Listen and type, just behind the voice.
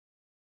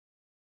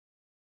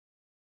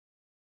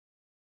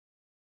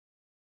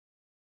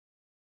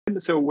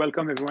So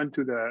welcome everyone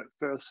to the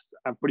first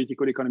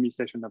political economy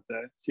session of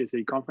the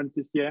CSAE conference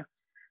this year.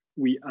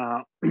 We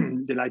are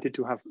delighted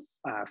to have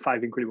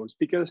 5 incredible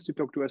speakers to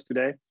talk to us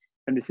today.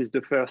 And this is the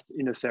first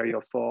in a series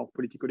of 4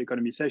 political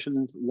economy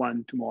sessions,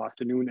 1 tomorrow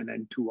afternoon and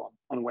then 2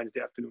 on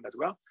Wednesday afternoon as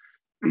well.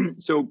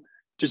 So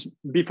just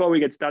before we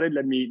get started,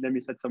 let me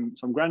set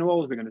some ground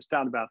rules. We're going to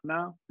start about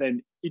now.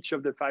 Then each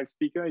of the 5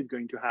 speakers is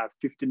going to have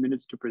 15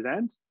 minutes to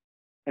present.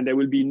 And there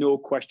will be no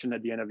question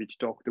at the end of each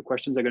talk. The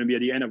questions are going to be at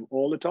the end of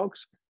all the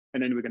talks.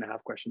 And then we're going to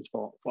have questions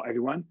for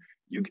everyone.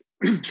 You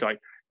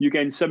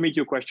can submit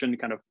your question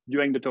kind of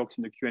during the talks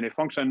in the Q&A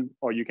function,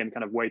 or you can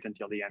kind of wait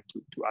until the end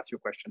to ask your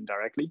question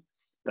directly.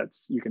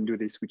 You can do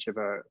this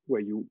whichever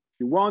way you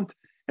want.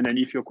 And then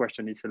if your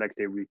question is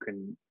selected, we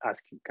can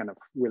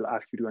we'll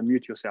ask you to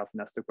unmute yourself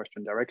and ask the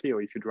question directly,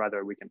 or if you'd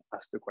rather, we can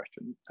ask the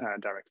question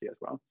directly as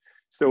well.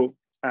 So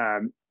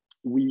and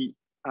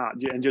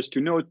just to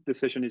note, the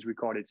session is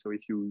recorded. So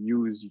if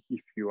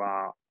you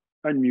are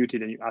unmuted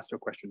and you ask your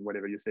question,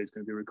 whatever you say is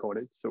going to be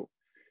recorded. So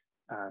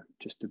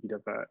just a bit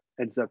of a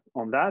heads up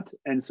on that.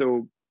 And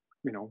so,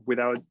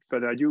 without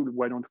further ado,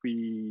 why don't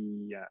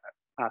we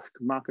ask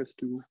Markus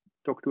to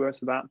talk to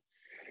us about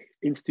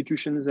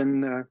institutions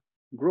and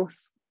growth.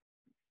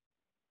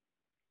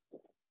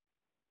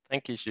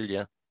 Thank you,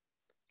 Julien.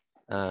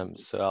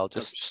 So I'll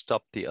just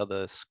stop the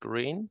other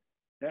screen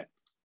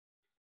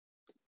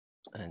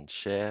and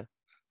share.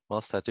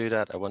 Whilst I do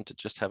that, I want to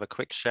just have a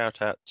quick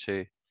shout out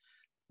to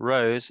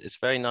Rose. It's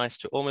very nice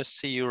to almost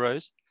see you,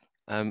 Rose.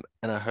 And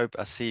I hope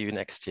I see you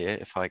next year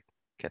if I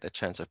get a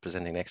chance of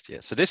presenting next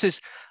year. So this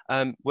is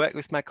work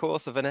with my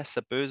co-author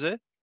Vanessa Böse.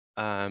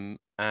 And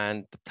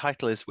the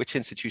title is Which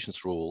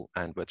Institutions Rule?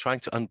 And we're trying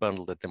to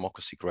unbundle the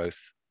democracy growth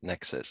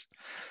nexus.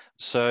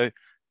 So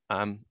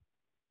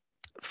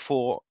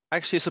for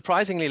actually a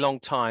surprisingly long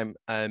time,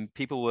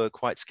 people were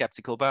quite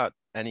skeptical about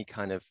any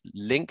kind of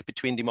link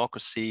between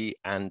democracy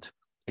and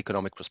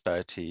economic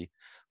prosperity.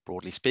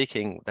 Broadly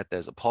speaking, that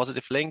there's a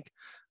positive link.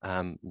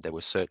 There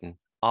were certain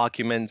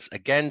arguments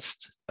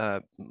against,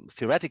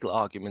 theoretical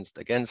arguments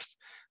against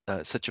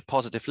such a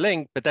positive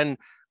link. But then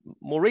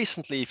more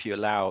recently, if you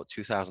allow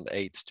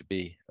 2008 to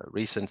be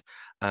recent,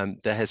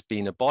 there has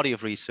been a body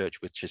of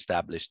research which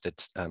established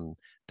that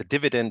the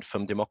dividend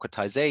from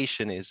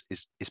democratization is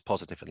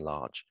positive and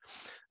large.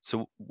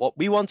 So what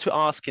we want to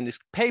ask in this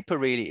paper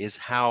really is,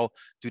 how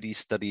do these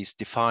studies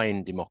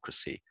define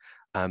democracy?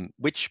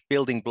 Which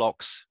building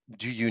blocks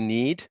do you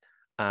need,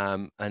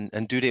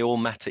 and do they all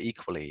matter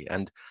equally?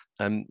 And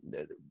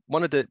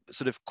one of the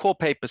sort of core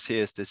papers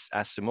here is this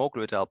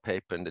Acemoglu et al.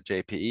 Paper in the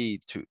JPE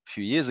a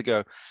few years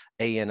ago,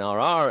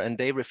 ANRR, and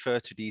they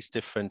refer to these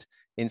different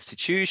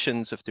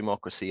institutions of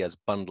democracy as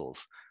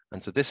bundles.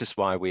 And so this is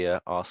why we are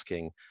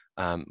asking,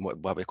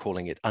 why we're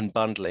calling it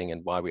unbundling,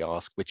 and why we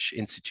ask which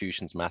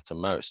institutions matter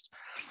most.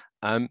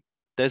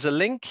 There's a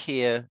link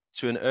here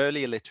to an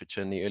earlier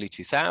literature in the early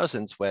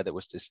 2000s where there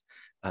was this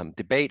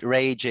debate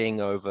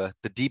raging over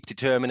the deep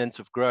determinants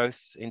of growth,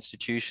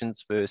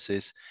 institutions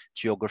versus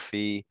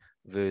geography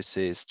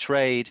versus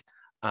trade.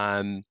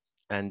 And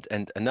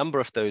a number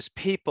of those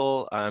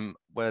people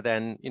were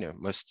then,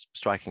 most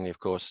strikingly, of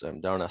course,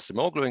 Darren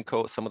Acemoglu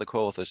and some of the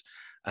co-authors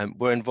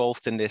were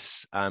involved in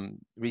this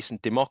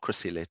recent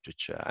democracy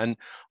literature. And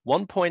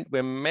one point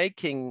we're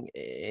making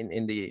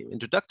in the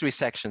introductory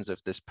sections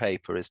of this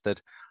paper is that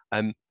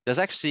there's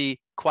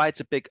actually quite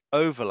a big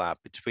overlap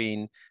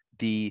between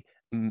the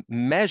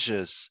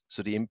measures,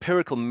 so the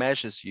empirical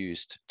measures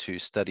used to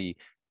study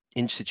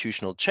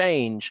institutional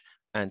change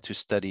and to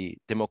study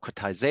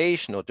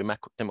democratization or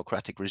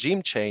democratic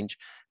regime change.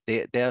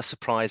 They are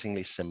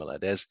surprisingly similar.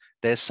 There's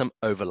some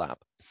overlap.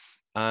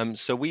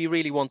 So we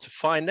really want to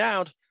find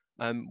out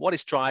what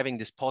is driving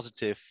this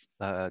positive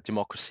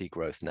democracy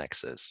growth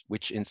nexus,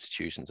 which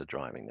institutions are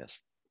driving this.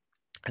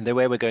 And the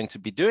way we're going to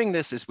be doing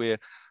this is we're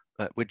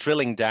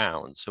drilling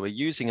down. So we're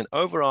using an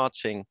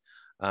overarching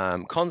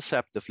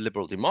concept of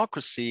liberal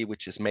democracy,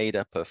 which is made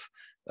up of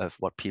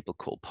what people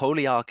call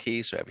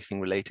polyarchy, so everything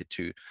related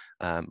to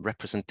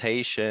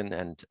representation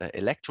and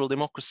electoral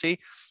democracy,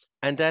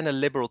 and then a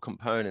liberal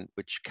component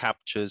which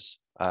captures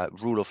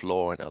rule of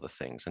law and other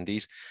things. And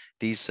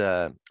these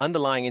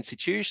underlying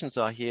institutions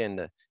are here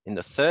in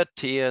the third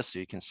tier. So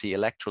you can see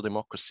electoral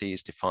democracy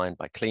is defined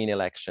by clean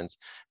elections,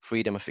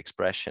 freedom of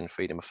expression,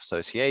 freedom of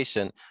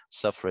association,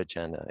 suffrage,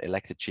 and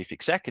elected chief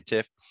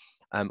executive.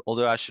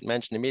 Although I should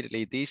mention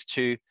immediately, these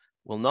two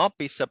will not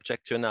be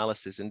subject to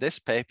analysis in this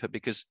paper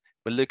because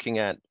we're looking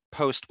at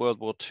post-World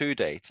War II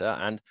data,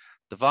 and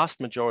the vast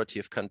majority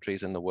of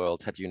countries in the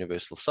world had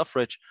universal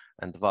suffrage,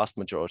 and the vast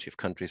majority of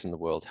countries in the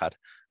world had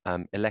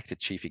elected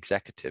chief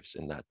executives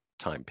in that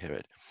time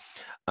period.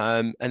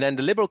 And then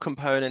the liberal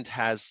component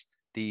has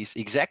these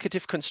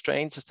executive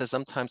constraints, as they're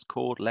sometimes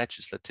called,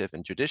 legislative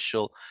and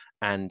judicial,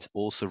 and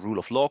also rule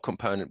of law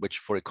component, which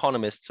for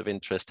economists of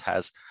interest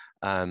has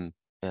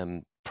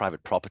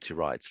private property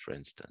rights, for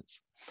instance.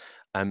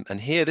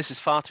 And here, this is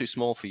far too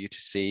small for you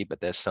to see, but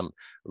there's some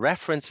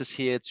references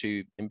here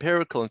to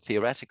empirical and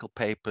theoretical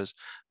papers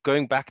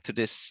going back to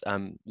this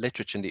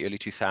literature in the early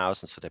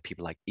 2000s. So there are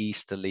people like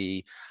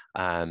Easterly,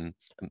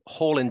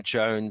 Hall and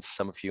Jones,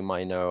 some of you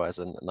might know as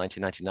in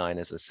 1999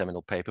 as a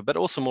seminal paper, but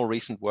also more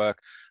recent work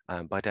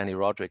by Danny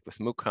Roderick with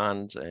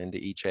Mukand in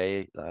the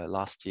EJ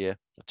last year,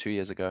 or 2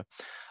 years ago.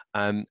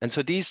 And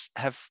so these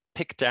have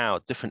picked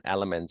out different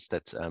elements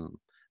that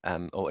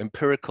or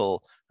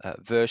empirical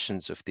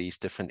versions of these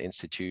different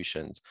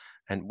institutions.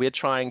 And we're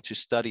trying to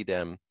study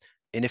them.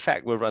 In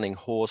effect, we're running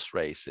horse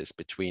races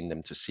between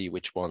them to see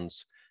which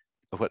ones,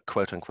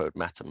 quote unquote,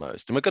 matter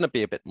most. And we're going to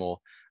be a bit more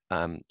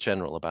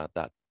general about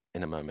that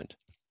in a moment.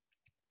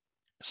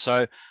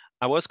 So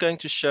I was going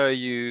to show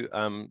you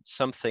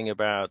something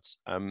about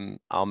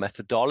our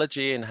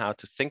methodology and how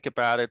to think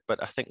about it,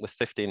 but I think with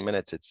 15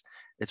 minutes,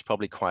 it's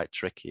probably quite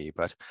tricky.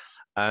 But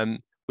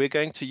we're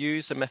going to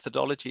use a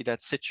methodology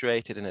that's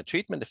situated in a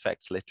treatment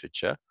effects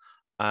literature,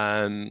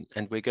 and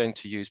we're going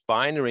to use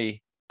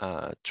binary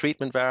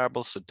treatment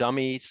variables, so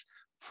dummies,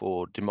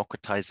 for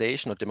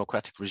democratization or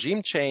democratic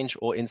regime change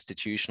or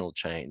institutional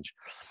change.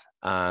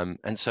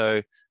 And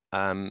so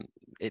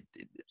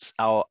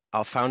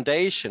our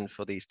foundation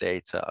for these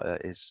data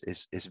is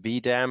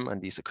VDEM,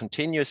 and these are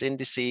continuous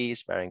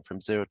indices varying from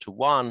 0 to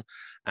 1.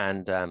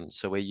 And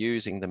so we're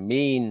using the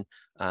mean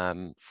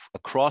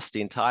across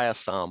the entire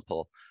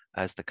sample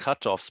as the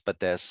cutoffs, but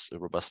there's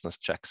robustness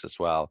checks as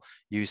well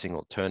using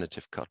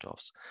alternative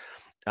cutoffs.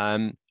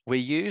 We're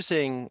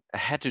using a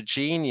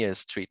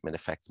heterogeneous treatment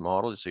effects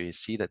model. So you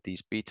see that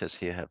these betas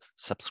here have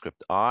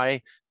subscript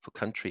I for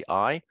country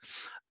I.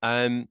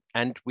 And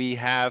we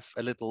have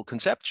a little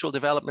conceptual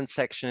development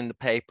section in the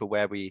paper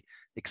where we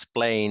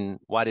explain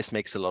why this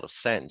makes a lot of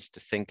sense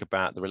to think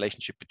about the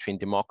relationship between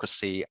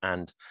democracy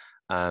and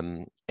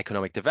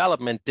economic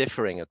development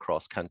differing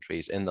across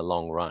countries in the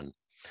long run.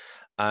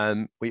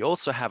 We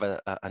also have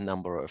a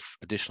number of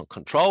additional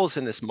controls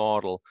in this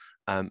model.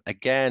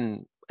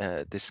 Again,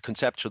 this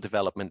conceptual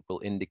development will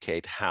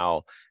indicate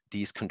how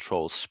these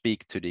controls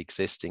speak to the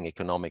existing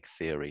economic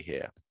theory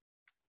here.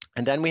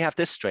 And then we have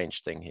this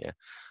strange thing here.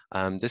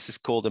 This is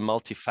called a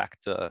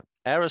multi-factor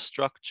error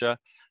structure.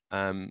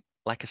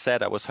 Like I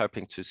said, I was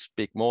hoping to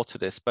speak more to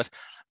this, but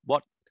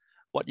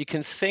what you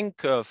can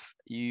think of,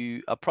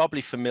 you are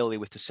probably familiar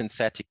with the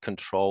synthetic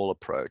control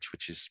approach,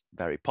 which is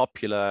very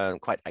popular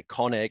and quite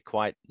iconic,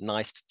 quite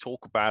nice to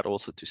talk about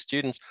also to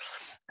students.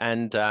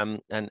 And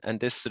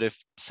this sort of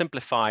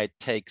simplified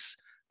takes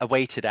a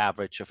weighted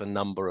average of a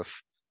number of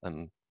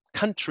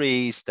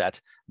countries that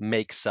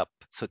makes up,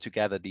 so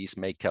together these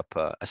make up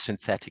a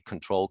synthetic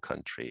control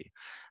country.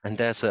 And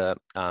there's an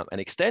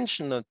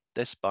extension of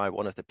this by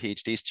one of the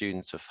PhD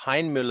students of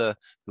Heinmüller,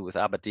 who with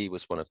Abadi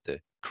was one of the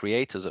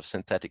creators of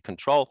synthetic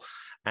control.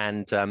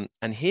 And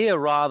here,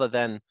 rather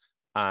than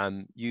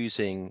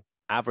using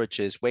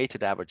averages,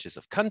 weighted averages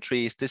of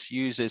countries, this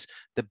uses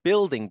the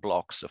building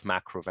blocks of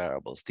macro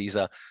variables. These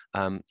are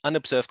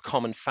unobserved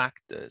common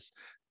factors.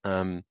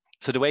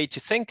 So the way to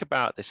think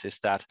about this is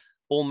that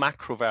all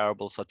macro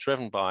variables are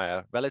driven by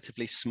a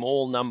relatively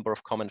small number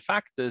of common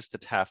factors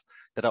that are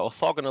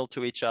orthogonal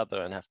to each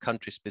other and have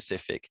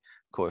country-specific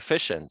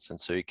coefficients. And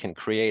so you can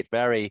create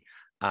very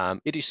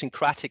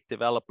idiosyncratic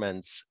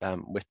developments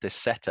with this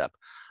setup.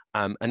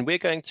 And we're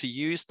going to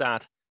use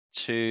that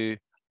to,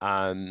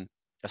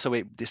 this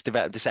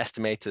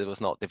estimator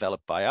was not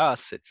developed by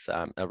us. It's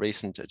a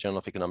recent Journal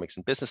of Economics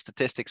and Business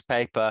Statistics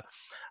paper.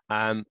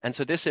 And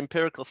so this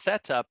empirical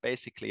setup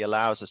basically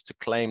allows us to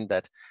claim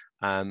that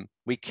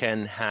we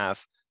can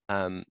have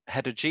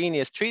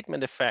heterogeneous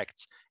treatment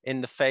effects in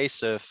the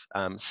face of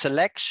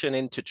selection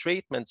into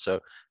treatment.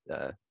 So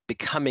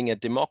becoming a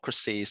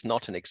democracy is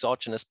not an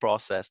exogenous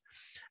process.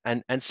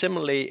 And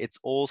similarly, it's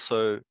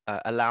also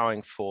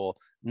allowing for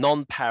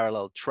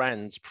non-parallel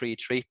trends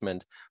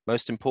pre-treatment,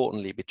 most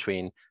importantly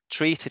between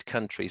treated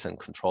countries and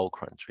control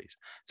countries.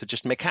 So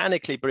just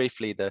mechanically,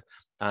 briefly,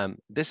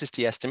 this is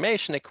the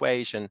estimation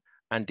equation,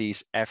 and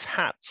these F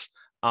hats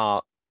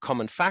are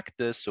common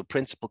factors, so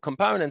principal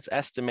components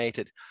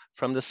estimated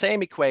from the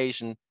same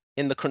equation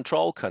in the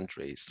control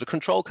countries. The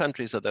control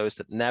countries are those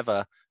that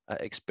never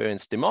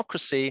experienced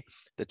democracy.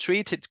 The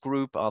treated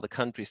group are the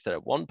countries that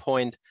at one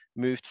point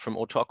moved from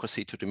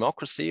autocracy to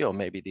democracy, or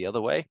maybe the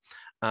other way.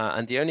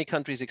 And the only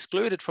countries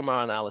excluded from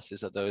our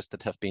analysis are those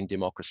that have been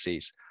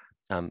democracies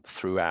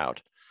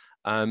throughout.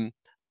 I'm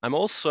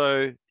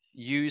also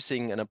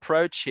using an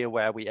approach here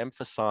where we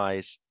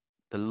emphasize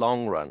the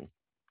long run.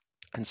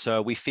 And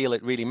so we feel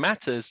it really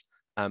matters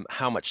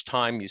how much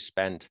time you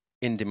spend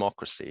in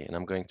democracy. And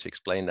I'm going to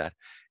explain that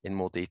in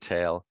more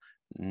detail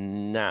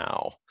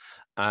now.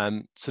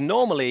 So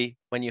normally,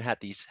 when you had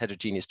these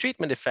heterogeneous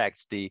treatment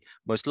effects, the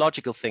most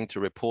logical thing to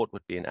report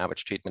would be an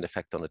average treatment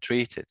effect on the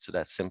treated. So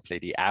that's simply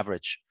the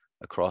average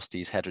across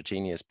these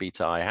heterogeneous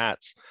beta I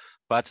hats.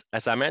 But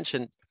as I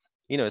mentioned,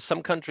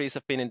 some countries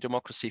have been in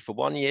democracy for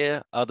 1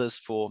 year, others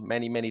for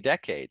many, many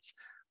decades.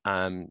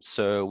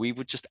 So we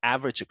would just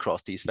average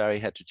across these very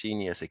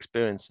heterogeneous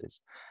experiences.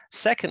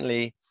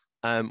 Secondly,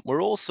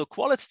 we're also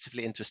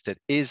qualitatively interested.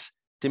 Is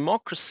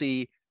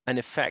democracy an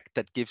effect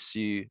that gives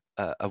you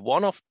a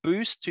one-off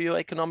boost to your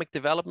economic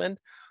development,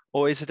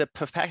 or is it a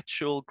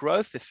perpetual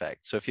growth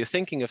effect? So if you're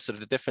thinking of sort of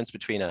the difference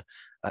between a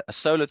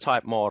solo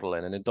type model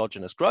and an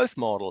endogenous growth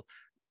model,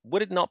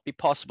 would it not be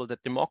possible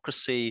that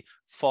democracy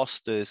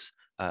fosters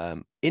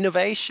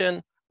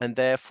innovation and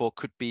therefore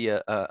could be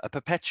a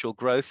perpetual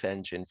growth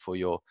engine for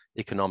your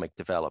economic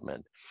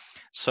development?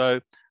 So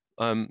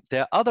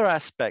there are other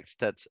aspects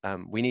that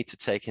we need to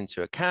take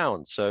into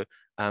account. So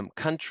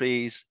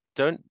countries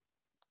don't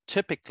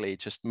typically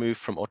just move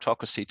from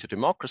autocracy to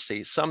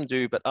democracy. Some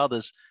do, but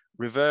others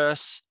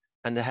reverse,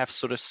 and they have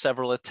sort of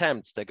several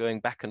attempts. They're going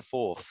back and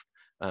forth.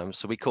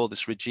 So we call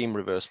this regime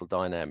reversal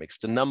dynamics,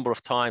 the number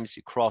of times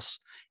you cross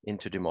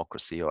into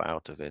democracy or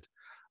out of it.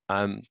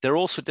 There are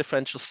also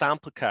differential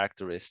sample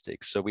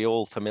characteristics. So we're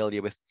all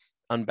familiar with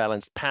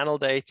unbalanced panel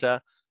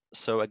data.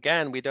 So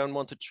again, we don't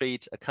want to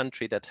treat a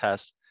country that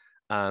has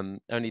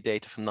only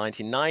data from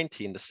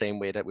 1990 in the same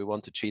way that we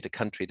want to treat a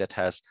country that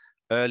has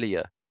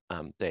earlier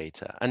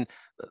data. And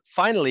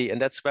finally,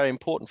 and that's very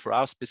important for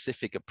our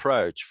specific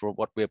approach for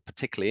what we're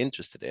particularly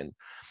interested in,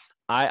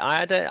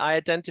 I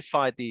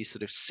identified these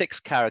sort of 6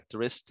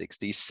 characteristics,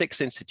 these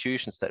 6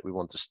 institutions that we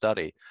want to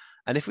study.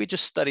 And if we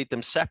just studied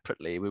them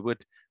separately, we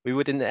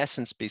would in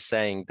essence be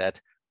saying that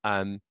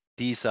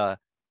these are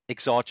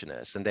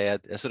exogenous and they are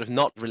sort of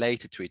not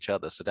related to each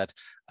other, so that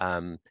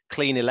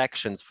clean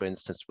elections, for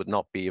instance, would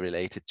not be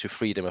related to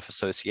freedom of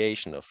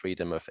association or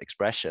freedom of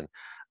expression.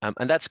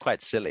 And that's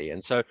quite silly.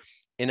 And so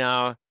in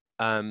our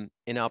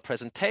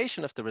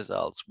presentation of the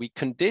results, we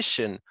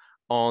condition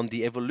on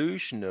the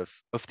evolution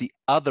of the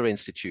other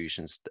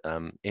institutions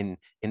in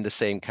the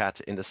same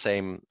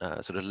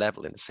sort of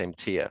level, in the same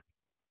tier.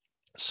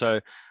 So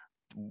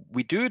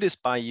we do this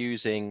by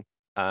using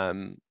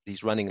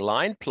these running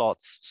line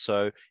plots.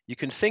 So you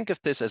can think of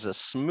this as a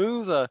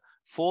smoother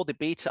for the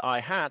beta I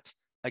hat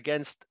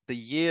against the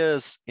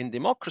years in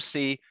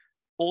democracy,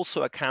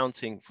 also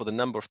accounting for the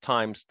number of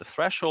times the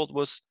threshold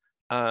was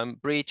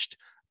breached,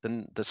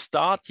 the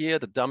start year,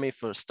 the dummy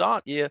for a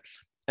start year,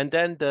 and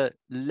then the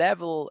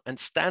level and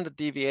standard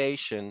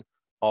deviation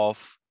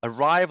of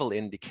arrival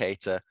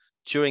indicator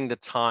during the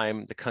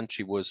time the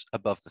country was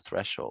above the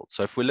threshold.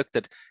 So if we looked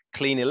at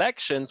clean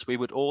elections, we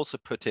would also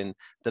put in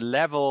the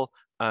level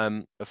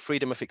of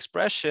freedom of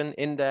expression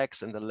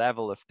index and the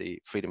level of the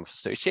freedom of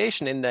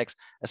association index,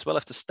 as well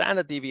as the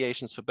standard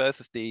deviations for both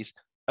of these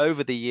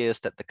over the years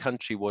that the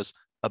country was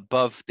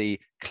above the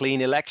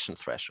clean election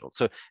threshold.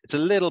 So it's a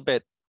little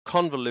bit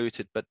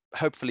convoluted, but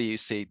hopefully you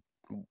see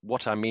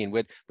what I mean.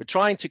 We're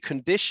trying to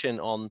condition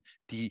on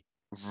the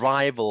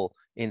rival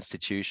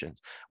institutions.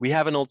 We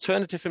have an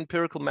alternative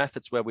empirical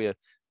methods where we're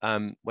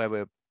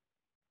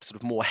sort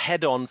of more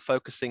head-on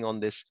focusing on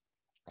this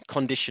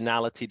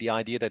conditionality, the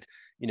idea that,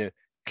 you know,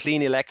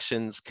 clean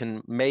elections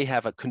may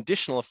have a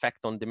conditional effect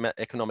on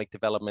economic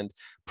development,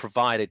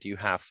 provided you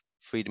have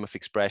freedom of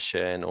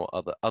expression or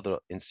other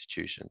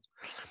institutions.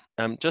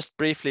 Just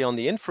briefly on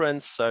the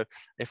inference. So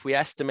if we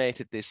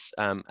estimated this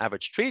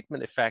average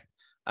treatment effect,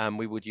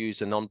 we would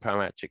use a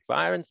non-parametric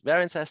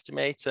variance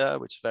estimator,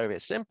 which is very, very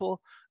simple.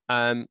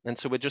 And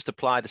so we just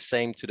apply the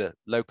same to the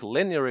local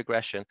linear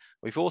regression.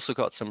 We've also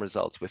got some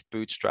results with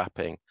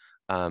bootstrapping,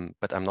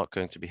 but I'm not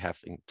going to be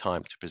having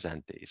time to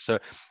present these. So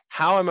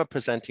how am I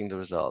presenting the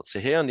results? So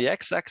here on the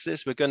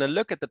x-axis, we're going to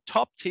look at the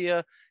top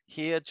tier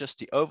here, just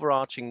the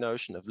overarching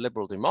notion of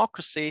liberal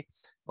democracy.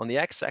 On the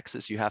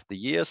x-axis, you have the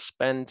years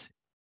spent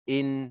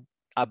in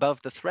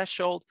above the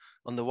threshold.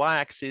 On the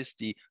y-axis,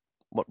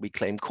 what we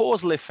claim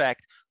causal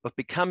effect of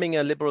becoming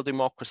a liberal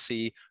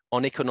democracy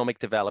on economic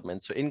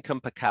development, so income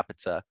per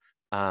capita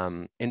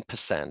in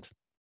percent.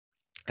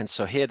 And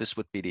so here, this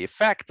would be the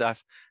effect.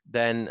 I've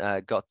then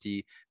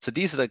so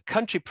these are the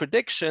country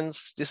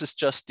predictions. This is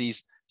just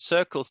these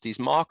circles, these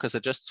markers are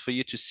just for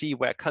you to see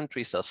where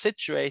countries are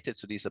situated.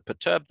 So these are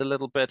perturbed a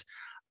little bit.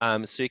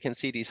 So you can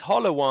see these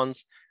hollow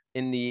ones.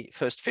 In the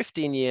first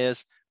 15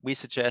 years, we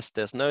suggest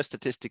there's no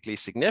statistically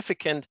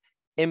significant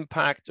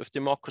impact of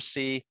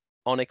democracy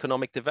on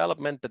economic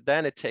development, but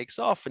then it takes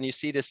off and you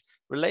see this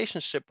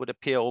relationship would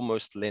appear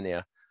almost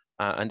linear.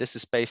 And this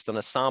is based on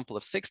a sample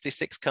of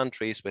 66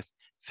 countries with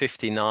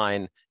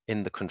 59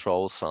 in the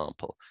control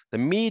sample. The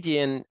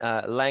median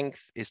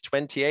length is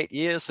 28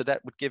 years, so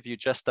that would give you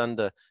just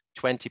under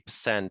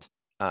 20%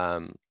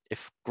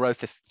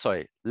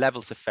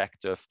 levels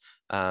effect of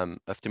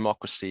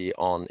democracy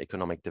on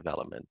economic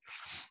development.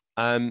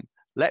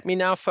 Let me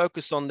now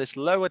focus on this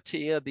lower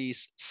tier,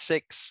 these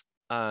 6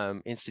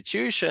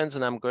 institutions,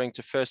 and I'm going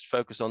to first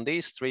focus on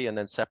these 3 and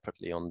then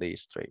separately on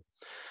these 3.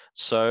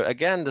 So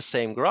again, the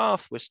same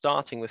graph, we're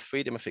starting with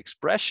freedom of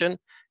expression.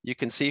 You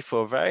can see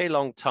for a very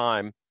long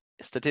time,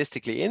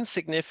 statistically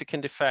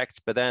insignificant effects,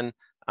 but then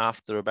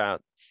after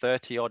about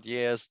 30 odd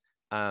years,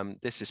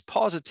 this is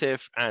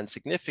positive and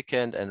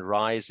significant and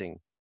rising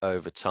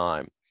over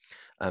time.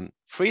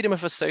 Freedom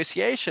of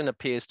association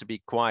appears to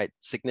be quite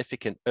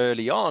significant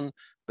early on,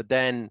 but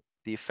then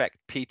the effect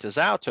peters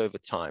out over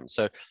time.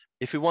 So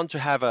if we want to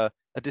have a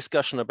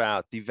discussion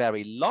about the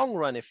very long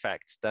run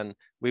effects, then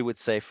we would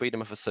say freedom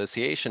of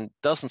association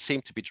doesn't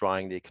seem to be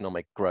driving the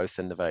economic growth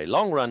in the very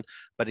long run,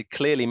 but it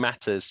clearly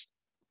matters.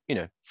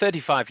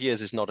 35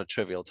 years is not a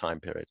trivial time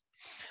period.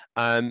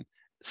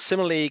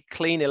 Similarly,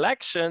 clean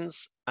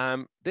elections,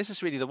 this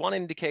is really the one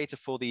indicator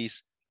for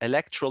these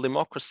electoral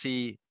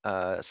democracy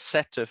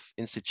set of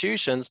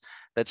institutions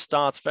that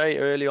starts very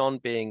early on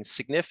being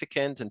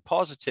significant and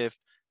positive,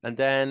 and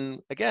then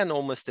again,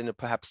 almost in a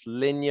perhaps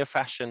linear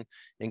fashion,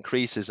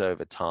 increases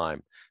over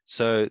time.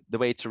 So the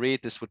way to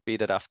read this would be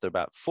that after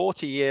about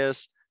 40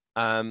 years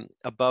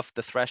above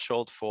the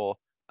threshold for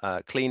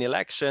clean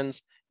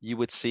elections, you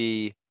would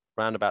see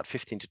around about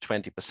 15 to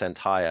 20%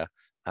 higher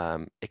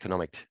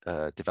economic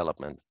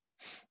development.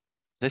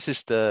 This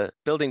is the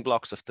building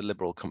blocks of the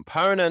liberal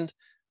component.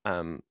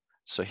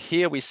 So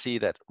here we see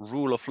that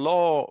rule of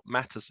law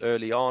matters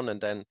early on, and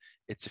then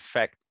its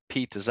effect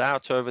peters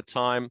out over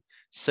time.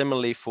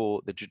 Similarly for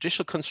the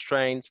judicial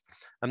constraints,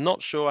 I'm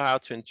not sure how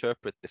to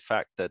interpret the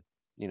fact that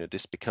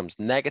this becomes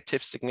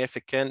negative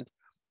significant.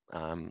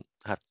 I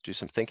have to do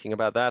some thinking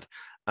about that.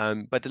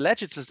 But the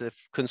legislative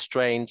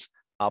constraints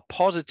are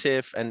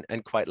positive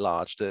and quite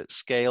large. The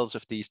scales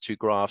of these two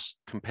graphs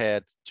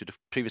compared to the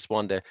previous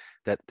one, they're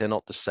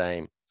not the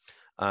same.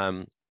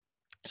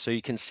 So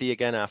you can see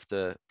again,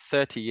 after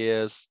 30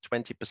 years,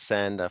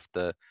 20%,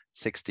 after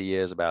 60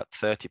 years, about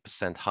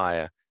 30%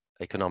 higher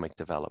economic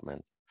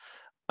development.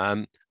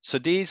 So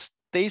these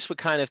were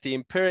kind of the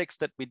empirics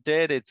that we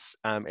did. It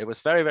was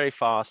very, very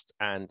fast,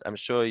 and I'm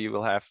sure you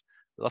will have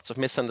lots of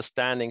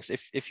misunderstandings.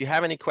 If you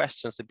have any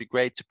questions, it'd be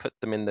great to put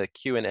them in the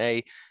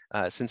Q&A,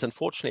 since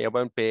unfortunately I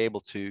won't be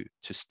able to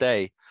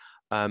stay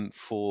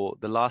for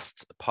the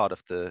last part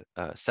of the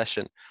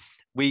session.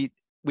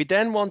 We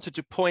then wanted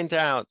to point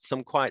out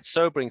some quite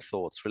sobering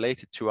thoughts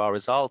related to our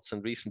results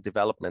and recent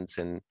developments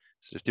in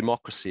sort of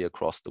democracy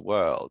across the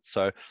world.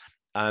 So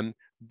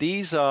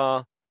these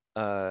are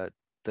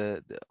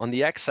on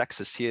the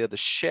x-axis here, the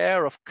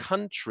share of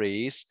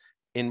countries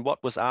in what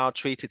was our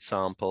treated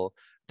sample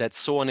that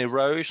saw an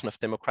erosion of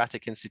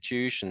democratic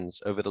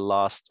institutions over the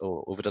last,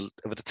 or over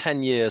the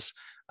 10 years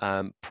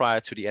prior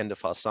to the end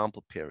of our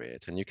sample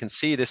period. And you can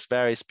see this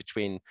varies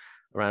between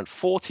around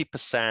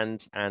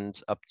 40%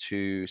 and up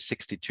to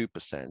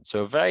 62%.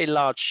 So a very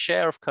large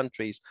share of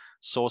countries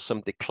saw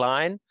some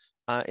decline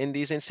in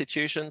these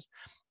institutions.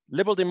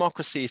 Liberal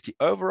democracy is the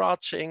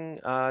overarching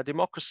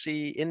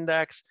democracy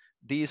index.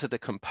 These are the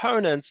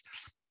components.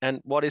 And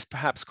what is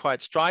perhaps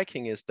quite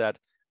striking is that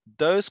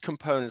those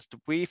components that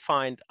we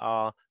find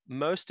are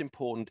most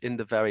important in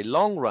the very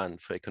long run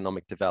for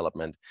economic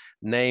development,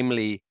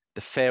 namely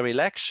the fair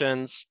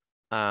elections,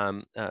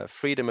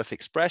 freedom of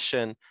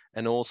expression,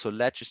 and also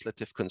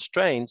legislative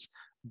constraints,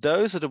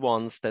 those are the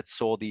ones that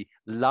saw the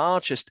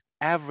largest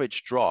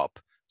average drop.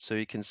 So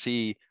you can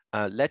see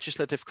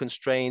legislative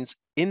constraints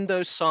in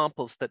those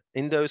samples, that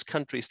in those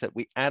countries that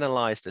we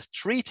analyzed as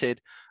treated,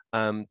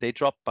 they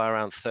dropped by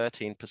around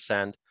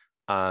 13%.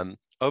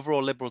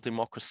 Overall liberal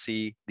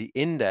democracy, the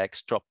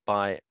index, dropped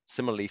by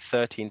similarly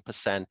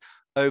 13%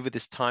 over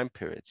this time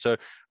period. So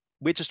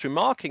we're just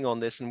remarking on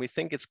this, and we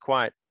think it's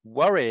quite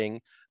worrying.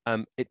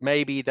 It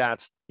may be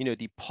that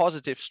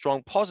the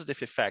strong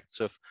positive effects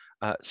of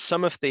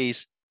some of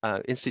these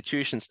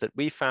institutions that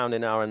we found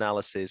in our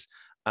analysis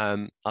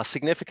are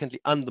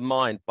significantly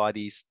undermined by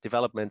these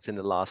developments in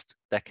the last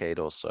decade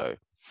or so.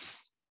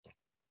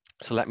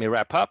 So let me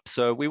wrap up.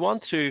 So we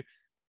want to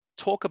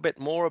talk a bit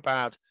more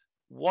about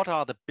what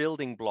are the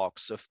building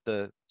blocks of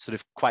the sort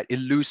of quite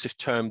elusive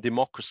term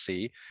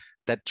democracy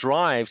that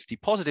drives the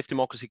positive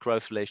democracy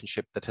growth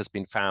relationship that has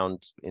been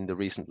found in the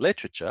recent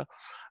literature.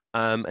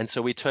 And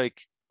so we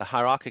take a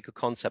hierarchical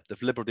concept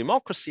of liberal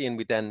democracy, and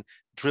we then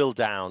drill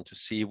down to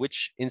see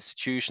which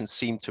institutions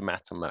seem to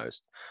matter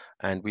most.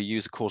 And we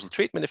use a causal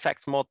treatment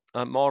effects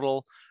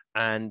model,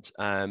 and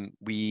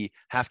we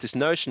have this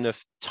notion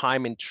of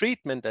time in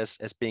treatment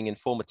as being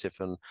informative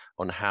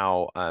on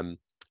how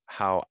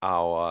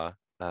our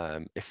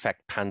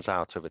effect pans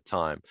out over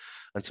time.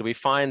 And so we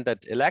find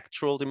that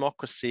electoral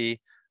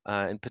democracy,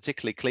 in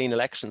particularly clean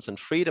elections and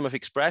freedom of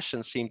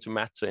expression, seem to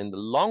matter in the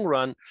long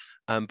run,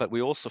 but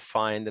we also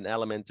find an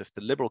element of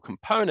the liberal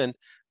component,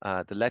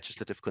 the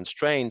legislative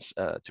constraints,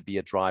 to be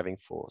a driving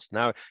force.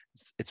 Now,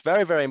 it's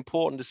very, very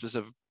important. This was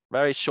a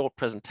very short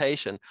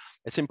presentation.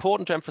 It's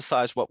important to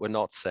emphasize what we're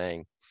not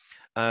saying.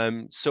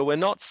 So we're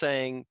not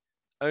saying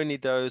only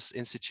those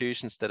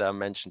institutions that are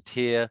mentioned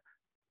here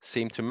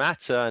seem to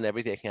matter and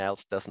everything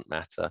else doesn't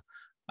matter.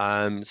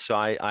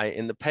 So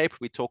in the paper,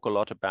 we talk a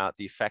lot about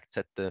the effects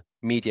at the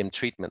medium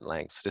treatment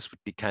length. So this would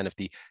be kind of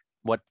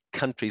what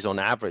countries on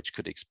average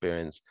could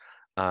experience.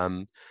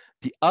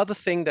 The other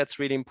thing that's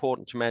really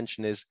important to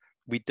mention is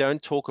we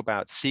don't talk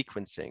about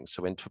sequencing.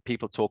 So when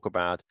people talk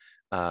about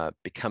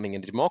becoming a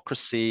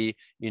democracy,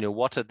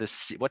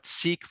 what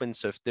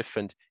sequence of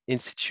different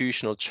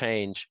institutional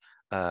change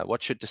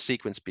what should the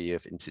sequence be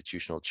of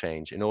institutional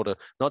change in order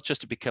not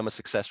just to become a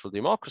successful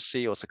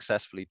democracy or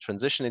successfully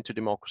transition into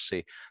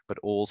democracy, but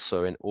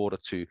also in order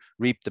to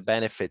reap the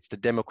benefits, the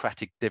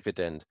democratic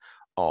dividend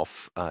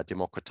of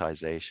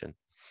democratization.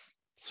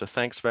 So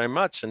thanks very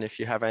much. And if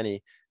you have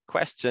any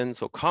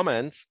questions or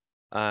comments,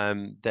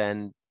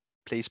 then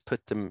please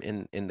put them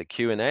in the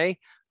Q&A.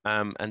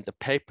 And the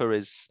paper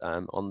is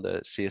on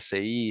the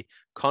CSAE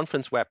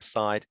conference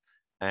website,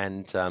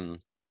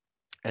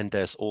 and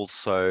there's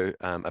also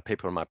a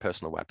paper on my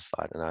personal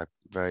website, and I'm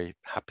very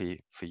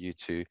happy for you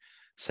to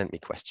send me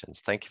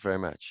questions. Thank you very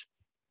much.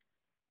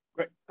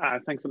 Great.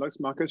 Thanks a lot,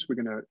 Markus. We're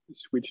going to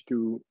switch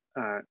to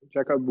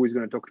Jakob, who is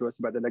going to talk to us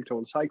about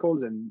electoral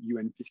cycles and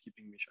UN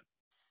peacekeeping mission.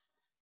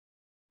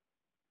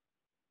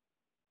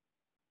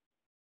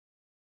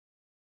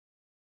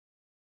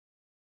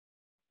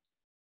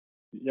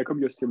 Jakob,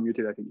 you're still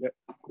muted, I think. Yeah.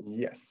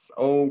 Yes.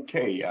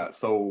 Okay.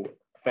 So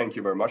thank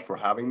you very much for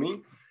having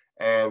me.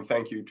 And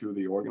thank you to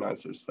the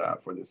organizers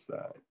for this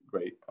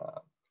great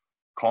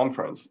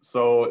conference.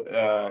 So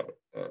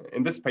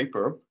in this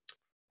paper,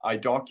 I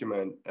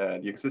document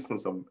the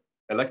existence of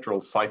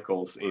electoral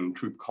cycles in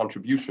troop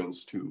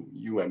contributions to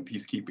UN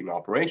peacekeeping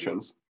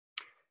operations,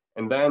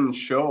 and then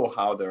show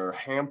how they're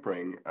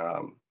hampering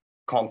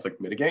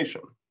conflict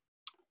mitigation.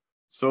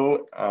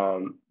 So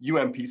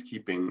UN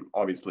peacekeeping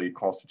obviously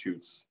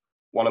constitutes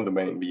one of the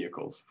main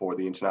vehicles for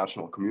the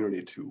international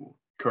community to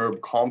curb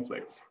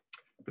conflicts.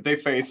 But they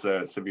face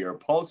a severe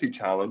policy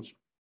challenge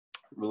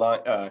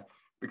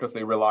because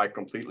they rely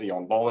completely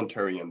on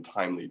voluntary and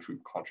timely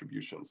troop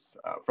contributions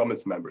from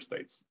its member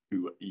states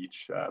to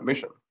each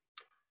mission.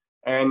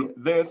 And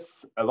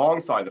this,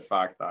 alongside the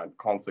fact that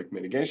conflict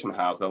mitigation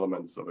has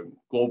elements of a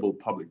global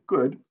public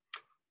good,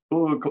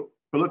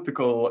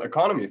 political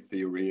economy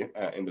theory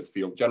in this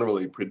field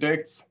generally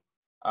predicts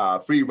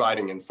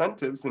free-riding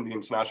incentives in the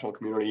international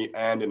community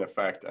and, in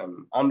effect,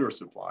 an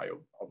undersupply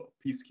of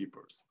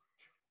peacekeepers.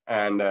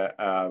 And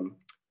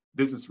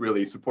this is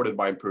really supported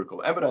by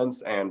empirical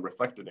evidence and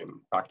reflected in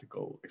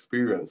practical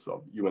experience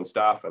of UN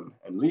staff and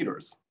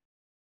leaders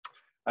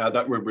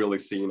that we've really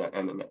seen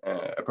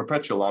a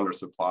perpetual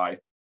undersupply,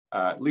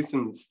 at least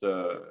since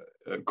the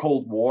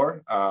Cold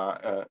War,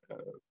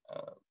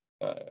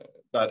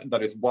 that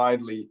is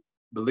widely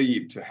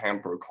believed to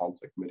hamper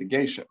conflict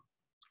mitigation.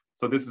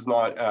 So this is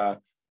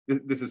not,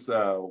 this is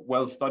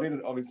well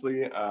studied,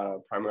 obviously,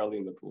 primarily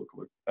in the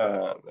political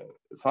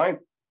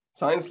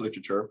science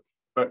literature,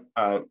 but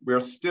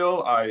we're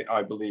still,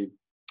 I believe,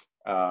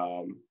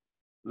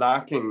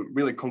 lacking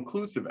really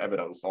conclusive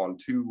evidence on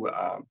two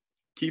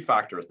key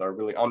factors that are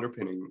really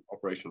underpinning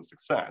operation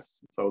success.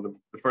 So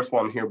the first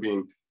one here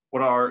being,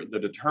 what are the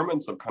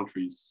determinants of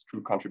countries'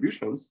 troop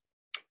contributions?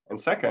 And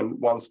second,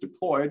 once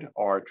deployed,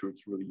 are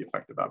troops really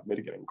effective at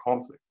mitigating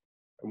conflict?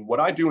 And what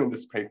I do in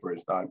this paper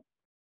is that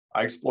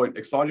I exploit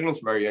exogenous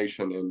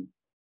variation in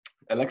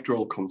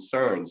electoral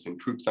concerns in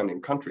troop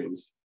sending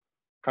countries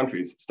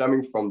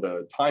stemming from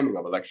the timing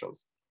of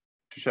elections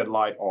to shed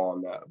light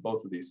on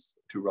both of these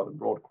two rather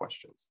broad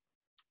questions.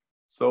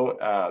 So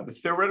the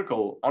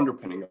theoretical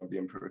underpinning of the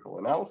empirical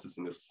analysis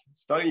in this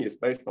study is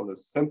based on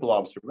this simple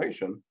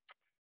observation,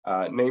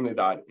 namely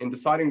that in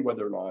deciding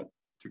whether or not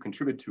to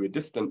contribute to a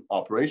distant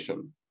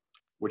operation,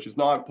 which is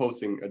not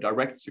posing a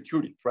direct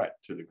security threat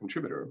to the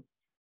contributor,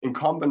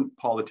 incumbent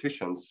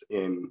politicians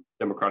in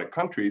democratic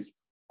countries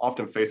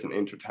often face an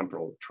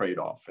intertemporal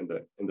trade-off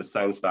in the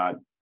sense that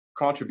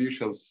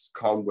contributions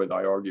come with,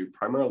 I argue,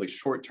 primarily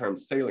short-term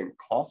salient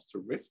costs or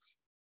risks.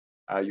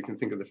 You can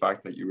think of the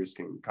fact that you're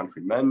risking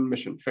countrymen,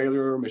 mission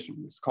failure, mission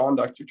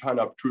misconduct, you're tying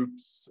up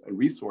troops and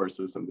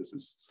resources, and this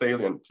is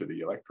salient to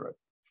the electorate.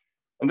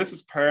 And this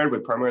is paired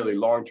with primarily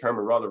long-term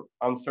and rather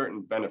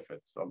uncertain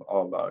benefits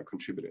of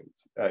contributing.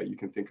 You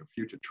can think of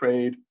future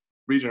trade,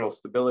 regional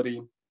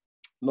stability,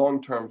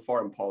 long-term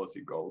foreign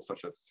policy goals,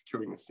 such as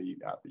securing a seat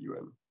at the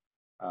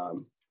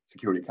UN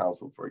Security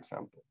Council, for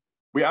example.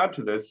 We add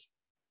to this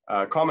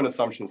common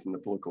assumptions in the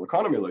political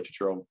economy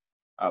literature of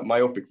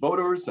myopic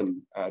voters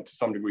and to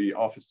some degree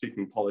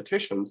office-seeking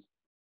politicians.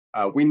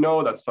 We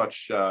know that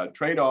such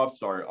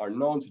trade-offs are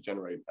known to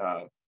generate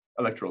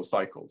electoral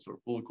cycles or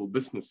political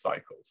business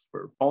cycles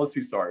where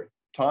policies are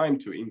timed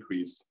to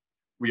increase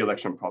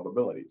re-election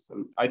probabilities.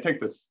 And I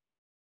take this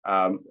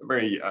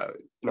very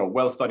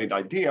well-studied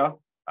idea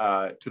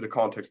to the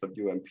context of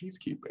UN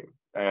peacekeeping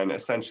and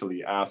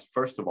essentially ask,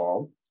 first of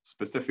all,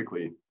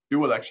 specifically,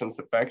 do elections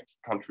affect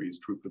countries'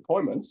 troop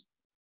deployments?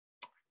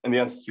 And the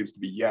answer seems to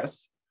be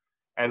yes.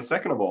 And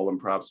second of all, and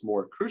perhaps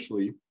more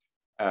crucially,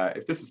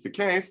 if this is the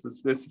case,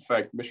 does this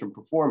affect mission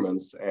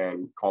performance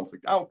and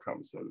conflict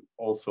outcomes? And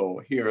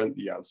also here,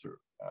 the answer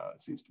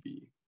seems to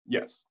be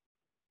yes.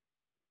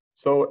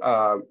 So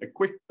a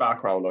quick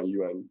background on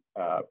UN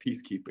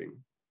peacekeeping.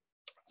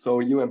 So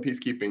UN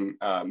peacekeeping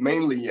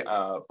mainly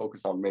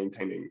focus on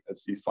maintaining a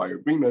ceasefire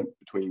agreement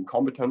between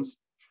combatants.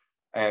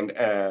 And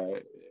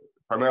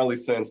primarily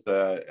since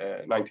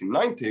the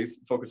 1990s,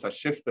 focus has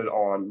shifted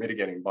on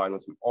mitigating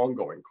violence in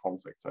ongoing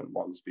conflicts. And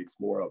one speaks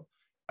more of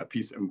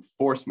peace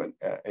enforcement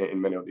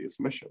in many of these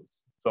missions.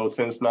 So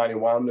since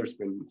 '91, there's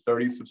been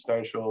 30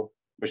 substantial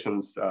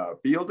missions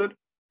fielded.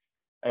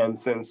 And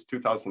since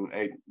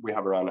 2008, we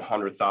have around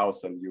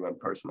 100,000 UN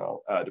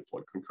personnel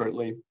deployed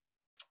concurrently,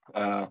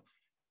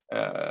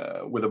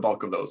 with the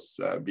bulk of those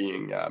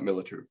being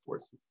military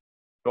forces.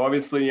 So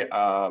obviously,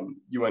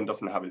 UN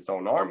doesn't have its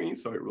own army,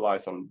 so it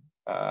relies on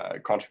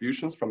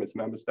contributions from its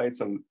member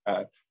states, and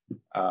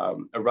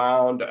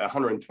around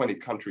 120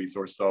 countries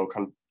or so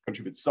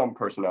contribute some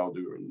personnel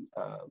during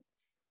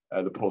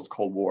the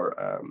post-Cold War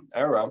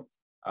era.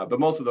 But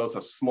most of those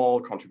are small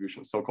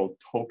contributions, so-called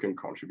token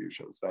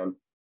contributions. And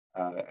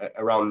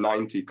around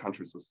 90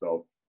 countries or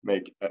so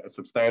make a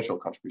substantial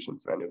contribution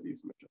to any of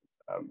these missions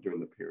during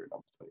the period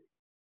I'm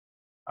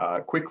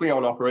studying. Quickly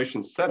on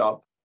operations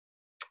setup,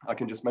 I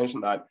can just mention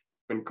that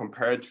when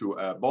compared to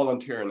a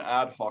volunteer and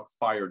ad hoc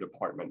fire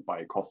department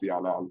by Kofi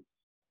Annan,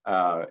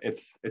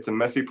 it's a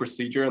messy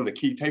procedure. And the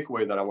key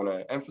takeaway that I want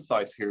to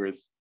emphasize here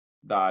is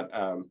that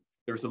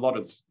there's a lot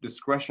of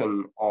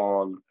discretion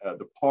on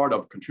the part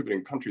of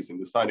contributing countries in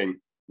deciding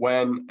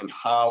when and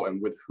how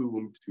and with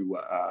whom to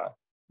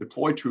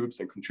deploy troops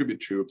and contribute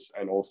troops,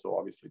 and also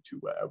obviously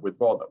to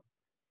withdraw them.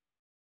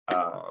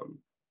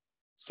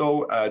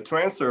 So to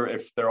answer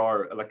if there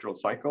are electoral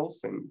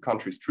cycles in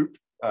countries' troop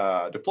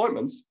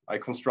deployments, I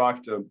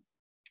construct a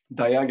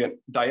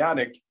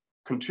dyadic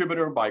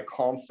contributor by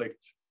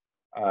conflict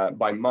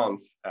by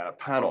month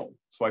panel.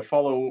 So I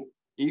follow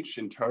each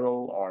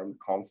internal armed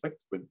conflict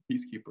with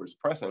peacekeepers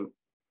present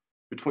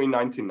between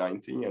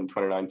 1990 and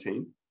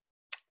 2019,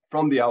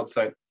 from the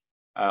outset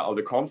of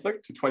the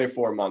conflict to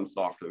 24 months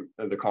after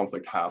the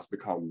conflict has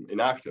become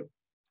inactive,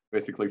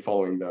 basically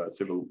following the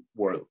Civil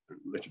War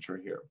literature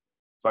here.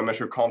 So I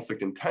measure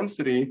conflict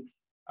intensity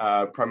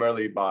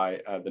primarily by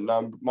the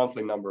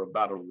monthly number of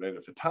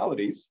battle-related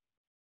fatalities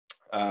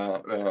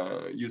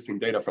using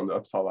data from the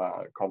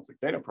Uppsala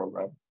conflict data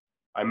program.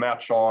 I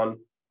match on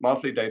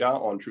monthly data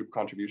on troop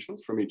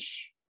contributions from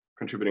each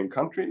contributing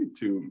country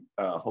to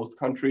host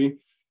country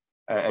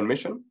and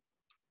mission.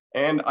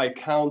 And I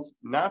count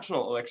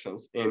national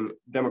elections in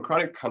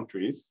democratic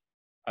countries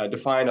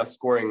defined as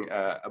scoring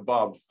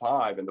above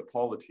 5 in the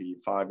polity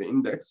 5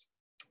 index,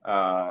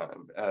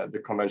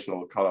 the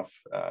conventional cutoff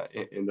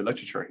in the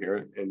literature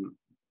here in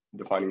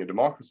defining a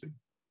democracy.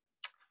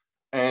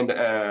 And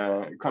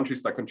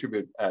countries that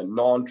contribute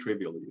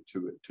non-trivially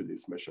to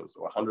these missions,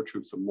 so 100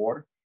 troops or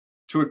more,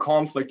 to a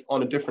conflict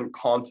on a different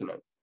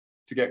continent,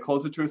 to get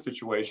closer to a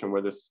situation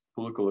where this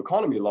political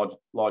economy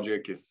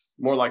logic is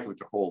more likely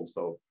to hold,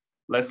 so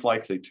less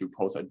likely to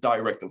pose a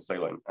direct and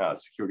salient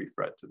security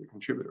threat to the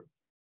contributor.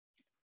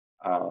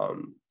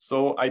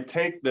 So I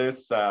take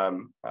this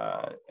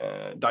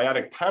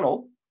dyadic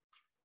panel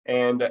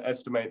and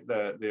estimate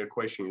the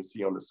equation you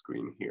see on the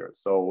screen here.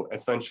 So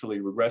essentially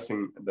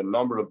regressing the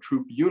number of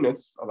troop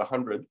units of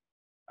 100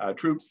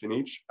 troops in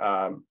each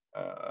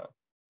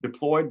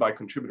deployed by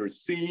contributor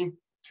C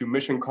to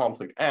mission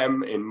conflict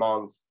M in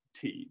month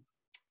T.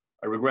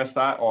 I regress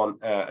that on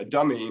a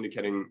dummy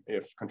indicating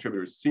if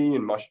contributor C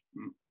in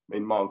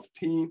month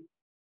T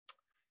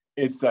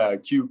is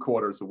Q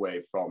quarters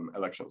away from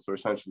elections, so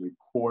essentially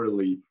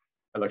quarterly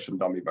election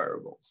dummy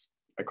variables.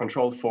 I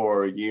control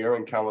for year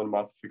and calendar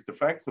month fixed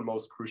effects, and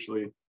most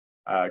crucially,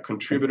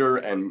 contributor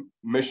and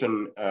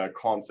mission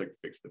conflict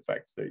fixed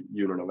effects, the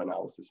unit of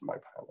analysis in my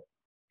panel.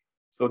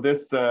 So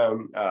this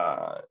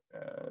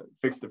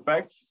fixed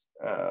effects,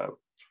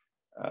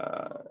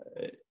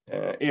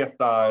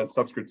 eta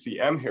subscript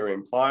CM here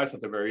implies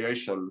that the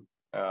variation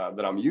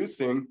that I'm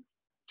using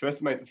to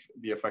estimate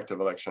the effect of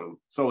election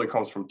solely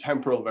comes from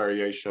temporal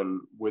variation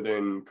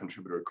within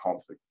contributor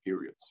conflict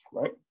periods,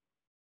 right?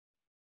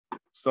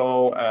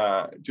 So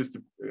just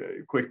a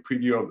quick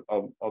preview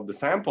of the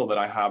sample that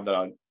I have that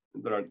are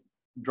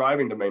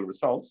driving the main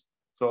results.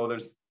 So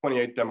there's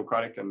 28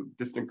 democratic and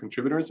distant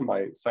contributors in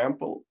my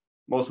sample,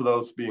 most of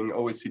those being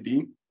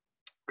OECD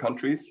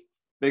countries.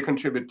 They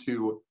contribute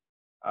to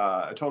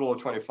a total of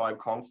 25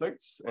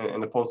 conflicts in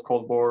the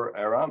post-Cold War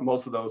era,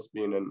 most of those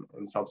being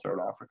in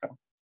sub-Saharan Africa.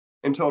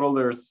 In total,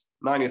 there's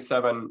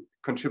 97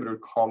 contributor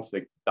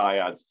conflict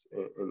dyads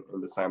in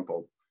the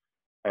sample.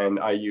 And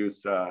I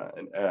use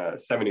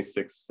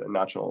 76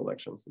 national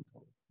elections in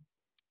total.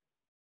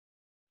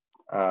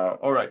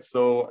 All right,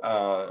 so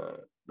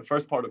the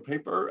first part of the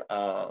paper,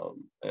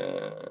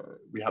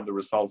 we have the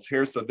results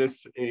here. So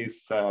this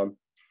is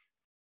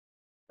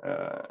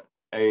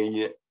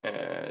a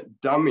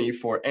dummy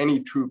for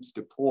any troops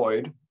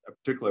deployed a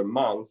particular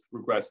month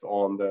regressed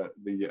on the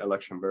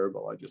election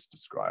variable I just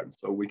described.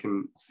 So we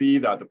can see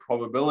that the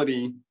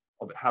probability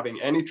of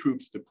having any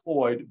troops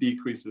deployed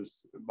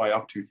decreases by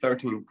up to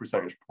 13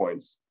 percentage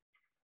points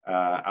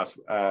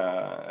around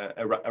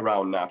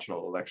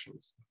national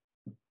elections.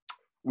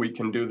 We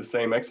can do the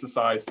same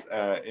exercise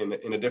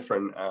in a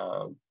different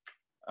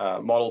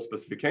model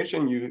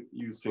specification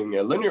using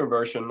a linear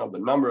version of the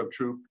number of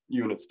troop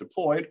units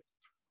deployed,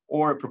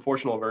 or a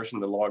proportional version,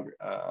 the log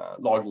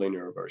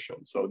linear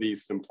version. So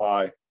these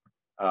imply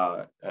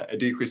a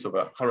decrease of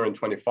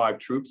 125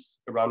 troops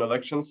around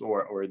elections,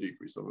 or a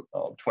decrease of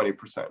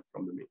 20%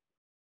 from the mean.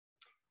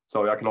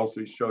 So I can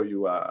also show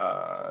you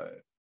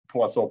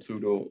Poisson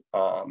pseudo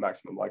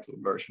maximum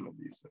likelihood version of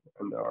these,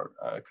 and they are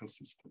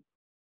consistent.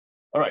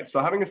 All right, so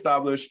having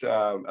established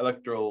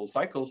electoral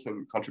cycles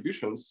and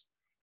contributions,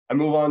 I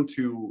move on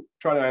to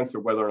try to answer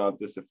whether or not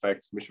this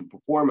affects mission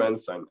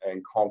performance and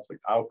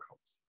conflict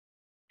outcomes.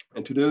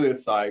 And to do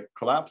this, I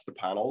collapse the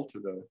panel to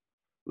the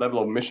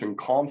level of mission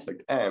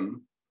conflict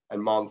M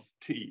and month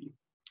T.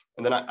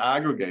 And then I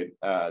aggregate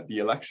the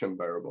election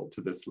variable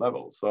to this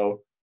level.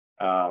 So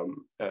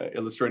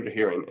illustrated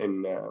here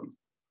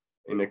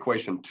in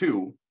equation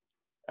 2,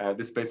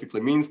 this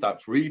basically means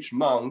that for each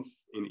month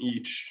in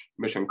each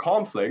mission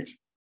conflict,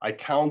 I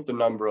count the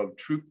number of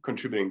troop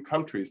contributing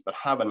countries that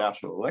have a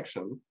national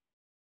election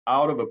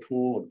out of a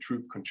pool of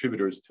troop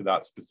contributors to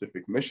that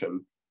specific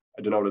mission,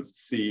 denoted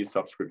C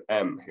subscript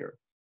M here.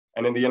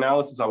 And in the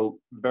analysis, I will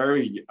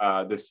vary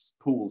this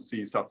pool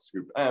C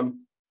subscript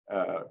M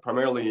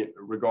primarily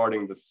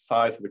regarding the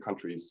size of the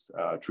country's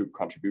troop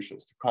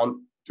contributions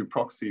to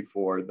proxy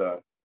for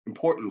the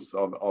importance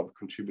of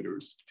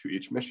contributors to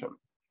each mission.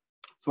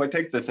 So I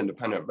take this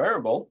independent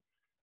variable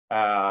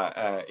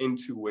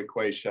into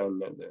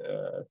equation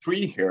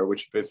 3 here,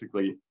 which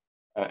basically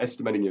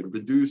estimating a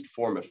reduced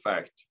form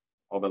effect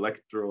of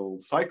electoral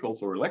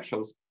cycles or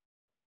elections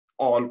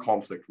on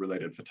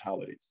conflict-related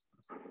fatalities.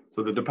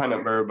 So the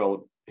dependent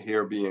variable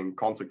here being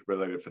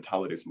conflict-related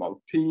fatalities month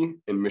T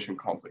in mission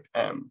conflict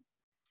M,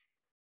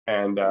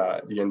 and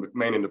the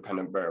main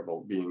independent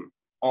variable being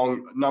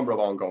number of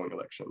ongoing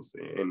elections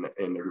in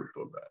a group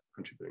of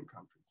contributing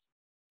countries.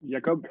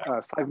 Jakob,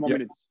 5 more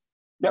minutes.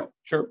 Yeah,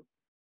 sure.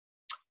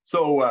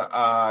 So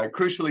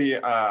crucially,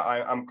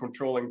 I'm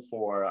controlling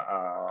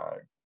for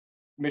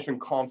mission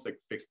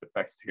conflict fixed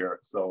effects here.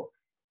 So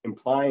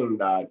implying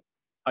that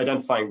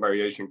identifying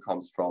variation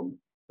comes from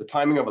the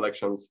timing of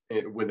elections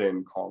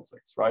within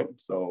conflicts, right?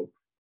 So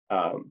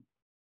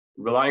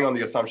relying on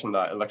the assumption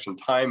that election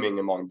timing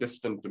among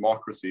distant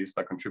democracies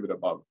that contribute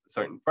above a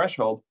certain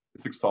threshold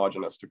is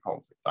exogenous to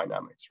conflict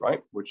dynamics,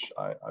 right? Which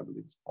I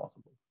believe is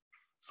possible.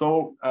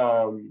 So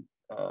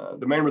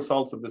the main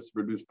results of this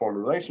reduced form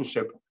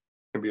relationship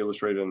can be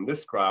illustrated in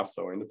this graph.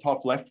 So in the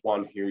top left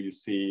one here, you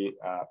see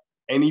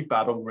any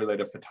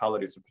battle-related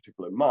fatalities a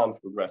particular month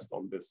would rest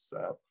on this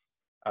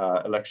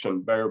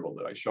election variable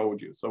that I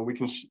showed you. So we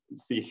can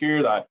see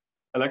here that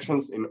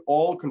elections in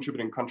all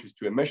contributing countries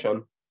to a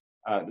mission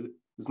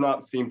does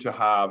not seem to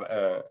have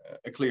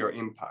a clear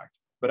impact.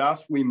 But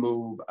as we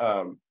move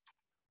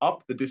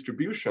up the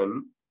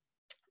distribution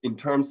in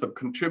terms of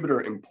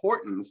contributor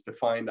importance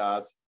defined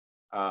as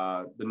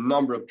the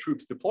number of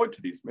troops deployed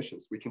to these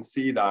missions, we can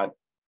see that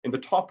in the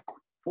top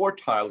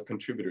quartile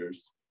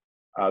contributors,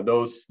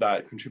 those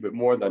that contribute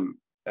more than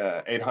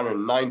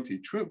 890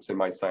 troops in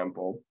my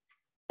sample,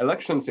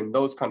 elections in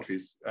those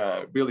countries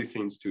really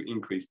seems to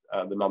increase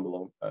the number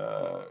of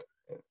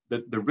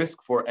the risk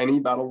for any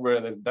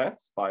battle-related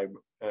deaths by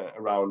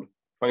around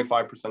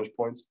 25 percentage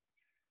points,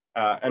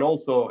 and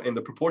also in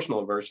the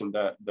proportional version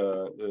that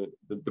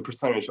the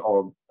percentage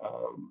of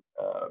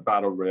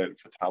battle-related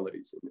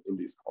fatalities in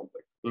these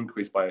conflicts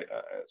increased by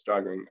a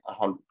staggering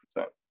 100%,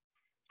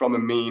 from a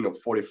mean of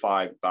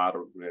 45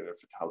 battle-related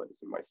fatalities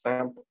in my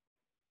sample.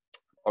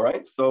 All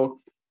right,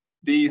 so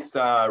these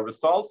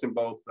results in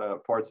both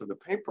parts of the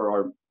paper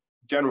are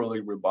generally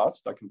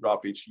robust. I can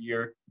drop each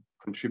year,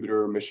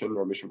 contributor, mission,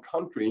 or mission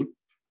country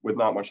with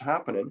not much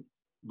happening,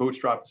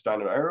 bootstrap the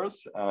standard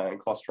errors and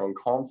cluster on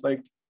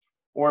conflict,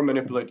 or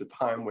manipulate the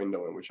time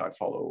window in which I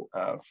follow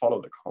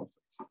the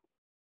conflicts.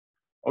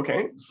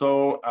 Okay,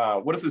 so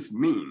what does this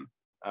mean?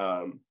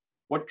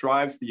 What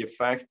drives the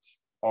effect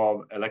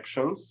of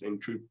elections in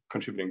troop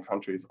contributing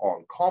countries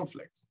on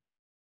conflicts?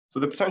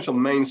 So the potential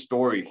main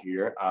story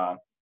here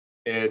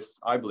is,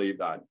 I believe,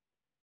 that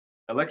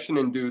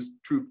election-induced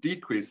troop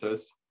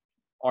decreases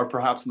are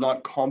perhaps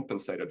not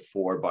compensated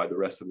for by the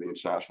rest of the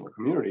international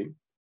community,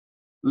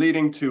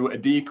 leading to a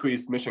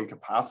decreased mission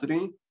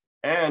capacity.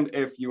 And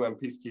if UN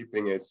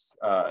peacekeeping is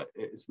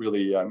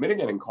really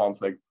mitigating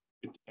conflict,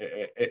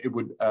 it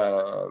would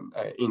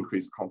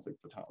increase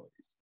conflict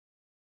fatalities.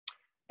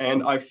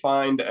 And I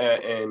find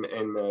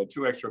in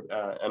 2 extra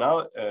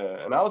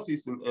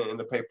analyses in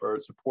the paper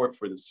support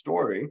for this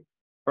story.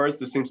 First,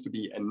 there seems to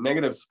be a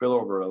negative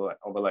spillover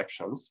of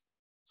elections,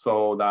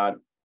 so that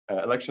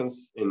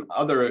elections in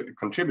other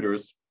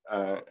contributors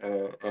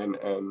and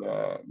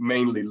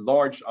mainly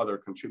large other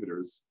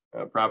contributors,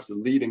 perhaps the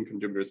leading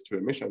contributors to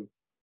a mission,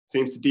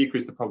 seems to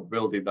decrease the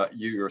probability that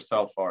you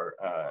yourself are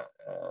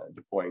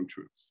deploying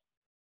troops.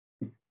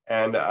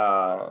 And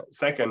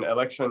second,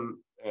 election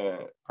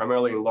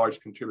primarily in large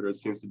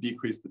contributors seems to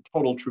decrease the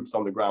total troops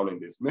on the ground in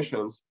these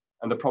missions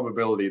and the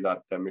probability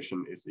that the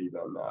mission is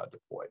even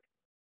deployed.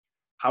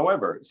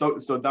 However, so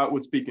that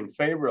would speak in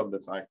favor of the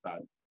fact that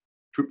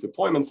troop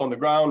deployments on the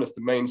ground is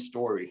the main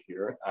story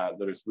here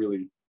that is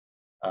really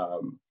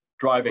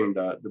driving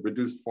the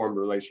reduced form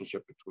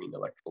relationship between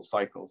electoral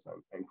cycles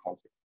and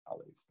conflict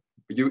fatalities.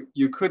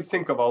 You could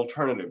think of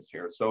alternatives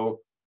here. So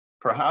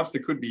perhaps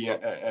there could be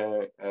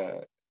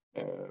a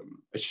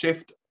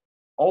shift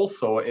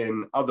also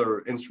in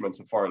other instruments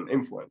of foreign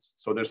influence.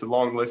 So there's a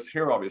long list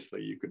here.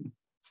 Obviously, you could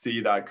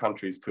see that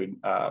countries could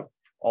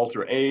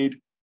alter aid,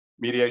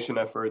 mediation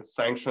efforts,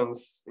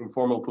 sanctions,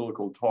 informal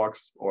political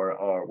talks,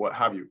 or what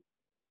have you.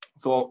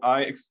 So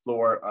I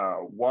explore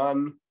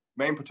one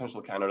main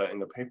potential candidate in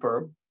the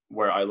paper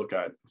where I look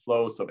at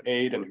flows of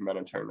aid and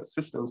humanitarian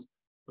assistance,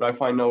 but I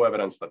find no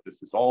evidence that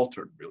this is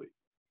altered, really.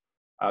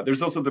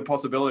 There's also the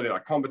possibility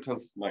that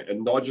combatants might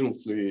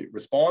endogenously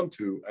respond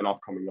to an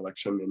upcoming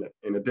election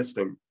in a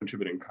distinct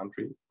contributing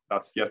country.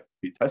 That's yet to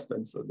be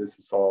tested, so this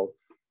is all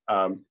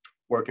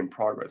work in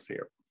progress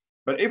here.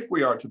 But if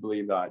we are to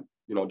believe that,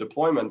 you know,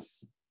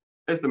 deployments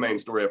is the main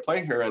story at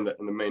play here and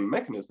the main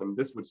mechanism,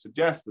 this would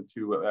suggest the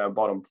two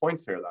bottom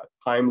points here, that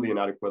timely and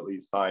adequately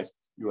sized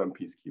UN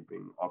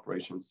peacekeeping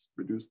operations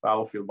reduce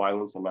battlefield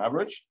violence on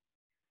average,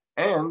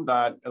 and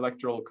that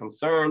electoral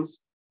concerns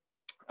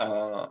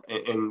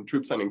in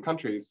troop sending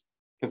countries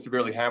can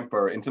severely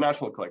hamper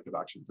international collective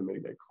action to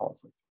mitigate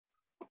conflict.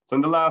 So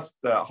in the last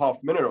half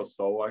minute or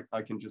so,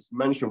 I can just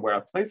mention where I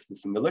place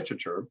this in the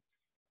literature.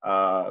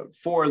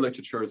 Four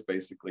literatures,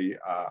 basically,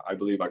 I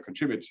believe I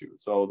contribute to.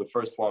 So the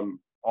first one,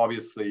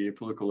 obviously,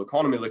 political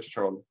economy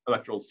literature on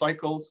electoral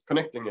cycles,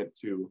 connecting it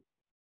to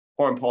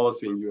foreign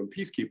policy and UN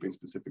peacekeeping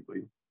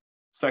specifically.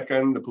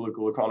 Second, the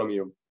political economy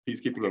of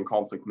peacekeeping and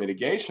conflict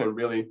mitigation,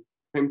 really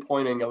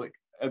pinpointing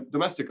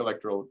domestic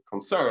electoral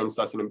concerns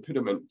as an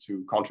impediment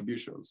to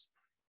contributions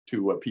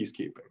to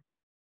peacekeeping.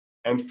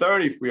 And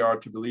third, if we are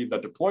to believe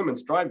that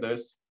deployments drive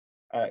this,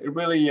 it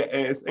really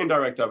is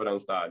indirect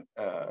evidence that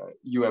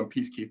UN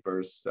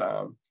peacekeepers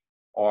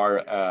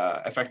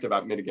are effective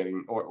at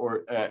mitigating,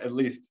 or at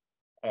least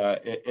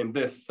in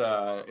this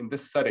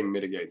setting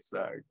mitigates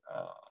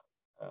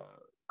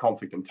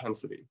conflict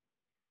intensity.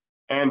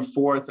 And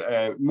fourth,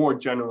 more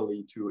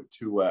generally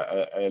to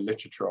a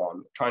literature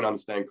on trying to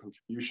understand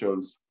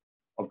contributions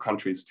of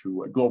countries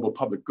to global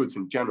public goods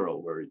in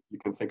general, where you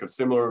can think of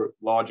similar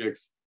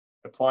logics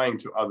applying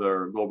to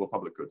other global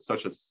public goods,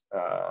 such as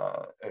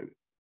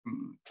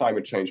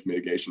climate change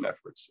mitigation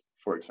efforts,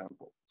 for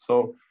example.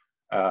 So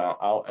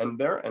I'll end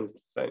there and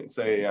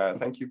say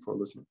thank you for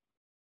listening.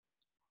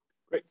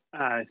 Great.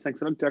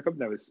 Thanks a lot, Jakob.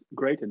 That was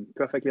great and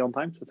perfectly on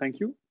time, so thank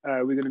you.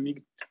 We're going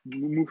to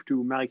move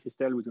to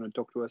Christelle, who's going to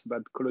talk to us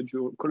about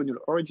colonial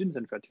origins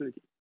and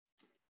fertility.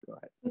 Go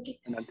ahead. Okay.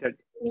 And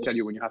I'll tell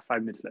you when you have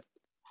 5 minutes left.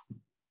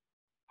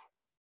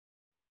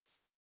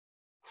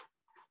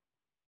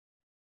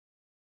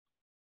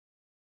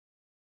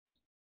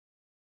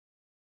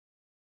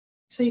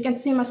 So you can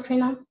see my screen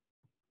now?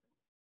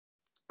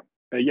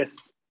 Yes.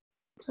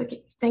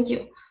 Okay, thank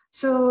you.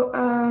 So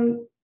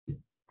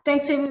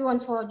thanks everyone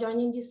for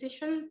joining this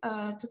session.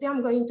 Today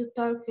I'm going to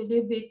talk a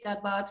little bit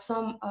about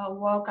some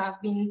work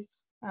I've been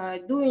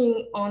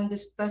doing on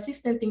this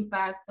persistent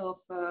impact of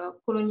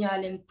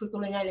colonial and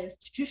pre-colonial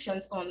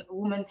institutions on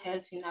women's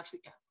health in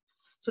Africa.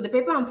 So the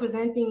paper I'm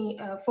presenting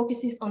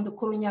focuses on the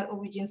colonial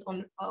origins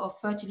of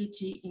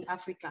fertility in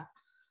Africa.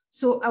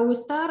 So I will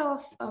start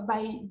off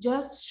by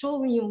just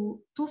showing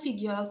you two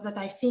figures that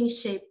I think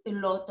shape a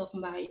lot of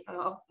my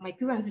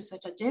current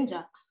research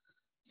agenda.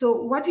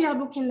 So what we are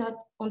looking at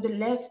on the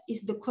left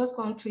is the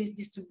cross-country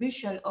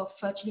distribution of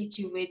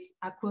fertility rates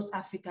across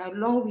Africa,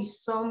 along with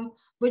some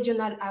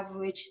regional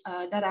average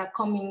that are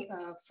coming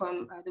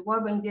from the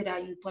World Bank data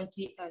in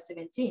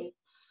 2017.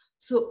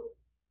 So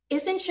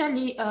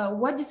essentially,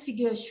 what this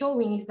figure is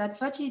showing is that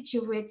fertility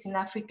rates in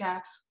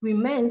Africa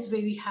remains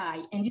very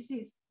high, and this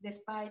is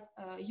despite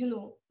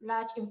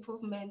large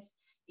improvements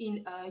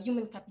in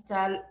human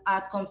capital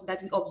outcomes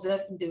that we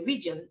observe in the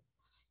region.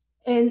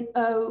 And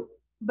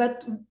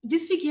but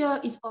this figure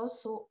is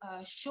also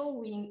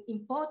showing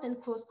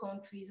important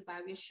cross-country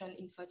variation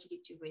in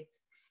fertility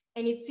rates.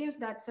 And it seems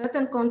that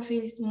certain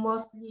countries,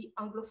 mostly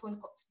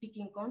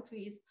Anglophone-speaking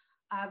countries,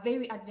 are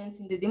very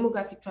advanced in the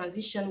demographic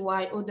transition,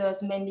 while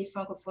others, mainly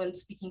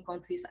Francophone-speaking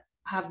countries,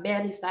 have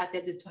barely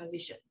started the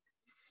transition.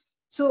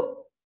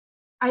 So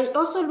I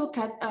also look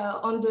at,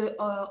 on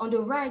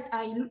the right,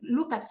 I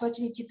look at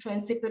fertility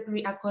trends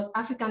separately across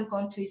African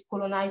countries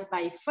colonized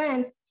by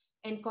France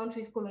and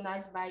countries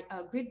colonized by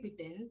Great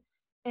Britain.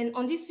 And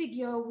on this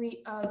figure,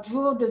 we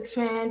drew the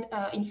trend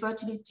in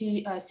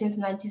fertility since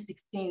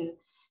 1916.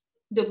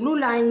 The blue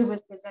line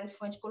represents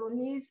French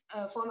colonies,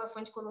 former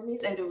French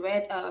colonies, and the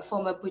red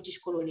former British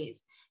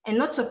colonies. And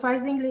not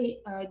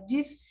surprisingly,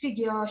 this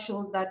figure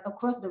shows that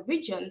across the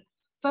region,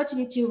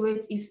 fertility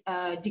rate is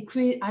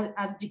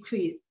has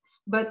decreased.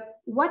 But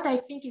what I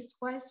think is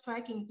quite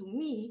striking to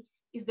me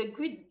is the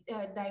great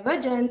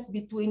divergence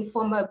between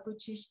former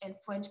British and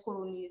French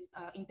colonies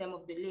in terms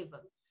of the level.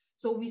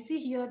 So we see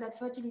here that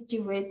fertility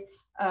rate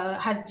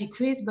has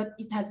decreased, but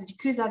it has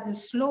decreased at a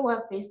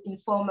slower pace in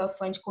former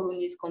French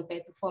colonies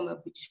compared to former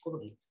British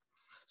colonies.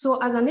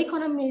 So as an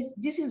economist,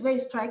 this is very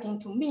striking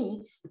to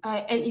me,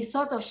 and it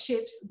sort of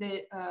shapes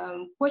the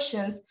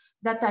questions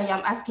that I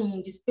am asking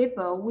in this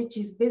paper, which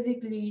is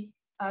basically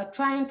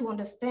trying to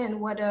understand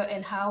whether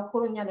and how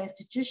colonial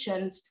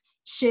institutions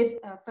shape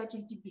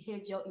fertility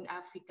behavior in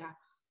Africa.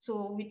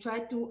 So we try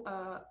to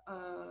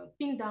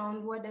pin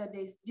down whether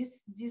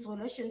this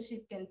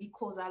relationship can be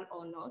causal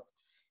or not.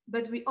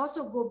 But we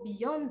also go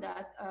beyond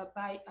that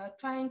by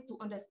trying to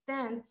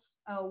understand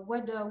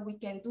whether we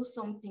can do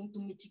something to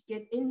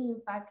mitigate any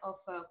impact of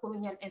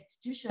colonial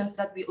institutions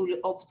that we will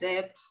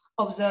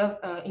observe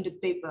in the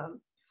paper.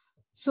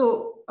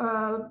 So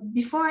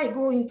before I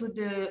go into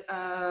the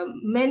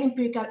main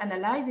empirical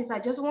analysis, I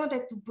just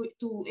wanted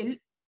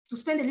to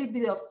spend a little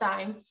bit of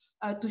time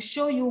to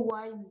show you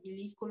why we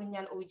believe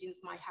colonial origins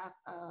might have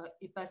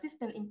a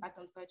persistent impact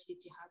on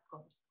fertility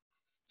outcomes.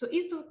 So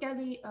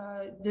historically,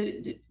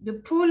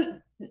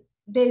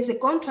 there is a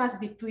contrast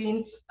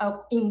between,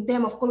 in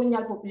terms of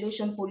colonial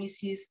population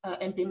policies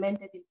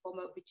implemented in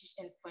former British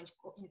and French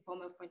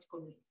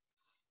colonies.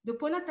 The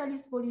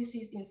pronatalist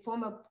policies in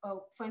former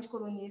French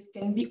colonies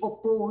can be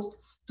opposed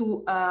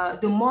to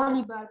the more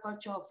liberal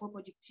culture of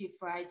reproductive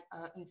rights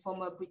in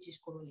former British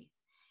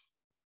colonies.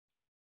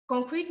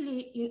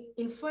 Concretely,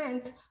 in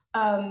France,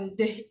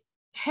 the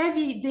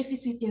heavy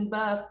deficit in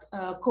birth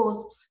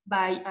caused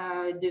by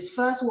the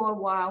First World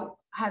War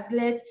has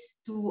led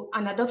to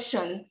an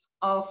adoption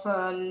of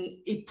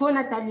a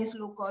pronatalist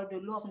law called the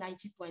Law of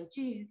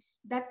 1920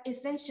 that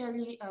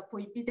essentially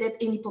prohibited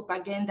any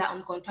propaganda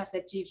on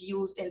contraceptive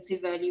use and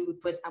severely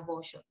repressed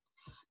abortion.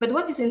 But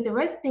what is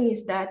interesting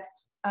is that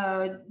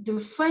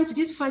this French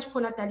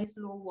pronatalist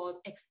law was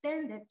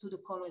extended to the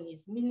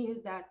colonies,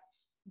 meaning that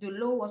the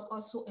law was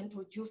also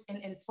introduced and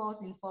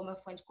enforced in former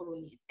French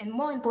colonies. And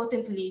more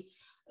importantly,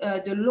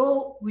 the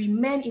law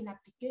remained in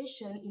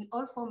application in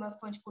all former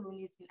French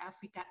colonies in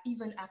Africa,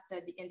 even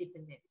after the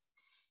independence.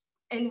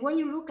 And when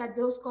you look at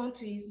those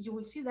countries, you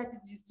will see that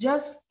it is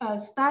just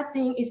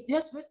it's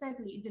just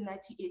recently in the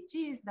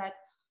 1980s that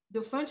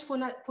the French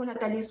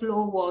pronatalist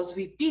law was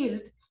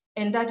repealed,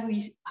 and that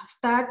we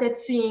started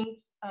seeing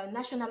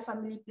national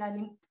family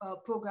planning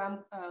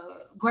program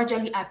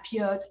gradually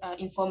appeared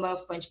in former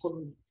French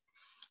colonies.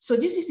 So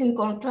this is in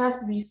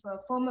contrast with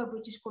former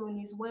British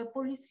colonies, where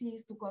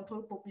policies to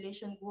control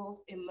population growth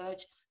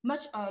emerged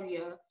much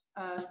earlier,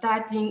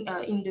 starting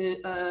in the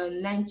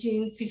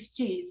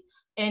 1950s.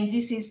 And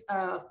this is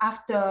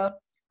after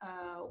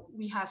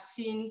we have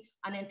seen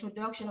an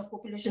introduction of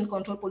population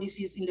control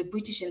policies in the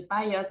British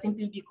Empire,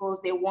 simply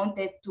because they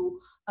wanted to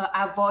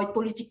avoid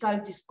political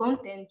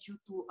discontent due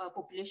to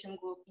population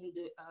growth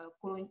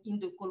in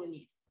the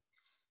colonies.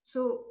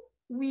 So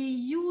we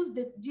use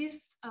this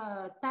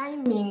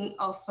timing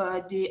of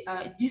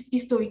these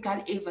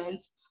historical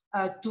events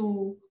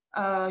to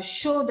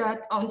show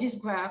that on this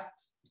graph,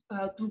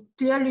 to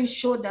clearly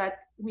show that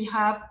we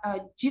have a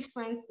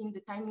difference in the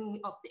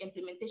timing of the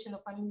implementation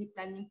of family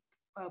planning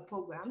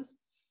programs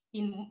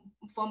in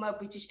former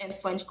British and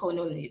French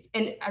colonies.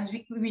 And as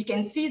we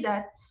can see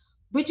that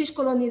British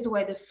colonies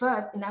were the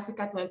first in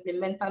Africa to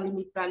implement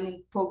family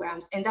planning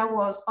programs, and that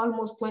was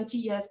almost 20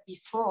 years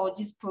before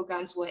these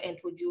programs were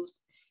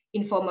introduced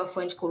in former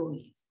French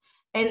colonies.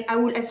 And I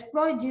will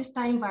exploit this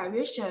time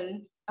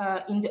variation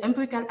in the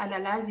empirical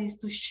analysis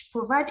to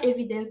provide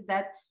evidence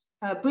that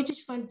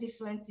British-French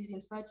differences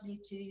in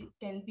fertility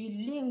can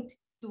be linked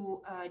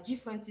to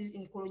differences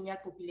in colonial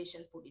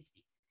population policies.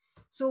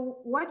 So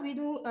what we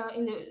do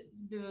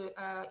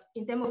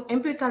in terms of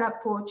empirical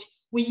approach,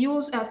 we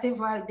use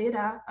several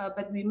data,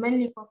 but we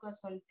mainly focus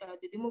on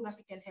the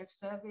demographic and health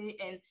survey,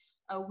 and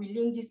we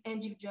link this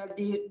individual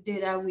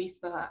data with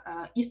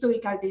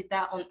historical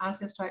data on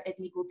ancestral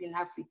ethnic group in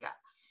Africa.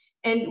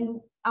 And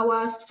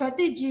our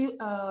strategy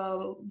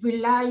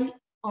relies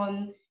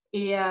on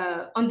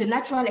the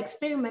natural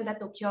experiment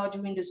that occurred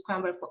during the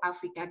Scramble for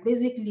Africa.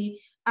 Basically,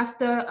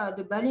 after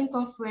the Berlin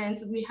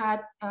Conference, we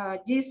had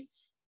this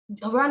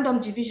random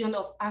division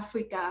of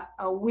Africa,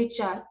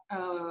 which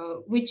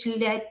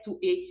led to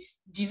a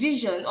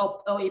division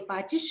or a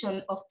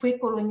partition of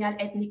pre-colonial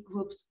ethnic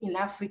groups in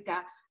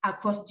Africa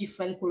across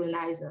different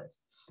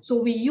colonizers. So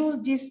we use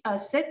this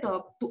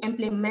setup to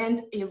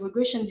implement a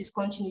regression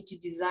discontinuity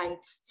design.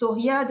 So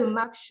here the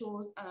map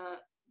shows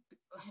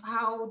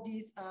how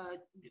these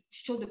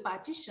show the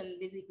partition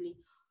basically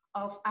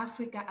of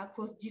Africa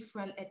across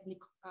different ethnic,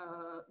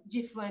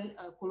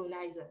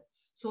 colonizers.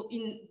 So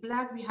in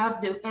black, we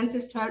have the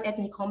ancestral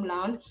ethnic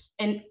homeland,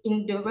 and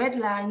in the red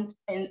lines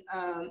and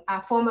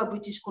are former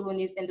British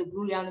colonies, and the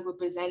blue line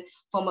represent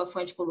former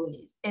French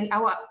colonies. And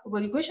our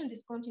regression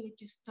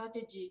discontinuity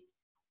strategy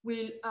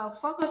will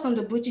focus on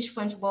the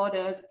British-French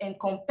borders and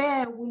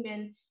compare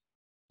women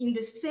in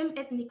the same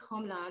ethnic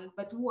homeland,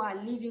 but who are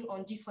living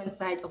on different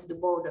sides of the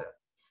border.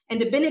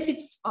 And the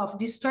benefits of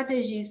this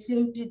strategy is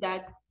simply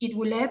that it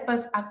will help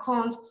us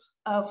account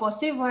for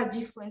several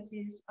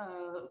differences,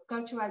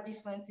 cultural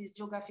differences,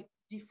 geographic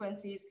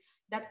differences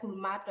that could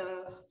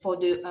matter for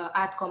the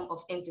outcome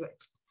of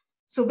interest.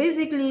 So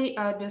basically,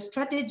 the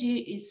strategy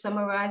is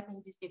summarized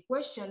in this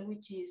equation,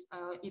 which is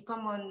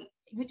common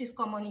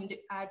in the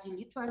Adeel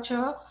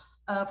literature.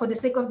 For the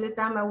sake of the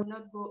time, I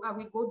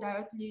will go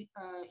directly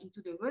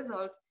into the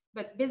result.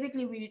 but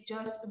basically we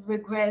just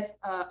regress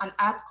an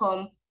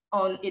outcome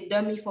on a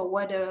dummy for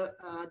whether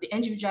the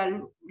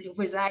individual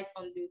reside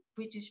on the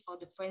British or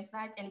the French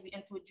side, and we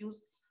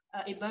introduce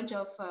a bunch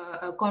of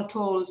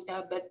controls,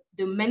 but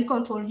the main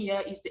control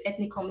here is the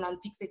ethnic homeland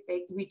fixed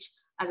effect, which,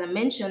 as I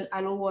mentioned,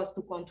 allow us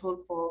to control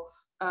for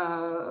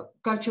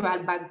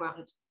cultural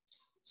background.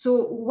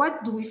 So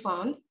what do we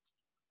find?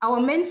 Our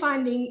main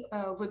finding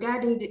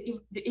regarding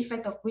the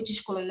effect of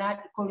British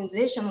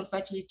colonization on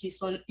fertility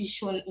is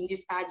shown in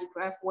this RG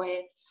graph,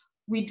 where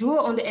we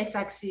draw on the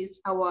x-axis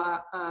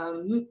our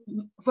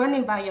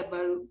running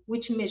variable,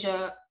 which is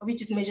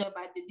measured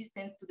by the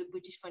distance to the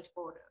British-French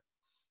border.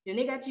 The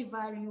negative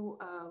value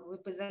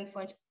represent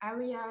French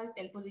areas,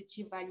 and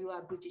positive value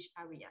are British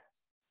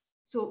areas.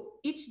 So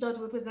each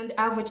dot represents the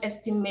average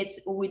estimate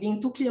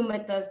within 2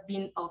 kilometers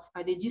being of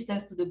the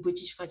distance to the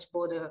British-French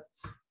border.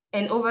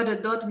 And over the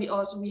dot, we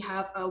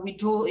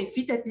draw a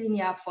fitted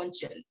linear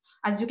function.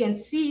 As you can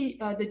see,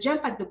 the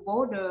jump at the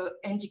border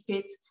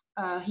indicates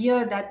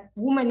here that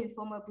women in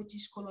former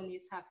British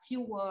colonies have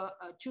fewer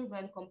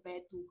children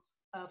compared to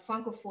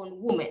Francophone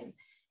women.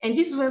 And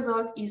this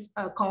result is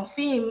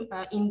confirmed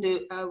in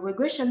the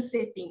regression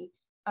setting,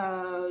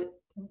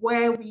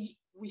 where we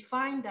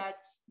find that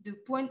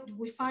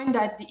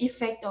the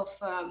effect of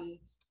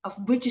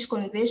British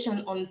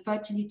colonization on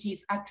fertility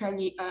is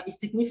actually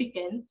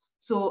significant.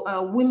 So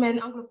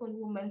Anglophone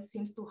women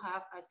seems to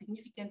have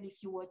significantly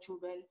fewer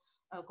children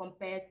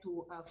compared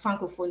to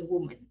Francophone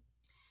women.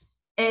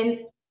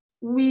 And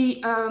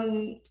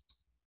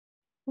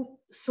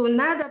so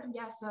now that we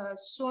have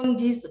shown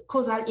this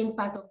causal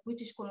impact of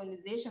British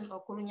colonization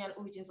or colonial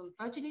origins on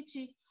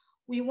fertility,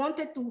 we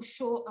wanted to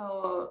show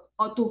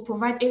or to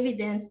provide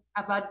evidence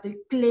about the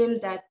claim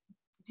that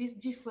these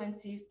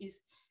differences is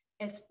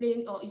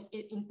explained or is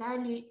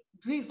entirely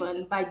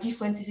driven by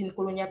differences in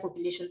colonial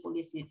population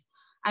policies.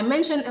 I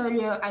mentioned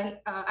earlier,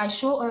 I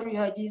showed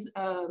earlier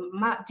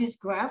this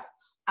graph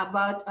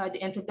about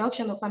the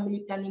introduction of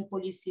family planning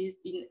policies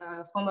in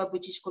former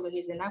British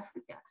colonies in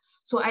Africa.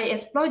 So I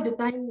explored the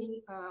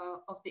timing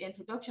of the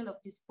introduction of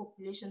these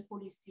population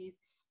policies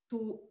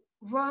to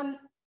run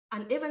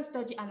an event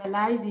study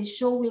analysis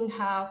showing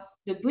how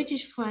the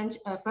British-French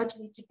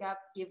fertility gap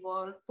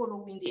evolved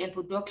following the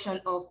introduction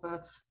of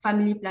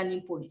family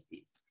planning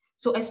policies.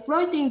 So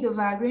exploiting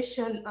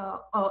variation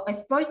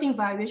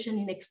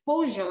in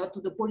exposure to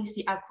the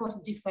policy across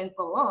different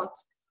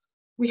cohorts,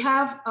 we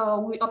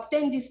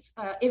obtained this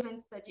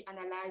event study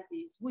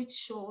analysis, which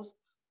shows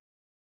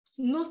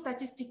no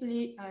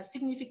statistically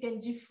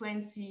significant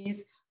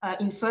differences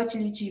in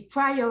fertility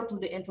prior to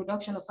the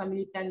introduction of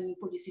family planning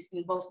policies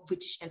in both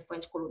British and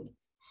French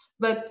colonies.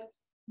 But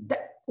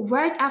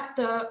right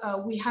after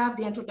we have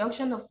the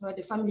introduction of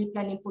the family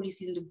planning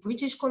policies in the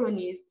British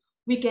colonies,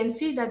 we can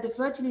see that the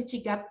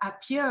fertility gap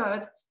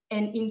appeared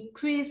and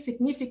increased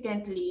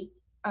significantly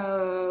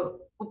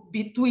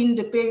between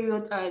the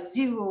period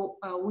 0,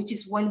 which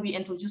is when we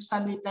introduced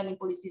family planning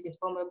policies in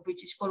former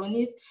British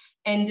colonies,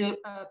 and the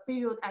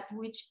period at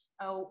which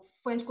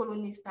French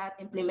colonies start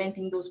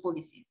implementing those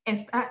policies.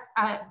 And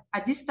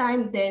at this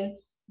time, then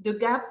the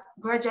gap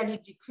gradually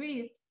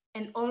decreased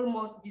and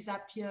almost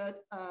disappeared.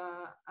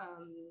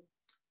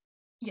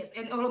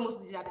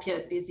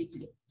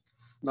 Basically.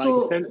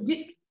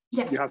 Malik,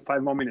 yeah. You have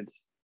 5 more minutes.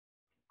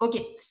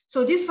 Okay,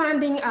 so this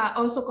finding are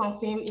also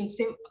confirmed in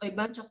a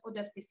bunch of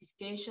other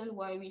specifications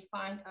where we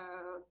find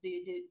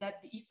that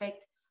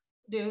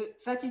the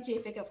fertility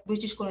effect of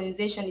British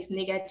colonization is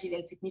negative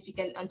and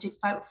significant until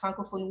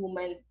Francophone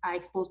women are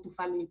exposed to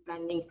family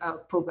planning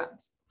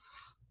programs.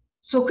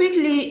 So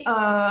quickly,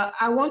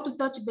 I want to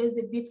touch base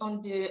a bit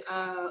on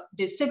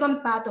the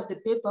second part of the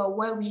paper,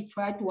 where we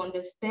try to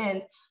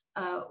understand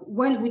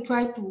when we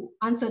try to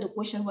answer the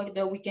question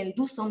whether we can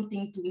do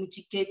something to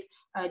mitigate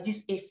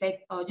this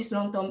effect or this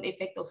long-term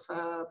effect of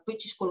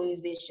British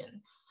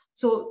colonization.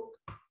 So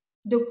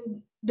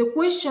the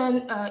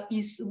question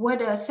is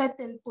whether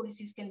certain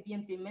policies can be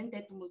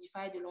implemented to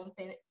modify the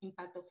long-term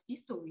impact of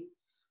history.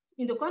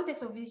 In the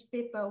context of this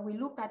paper, we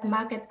look at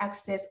market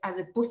access as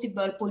a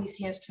possible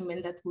policy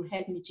instrument that will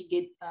help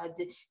mitigate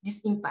this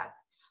impact.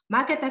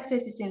 Market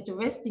access is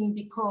interesting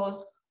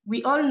because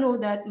we all know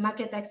that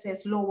market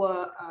access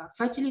lower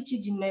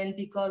fertility demand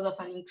because of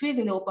an increase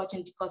in the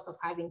opportunity cost of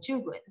having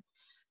children.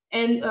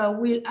 And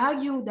we'll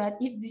argue that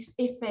if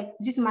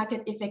this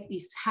market effect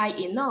is high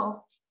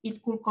enough,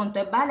 it could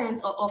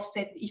counterbalance or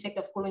offset the effect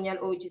of colonial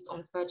origins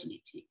on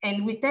fertility.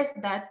 And we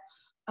test that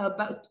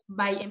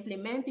by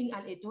implementing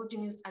an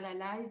heterogeneous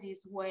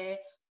analysis where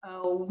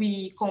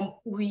we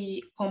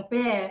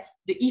compare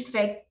the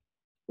effect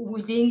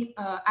within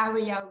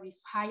area with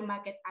high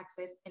market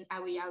access and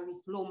area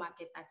with low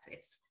market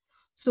access.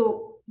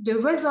 So the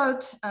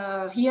result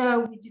here,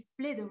 we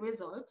display the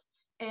result.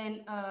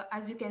 And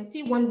as you can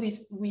see, when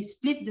we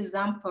split the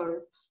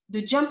sample,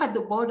 the jump at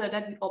the border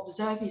that we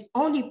observe is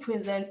only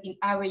present in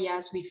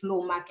areas with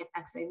low market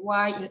access,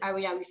 while in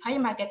area with high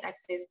market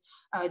access,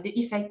 the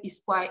effect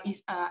is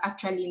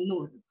actually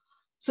null.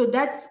 So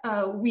that's,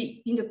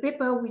 in the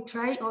paper, we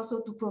try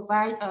also to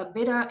provide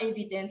better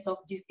evidence of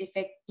this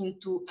effect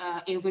into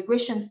a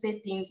regression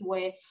settings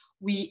where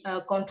we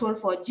control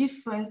for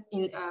difference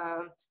in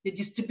the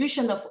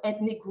distribution of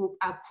ethnic group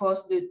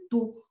across the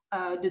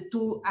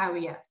two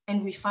areas.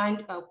 And we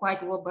find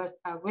quite robust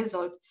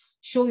result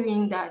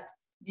showing that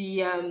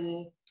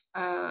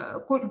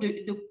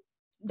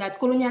that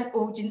colonial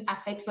origins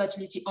affect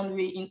fertility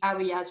only in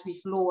areas with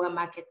lower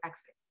market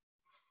access.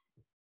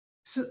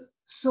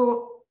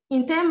 So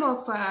in terms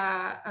of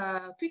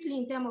quickly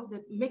in terms of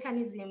the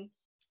mechanism,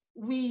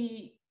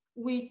 we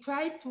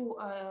try to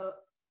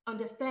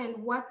understand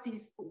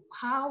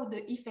how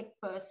the effect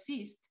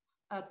persists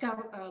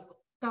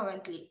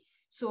currently.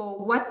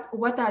 So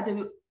what are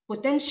the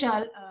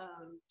potential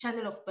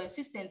channel of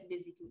persistence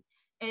basically?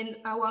 And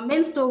our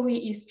main story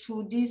is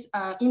through this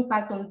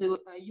impact on the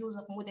use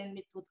of modern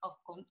method of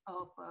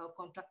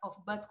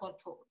birth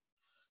control.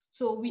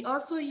 So we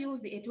also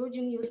use the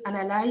heterogeneous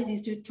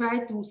analysis to try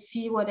to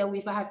see whether we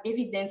have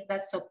evidence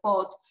that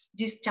support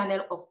this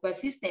channel of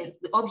persistence.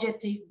 The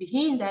objective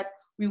behind that,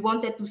 we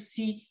wanted to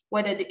see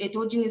whether the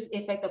heterogeneous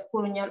effect of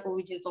colonial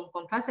origins on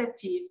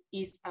contraceptives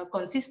is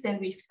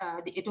consistent with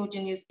the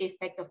heterogeneous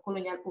effect of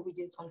colonial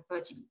origins on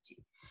fertility.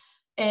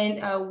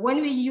 And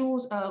when we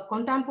use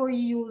contemporary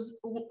use,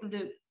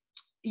 the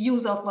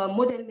use of a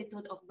modern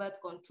method of birth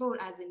control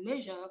as a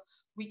measure,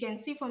 we can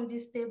see from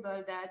this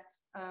table that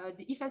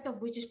the effect of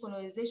British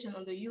colonization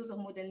on the use of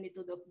modern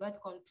method of birth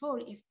control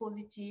is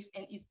positive,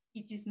 and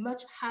it is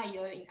much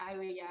higher in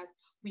areas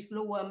with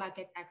lower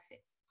market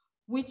access,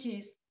 which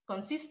is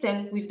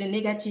consistent with the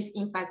negative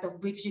impact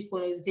of British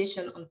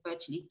colonization on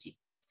fertility.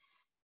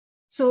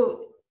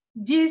 So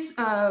these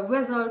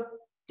results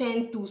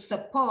tend to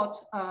support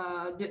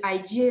the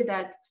idea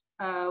that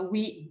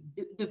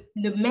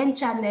the main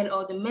channel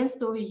or the main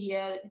story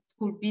here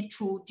could be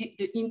through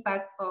the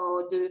impact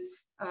or the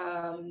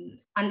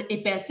and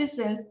a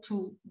persistence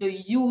to the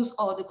use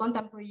or the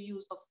contemporary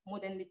use of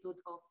modern method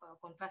of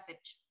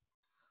contraception.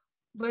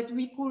 But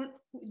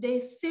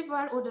there's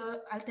several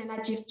other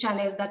alternative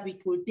channels that we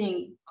could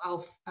think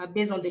of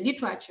based on the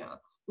literature.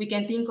 We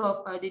can think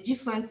of the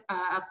difference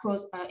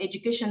across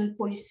education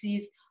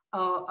policies,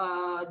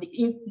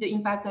 the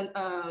impact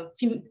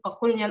of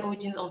colonial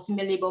origins on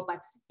female labor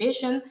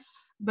participation.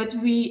 But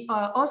we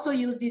also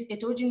use this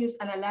heterogeneous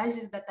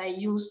analysis that I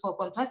use for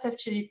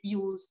contraceptive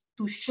use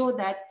to show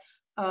that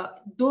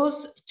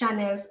those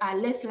channels are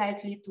less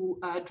likely to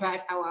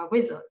drive our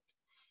result.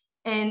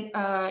 And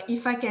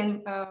if I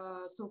can,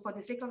 so for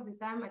the sake of the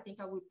time, I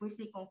think I will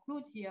briefly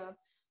conclude here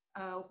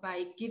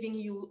by giving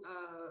you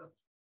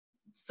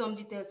some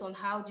details on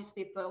how this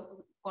paper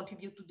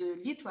contribute to the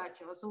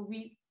literature. So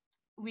we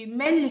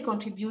mainly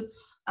contribute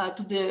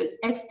to the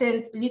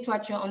extant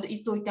literature on the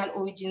historical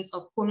origins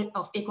of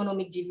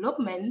economic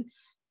development.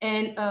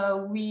 And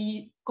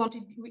we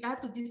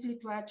add to this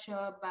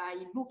literature by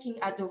looking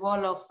at the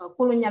role of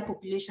colonial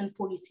population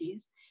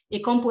policies, a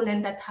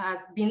component that has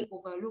been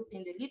overlooked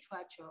in the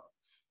literature.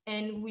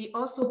 And we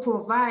also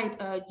provide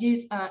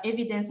this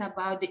evidence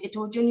about the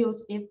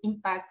heterogeneous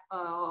impact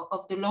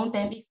of the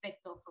long-term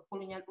effect of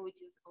colonial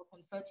origins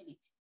on fertility.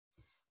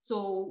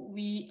 So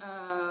we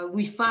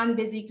found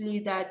basically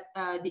that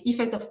the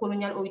effect of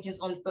colonial origins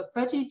on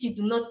fertility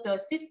do not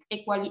persist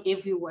equally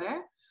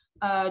everywhere.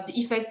 The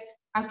effect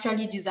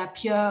actually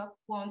disappear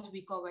once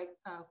we correct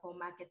for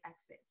market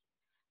access.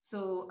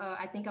 So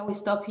I think I will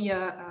stop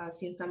here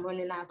since I'm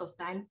running out of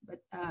time,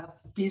 but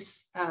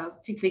please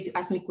feel free to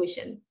ask me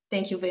questions.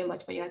 Thank you very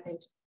much for your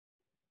attention.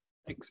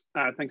 Thanks.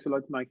 Thanks a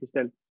lot,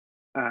 Christelle.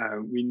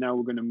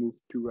 We're going to move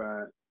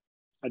to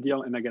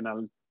Adeel, and again,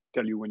 I'll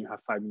tell you when you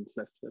have 5 minutes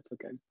left. That's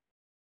okay.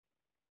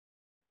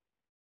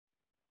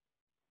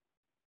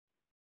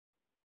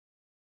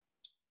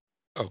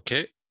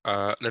 Okay,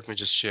 let me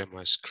just share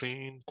my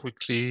screen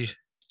quickly.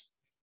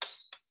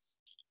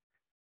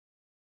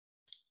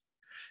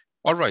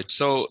 All right,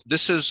 so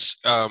this is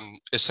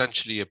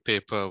essentially a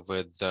paper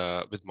with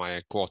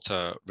my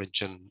co-author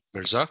Rinchen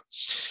Mirza,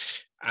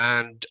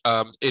 and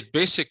it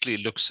basically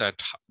looks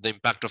at the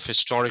impact of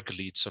historic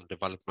elites on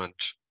development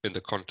in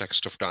the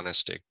context of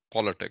dynastic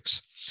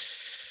politics.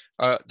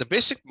 The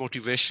basic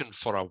motivation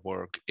for our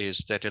work is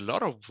that a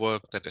lot of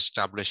work that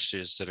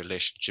establishes the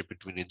relationship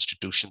between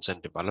institutions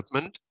and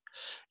development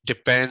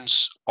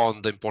depends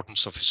on the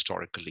importance of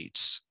historic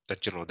elites.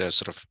 That, you know, there's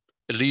sort of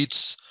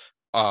elites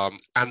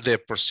and their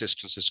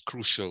persistence is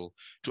crucial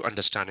to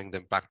understanding the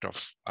impact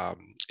of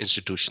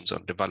institutions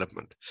on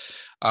development.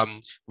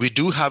 We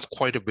do have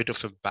quite a bit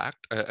of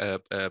impact,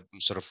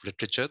 sort of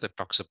literature that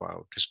talks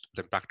about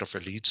the impact of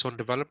elites on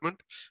development.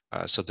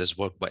 So there's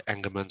work by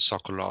Engerman,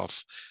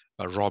 Sokolov,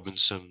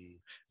 Robinson,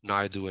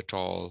 Naidu et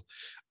al.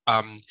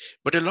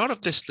 But a lot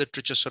of this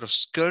literature sort of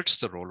skirts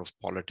the role of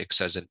politics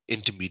as an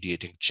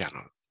intermediating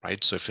channel,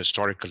 right? So if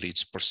historic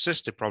elites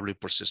persist, they probably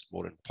persist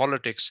more in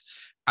politics,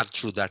 and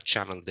through that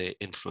channel, they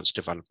influence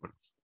development.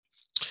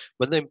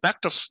 But the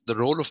impact of the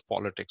role of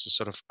politics is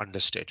sort of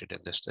understated in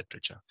this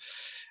literature.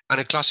 And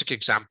a classic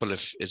example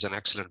is an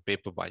excellent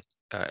paper by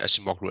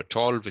Mabeu et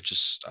al., which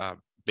is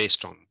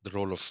based on the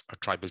role of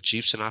tribal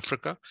chiefs in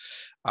Africa.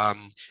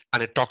 And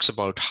it talks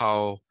about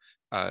how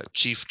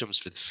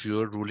chiefdoms with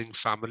fewer ruling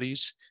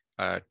families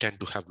tend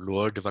to have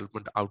lower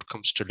development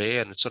outcomes today.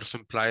 And it sort of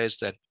implies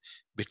that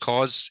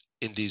because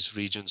in these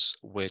regions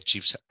where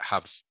chiefs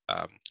have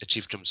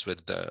chiefdoms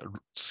with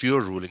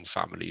fewer ruling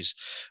families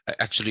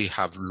actually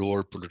have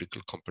lower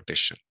political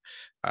competition.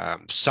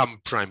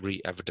 Some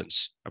primary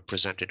evidence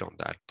presented on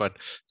that, but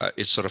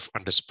it's sort of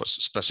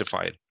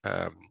underspecified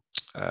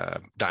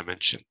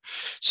dimension.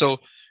 So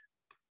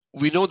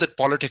we know that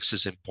politics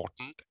is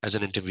important as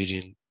an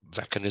intervening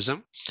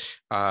mechanism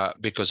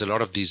because a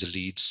lot of these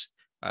elites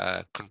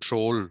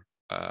control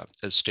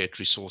state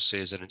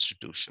resources and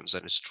institutions,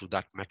 and it's through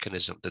that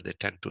mechanism that they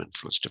tend to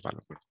influence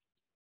development.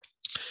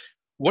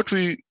 What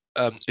we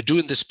do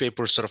in this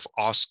paper sort of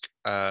ask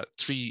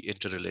three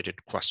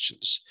interrelated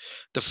questions.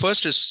 The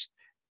first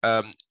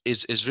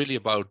is really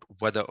about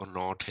whether or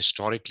not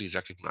historically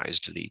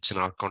recognized elites, in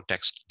our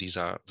context, these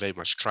are very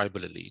much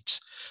tribal elites,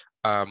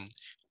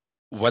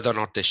 whether or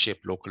not they shape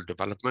local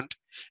development,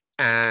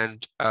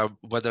 and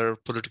whether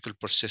political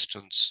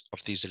persistence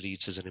of these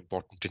elites is an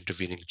important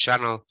intervening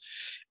channel.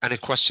 And a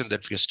question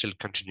that we are still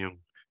continuing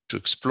to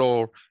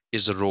explore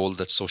is the role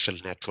that social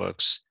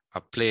networks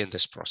play in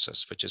this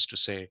process, which is to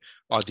say,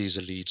 are these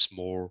elites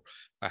more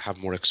have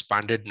more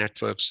expanded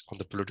networks on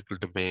the political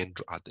domain?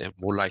 Are they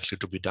more likely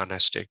to be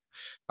dynastic?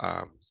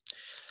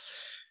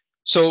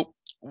 So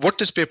what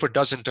this paper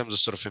does in terms of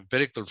sort of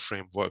empirical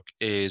framework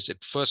is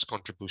its first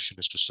contribution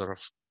is to sort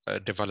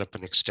of develop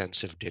an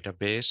extensive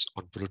database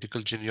on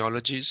political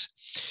genealogies.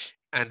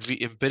 And we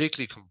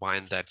empirically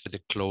combine that with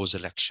a close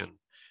election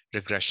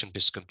regression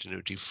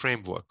discontinuity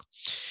framework.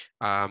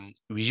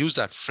 We use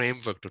that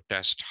framework to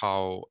test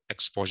how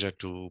exposure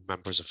to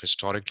members of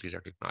historically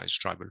recognized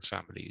tribal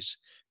families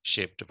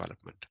shape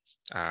development.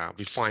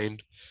 We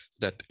find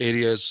that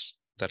areas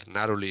that are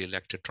narrowly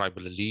elected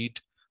tribal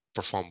elite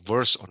perform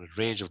worse on a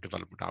range of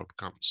development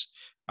outcomes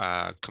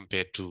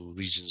compared to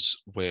regions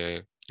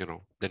where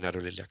the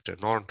narrowly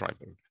elected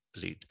non-tribal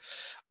elite.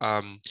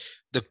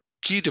 The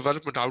key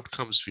development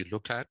outcomes we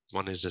look at,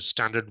 one is a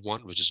standard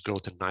one, which is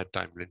growth in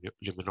nighttime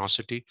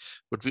luminosity,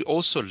 but we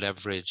also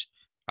leverage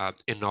a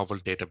novel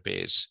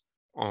database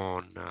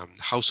on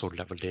household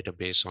level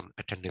database on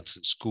attendance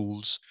in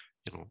schools,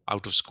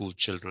 out of school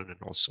children, and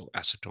also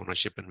asset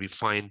ownership. And we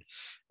find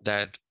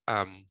that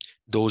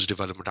those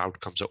development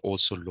outcomes are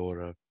also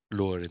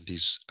lower in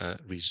these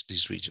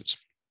regions.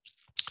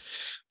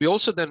 We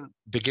also then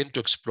begin to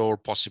explore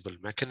possible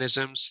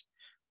mechanisms.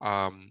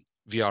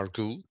 We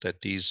argue that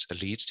these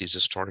elites, these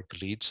historic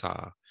elites,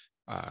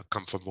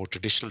 come from more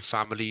traditional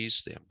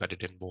families. They're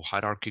embedded in more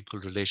hierarchical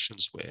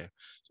relations where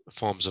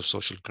forms of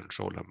social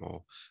control are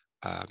more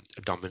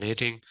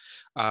dominating.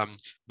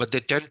 But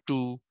they tend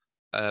to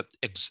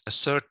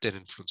assert their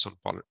influence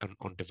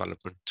on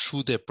development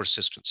through their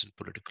persistence in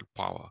political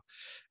power.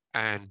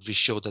 And we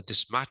show that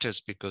this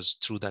matters because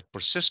through that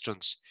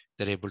persistence,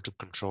 they're able to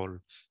control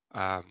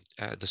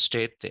the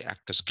state. They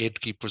act as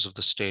gatekeepers of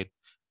the state,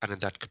 and in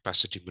that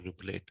capacity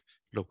manipulate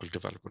local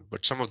development.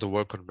 But some of the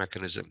work on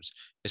mechanisms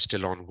is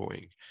still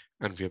ongoing,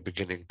 and we are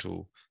beginning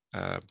to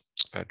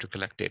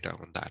collect data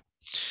on that.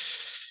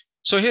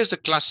 So here's the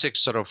classic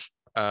sort of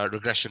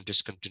regression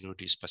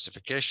discontinuity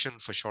specification.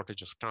 For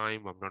shortage of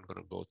time, I'm not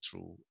going to go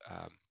through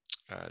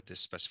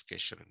this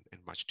specification in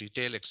much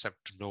detail,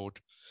 except to note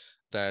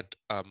that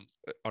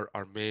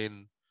our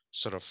main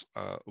sort of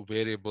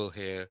variable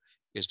here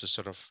is the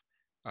sort of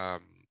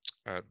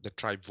the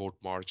tribe vote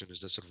margin,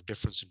 is the sort of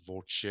difference in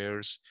vote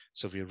shares.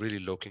 So we're really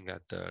looking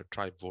at the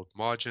tribe vote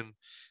margin.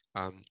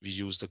 We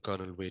use the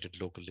kernel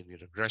weighted local linear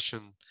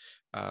regression.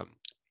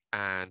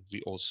 And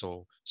we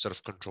also sort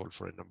of control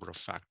for a number of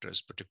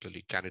factors,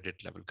 particularly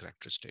candidate level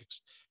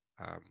characteristics.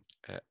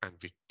 And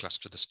we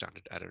cluster the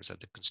standard errors at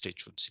the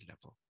constituency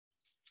level.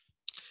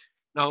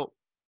 Now,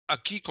 a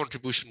key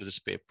contribution to this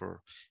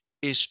paper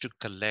is to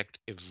collect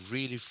a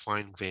really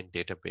fine-grained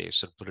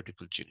database on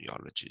political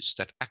genealogies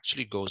that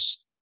actually goes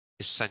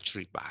a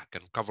century back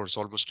and covers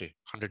almost a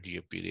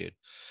 100-year period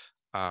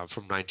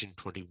from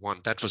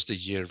 1921. That was the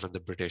year when the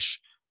British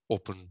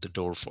opened the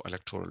door for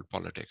electoral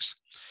politics.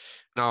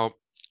 Now,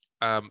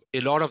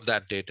 a lot of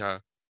that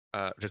data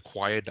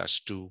required us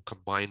to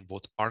combine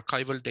both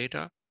archival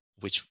data,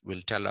 which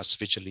will tell us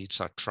which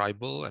elites are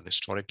tribal and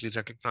historically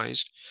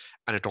recognized,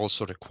 and it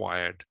also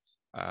required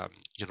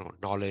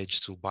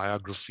knowledge through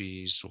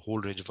biographies, through a whole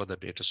range of other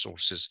data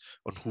sources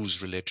on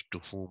who's related to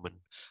whom and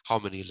how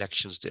many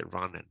elections they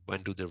run and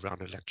when do they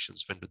run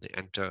elections, when do they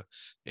enter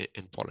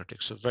in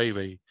politics. So very,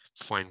 very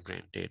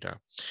fine-grained data.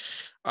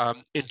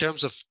 In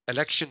terms of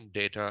election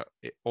data,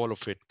 all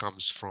of it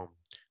comes from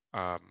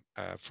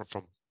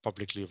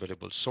publicly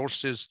available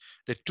sources.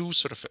 There are two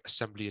sort of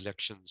assembly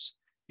elections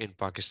in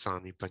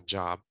Pakistani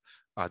Punjab,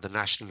 the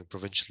national and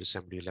provincial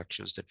assembly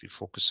elections that we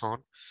focus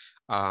on.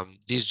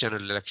 These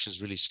general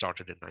elections really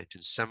started in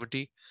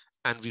 1970,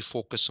 and we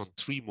focus on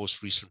three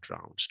most recent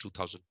rounds,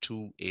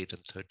 2002, 8,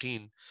 and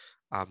 13,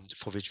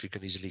 for which we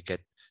can easily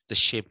get the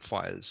shape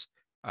files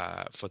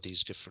for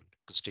these different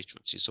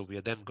constituencies. So we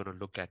are then going to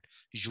look at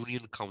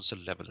union council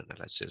level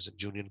analysis,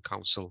 and union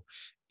council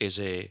is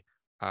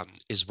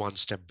one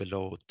step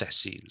below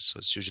tehsil. So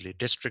it's usually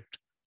district,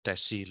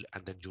 tehsil,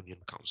 and then union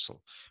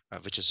council,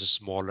 which is a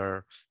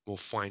smaller, more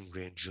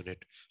fine-grained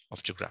unit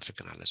of geographic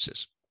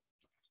analysis.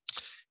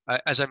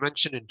 As I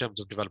mentioned, in terms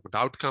of development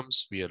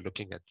outcomes, we are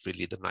looking at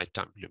really the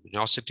nighttime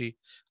luminosity,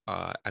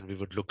 and we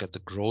would look at the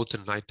growth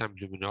in nighttime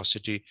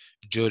luminosity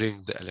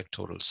during the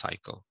electoral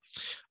cycle.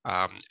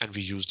 And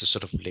we use the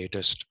sort of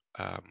latest,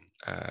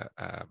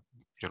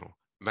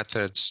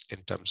 methods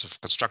in terms of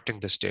constructing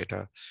this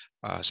data,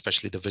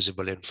 especially the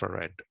visible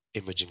infrared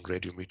imaging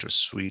radiometer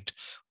suite,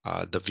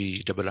 the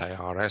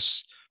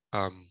VIIRS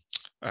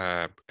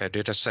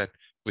data set,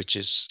 which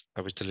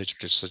the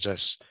literature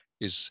suggests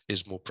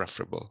is more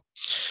preferable.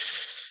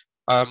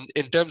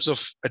 In terms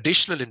of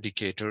additional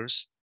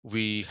indicators,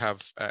 we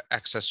have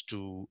access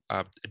to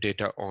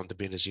data on the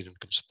Benazir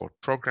Income Support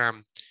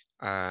Program,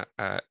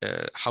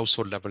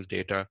 household level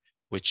data,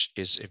 which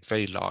is a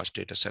very large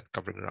data set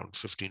covering around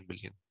 15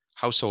 million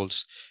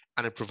households,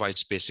 and it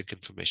provides basic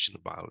information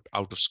about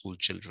out-of-school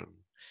children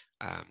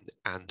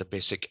and the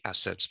basic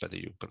assets, whether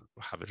you can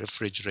have a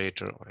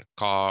refrigerator or a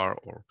car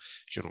or,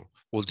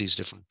 all these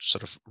different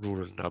sort of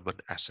rural and urban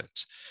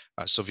assets.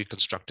 So we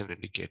construct an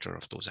indicator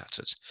of those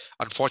assets.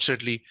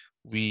 Unfortunately,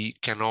 we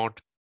cannot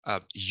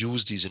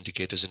use these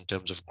indicators in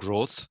terms of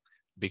growth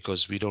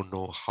because we don't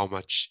know how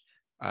much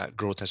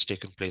growth has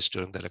taken place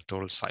during the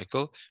electoral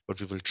cycle, but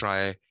we will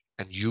try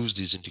and use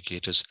these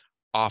indicators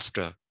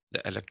after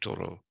the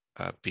electoral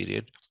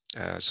period.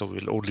 So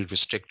we'll only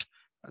restrict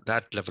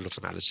that level of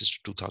analysis to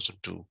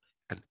 2002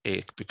 and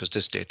 8 because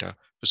this data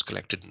was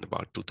collected in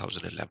about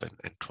 2011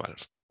 and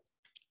 12.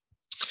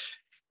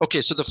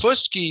 Okay, so the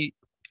first key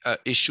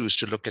issue is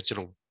to look at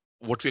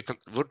what we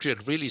are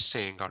really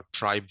saying our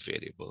tribe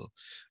variable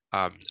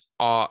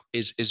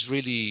is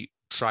really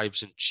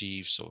tribes and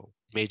chiefs or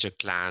major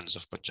clans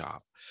of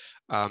Punjab,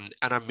 and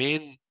our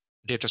main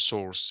data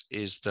source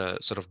is the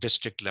sort of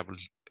district level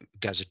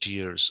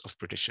gazetteers of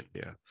British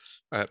India,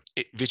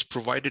 which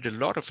provided a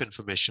lot of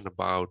information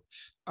about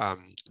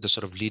the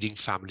sort of leading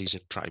families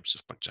and tribes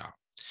of Punjab.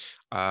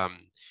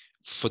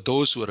 For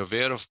those who are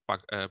aware of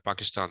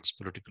Pakistan's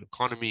political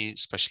economy,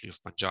 especially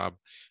of Punjab,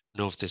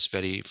 know of this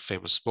very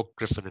famous book,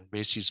 Griffin and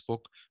Macy's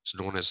book, it's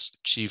known as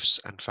Chiefs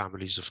and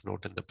Families of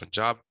Note in the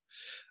Punjab.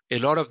 A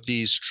lot of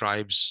these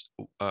tribes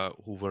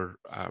who were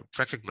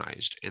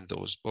recognized in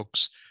those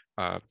books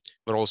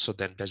were also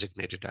then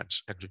designated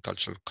as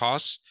agricultural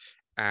castes,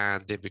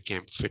 and they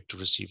became fit to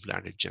receive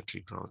landed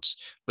gentry grants.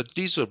 But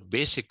these were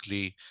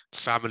basically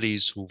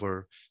families who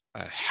were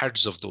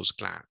heads of those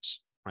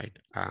clans, right?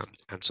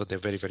 And so they're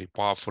very, very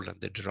powerful,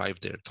 and they derive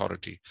their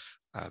authority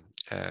through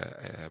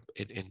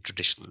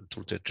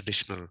the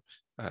traditional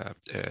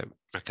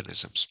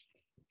mechanisms.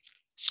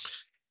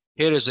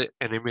 Here is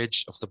an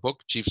image of the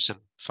book, Chiefs and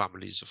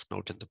Families of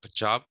Note in the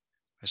Punjab,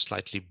 a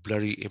slightly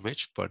blurry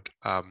image, but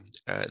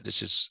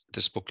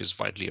this book is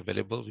widely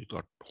available. We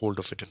got hold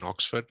of it in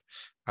Oxford,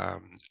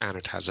 and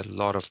it has a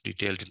lot of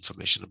detailed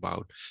information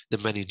about the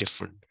many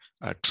different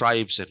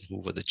tribes and who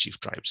were the chief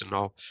tribes. And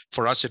now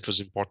for us, it was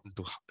important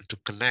to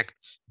connect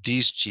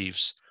these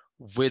chiefs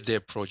with their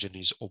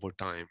progenies over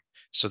time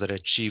so that a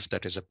chief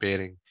that is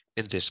appearing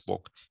in this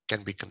book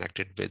can be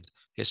connected with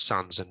his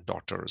sons and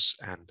daughters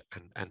and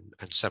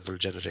several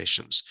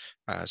generations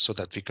so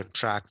that we can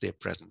track their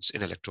presence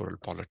in electoral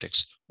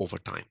politics over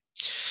time.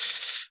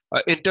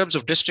 In terms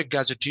of district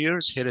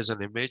gazetteers, here is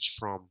an image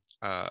from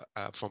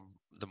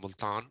the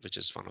Multan, which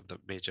is one of the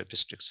major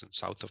districts in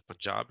south of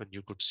Punjab. And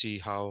you could see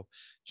how,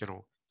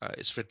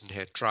 it's written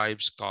here,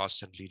 tribes,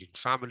 castes, and leading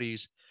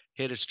families.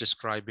 Here it's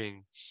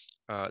describing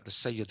the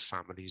Sayyid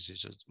families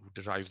who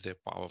derive their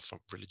power from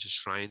religious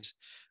shrines.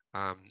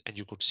 And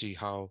you could see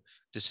how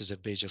this is a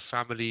major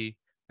family,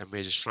 a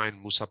major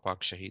shrine, Musa Pak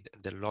Shahid,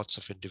 and there are lots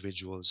of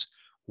individuals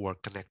who are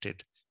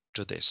connected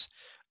to this.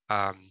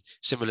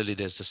 Similarly,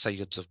 there's the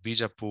Sayyids of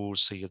Bijapur,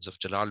 Sayyids of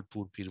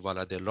Jalalpur,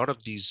 Pirwala. There are a lot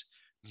of these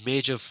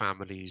major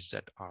families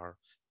that are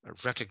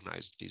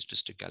recognized, these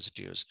district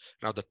gazetteers.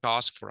 Now, the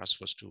task for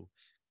us was to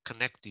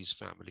connect these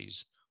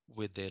families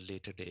with their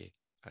later day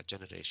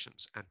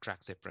generations and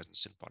track their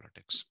presence in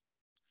politics.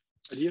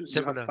 Adeel,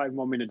 you have 5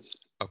 more minutes.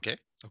 Okay.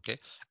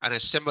 And a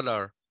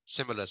similar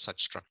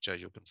such structure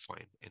you can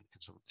find in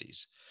some of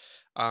these.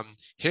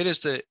 Here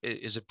is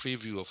a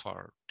preview of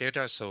our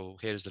data. So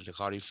here is the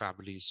Lighari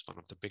families, one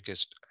of the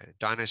biggest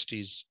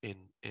dynasties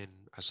in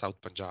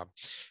South Punjab,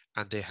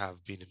 and they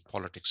have been in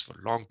politics for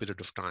a long period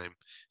of time,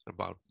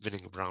 about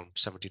winning around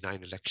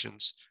 79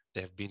 elections.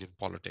 They have been in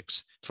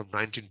politics from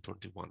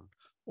 1921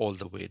 all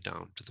the way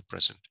down to the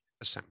present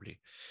assembly.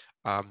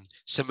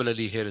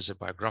 Similarly, here is a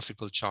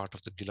biographical chart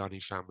of the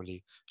Gilani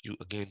family. You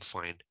again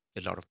find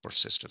a lot of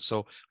persistence.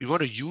 So we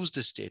want to use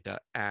this data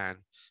and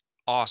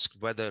ask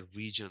whether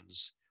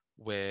regions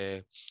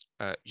where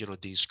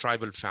these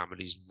tribal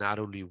families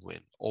narrowly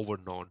win over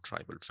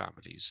non-tribal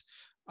families,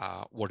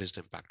 what is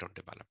the impact on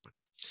development?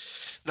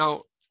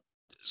 Now,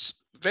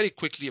 very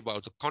quickly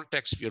about the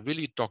context, we are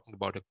really talking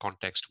about a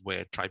context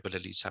where tribal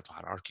elites have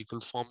hierarchical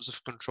forms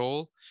of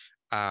control.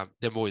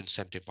 They're more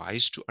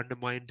incentivized to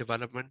undermine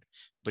development.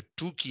 But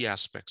two key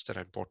aspects that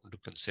are important to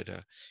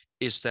consider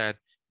is that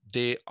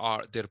their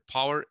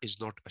power is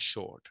not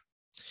assured.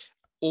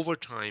 Over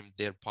time,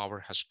 their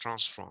power has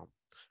transformed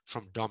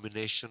from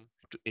domination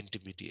to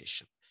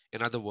intimidation.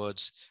 In other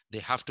words, they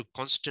have to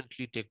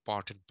constantly take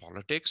part in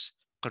politics,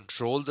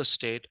 control the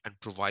state, and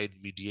provide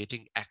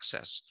mediating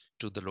access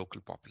to the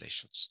local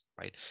populations,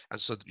 right?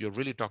 And so you're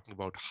really talking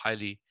about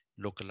highly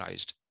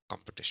localized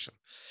competition.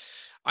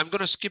 I'm going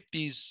to skip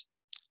these,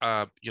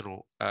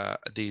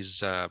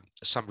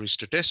 summary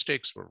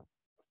statistics. We're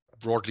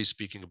broadly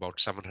speaking about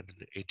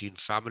 718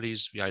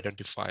 families we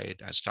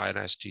identified as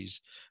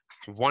dynasties.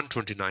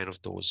 129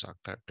 of those are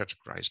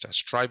categorized as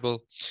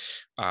tribal,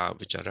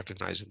 which are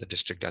recognized in the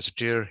district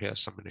gazetteer. Here are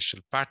some initial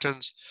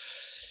patterns.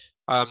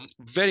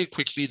 Very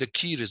quickly, the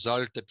key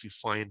result that we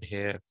find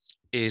here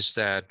is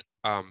that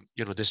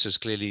this is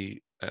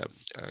clearly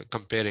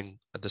comparing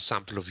the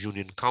sample of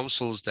union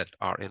councils that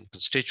are in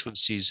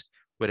constituencies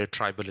where a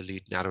tribal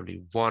elite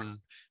narrowly won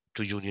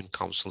to union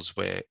councils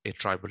where a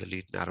tribal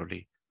elite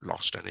narrowly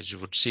lost. And as you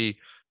would see,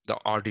 the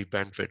RD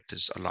bandwidth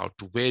is allowed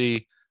to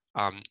vary,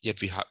 yet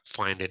we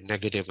find a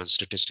negative and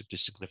statistically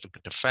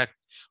significant effect,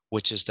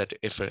 which is that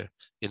if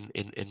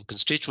in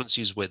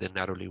constituencies where they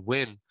narrowly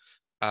win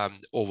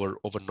over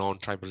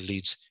non-tribal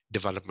elites,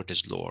 development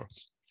is lower.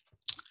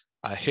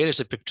 Here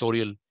is a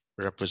pictorial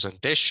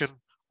representation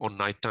on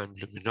nighttime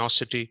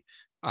luminosity.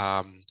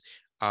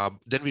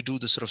 Then we do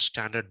the sort of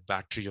standard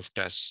battery of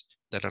tests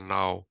that are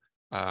now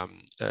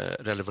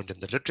relevant in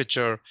the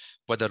literature,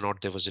 whether or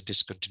not there was a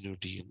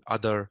discontinuity in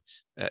other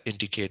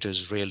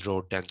indicators,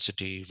 railroad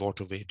density,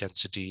 waterway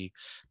density,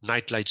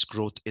 nightlights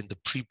growth in the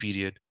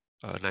pre-period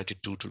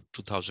 92 to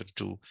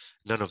 2002.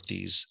 None of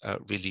these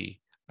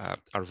really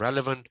are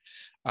relevant.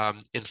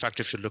 In fact,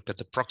 if you look at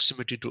the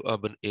proximity to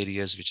urban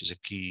areas, which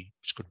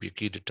could be a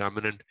key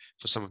determinant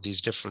for some of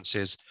these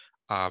differences,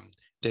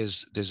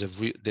 there's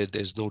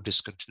no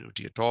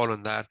discontinuity at all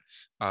on that.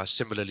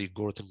 Similarly,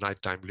 growth in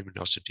nighttime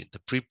luminosity in the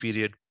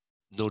pre-period,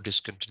 no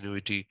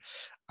discontinuity.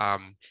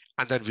 And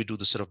then we do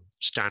the sort of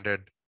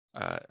standard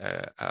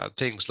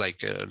things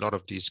like a lot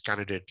of these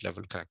candidate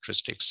level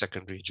characteristics,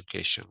 secondary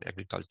education,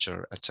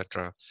 agriculture,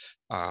 etc.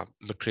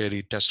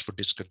 McCreary test for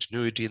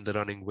discontinuity in the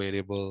running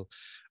variable.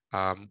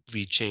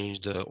 We change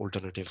the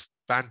alternative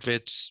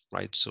bandwidths,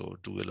 right? So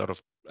do a lot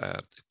of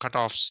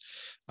cutoffs.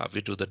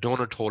 We do the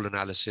donut hole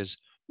analysis.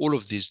 All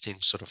of these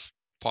things sort of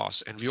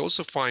pass. And we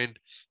also find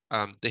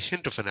the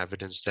hint of an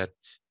evidence that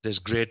there's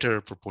greater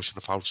proportion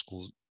of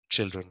out-school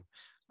children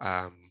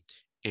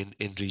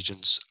in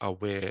regions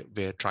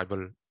where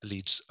tribal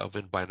elites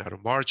win by a narrow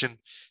margin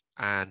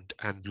and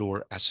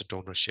lower asset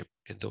ownership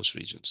in those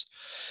regions.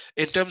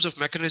 In terms of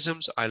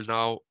mechanisms, I'll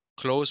now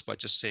close by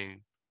just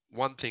saying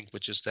one thing,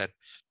 which is that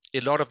a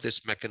lot of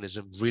this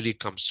mechanism really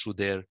comes through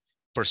their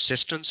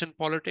persistence in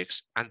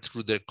politics and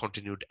through their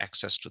continued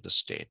access to the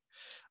state.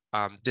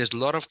 There's a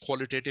lot of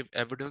qualitative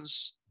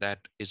evidence that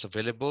is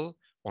available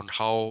on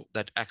how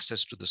that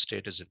access to the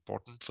state is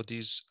important for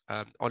these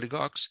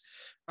oligarchs.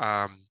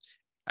 So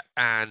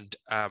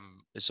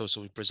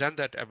we present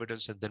that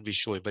evidence, and then we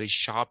show a very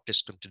sharp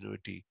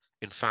discontinuity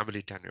in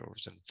family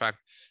tenures. In fact,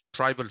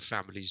 tribal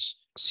families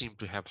seem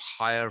to have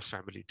higher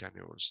family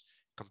tenures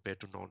compared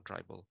to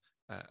non-tribal,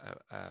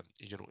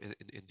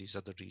 in these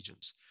other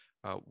regions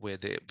where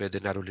they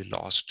narrowly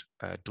lost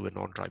to a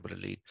non-tribal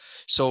elite.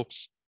 So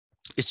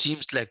it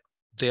seems like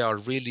they are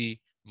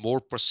really more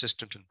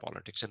persistent in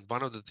politics. And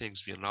one of the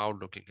things we are now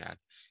looking at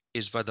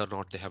is whether or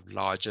not they have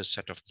larger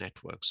set of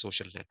networks,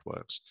 social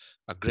networks,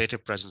 a greater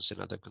presence in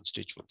other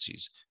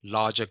constituencies,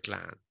 larger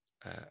clan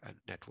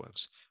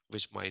networks,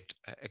 which might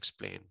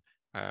explain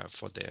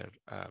for their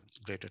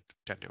greater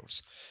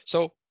tenures.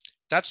 So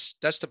that's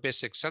the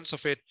basic sense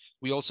of it.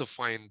 We also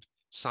find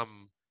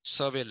some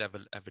survey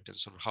level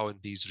evidence on how in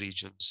these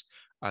regions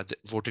the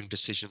voting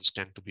decisions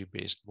tend to be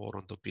based more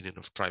on the opinion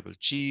of tribal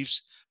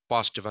chiefs,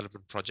 past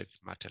development projects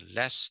matter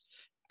less,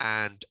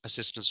 and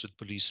assistance with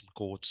police and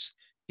courts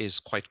is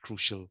quite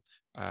crucial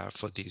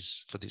for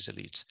these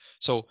elites.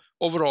 So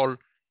overall,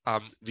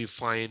 we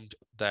find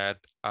that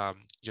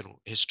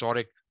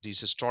these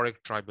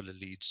historic tribal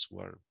elites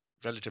were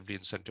relatively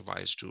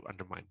incentivized to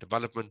undermine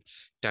development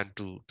tend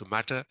to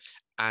matter,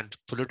 and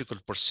political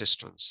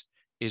persistence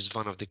is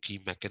one of the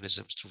key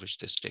mechanisms through which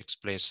this takes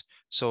place.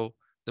 So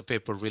the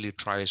paper really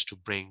tries to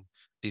bring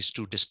these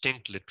two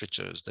distinct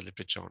literatures, the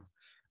literature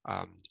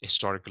on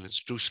historical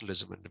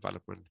institutionalism and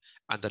development,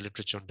 and the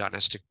literature on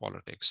dynastic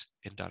politics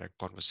in direct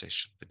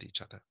conversation with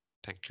each other.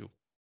 Thank you.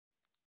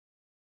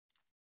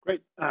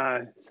 Great,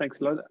 thanks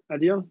a lot,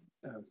 Adeel.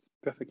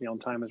 Perfectly on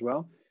time as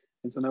well.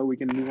 And so now we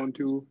can move on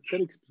to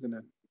Felix, who's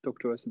going to talk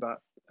to us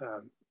about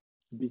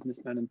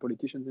businessmen and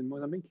politicians in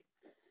Mozambique.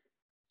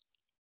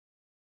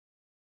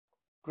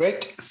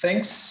 Great,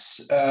 thanks.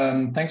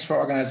 Thanks for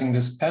organizing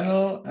this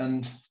panel,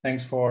 and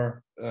thanks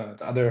for the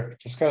other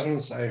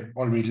discussions. I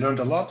already learned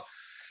a lot.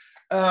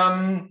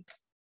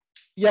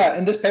 Yeah,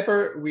 in this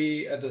paper,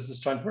 this is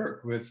joint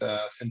work with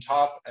Finn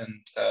Tarp and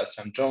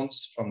Sam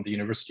Jones from the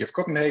University of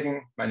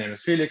Copenhagen. My name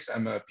is Felix.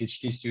 I'm a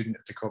PhD student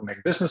at the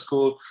Copenhagen Business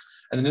School.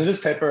 And in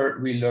this paper,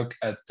 we look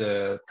at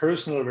the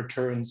personal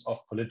returns of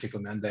political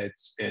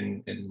mandates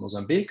in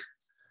Mozambique.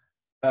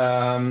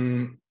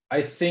 I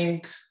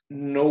think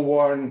no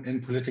one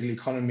in political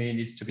economy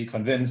needs to be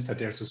convinced that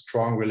there's a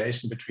strong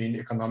relation between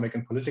economic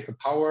and political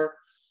power,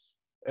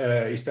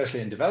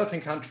 especially in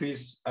developing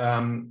countries.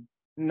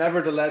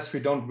 Nevertheless, we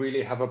don't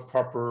really have a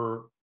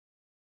proper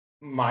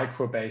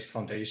micro-based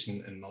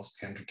foundation in most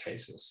country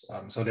cases.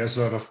 So there's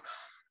sort of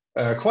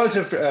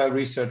qualitative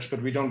research,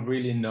 but we don't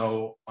really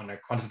know on a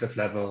quantitative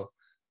level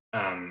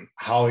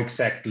how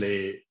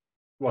exactly,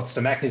 what's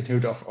the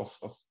magnitude of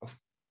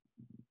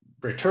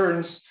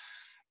returns.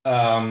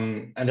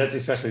 And that's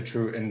especially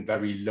true in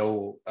very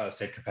low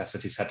state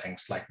capacity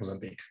settings like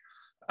Mozambique.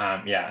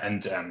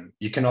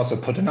 You can also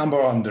put a number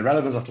on the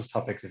relevance of this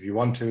topic if you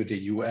want to. The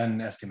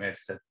UN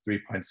estimates that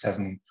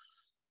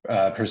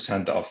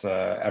 3.7% of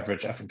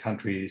average African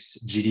countries'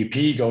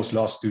 GDP goes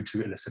lost due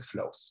to illicit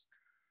flows.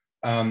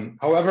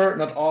 However,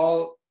 not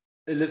all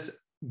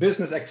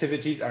business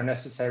activities are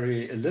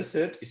necessarily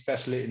illicit,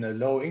 especially in a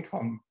low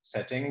income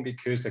setting,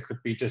 because there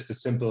could be just a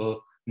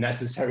simple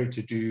necessary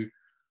to do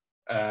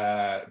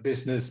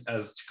business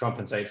as to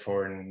compensate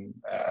for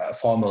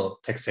formal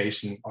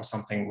taxation or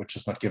something which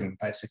is not given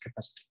by state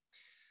capacity.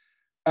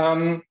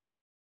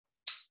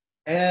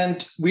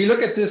 And we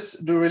look at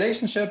the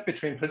relationship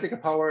between political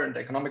power and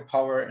economic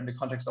power in the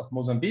context of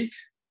Mozambique.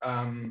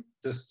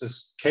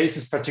 This case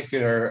is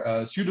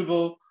particularly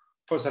suitable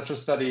for such a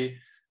study.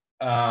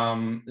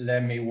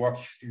 Let me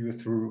walk you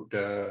through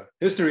the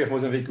history of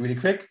Mozambique really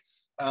quick.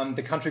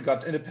 The country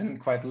got independent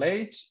quite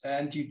late,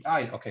 and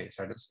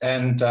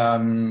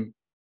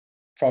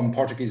from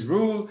Portuguese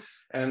rule,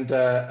 and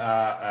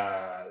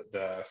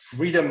the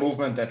freedom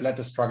movement that led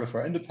the struggle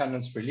for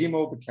independence,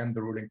 Frelimo, became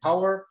the ruling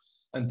power,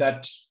 and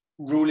that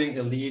ruling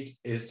elite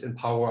is in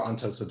power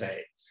until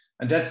today.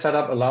 And that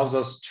setup allows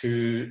us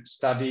to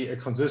study a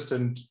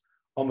consistent,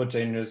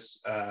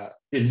 homogeneous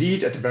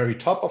elite at the very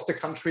top of the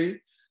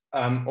country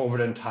over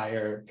the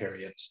entire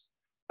period.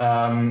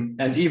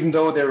 And even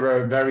though there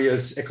were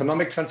various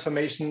economic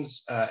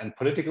transformations and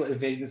political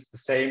events, the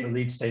same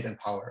elite stayed in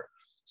power.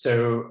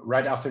 So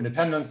right after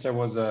independence, there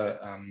was a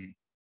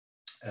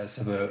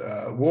civil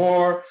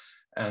war,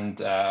 and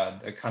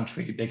the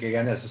country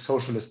began as a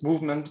socialist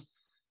movement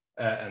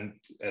and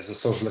as a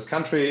socialist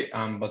country,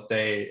 but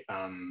they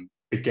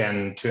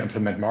began to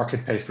implement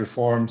market-based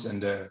reforms in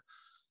the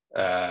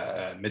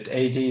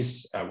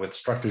mid-80s with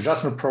structural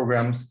adjustment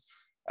programs.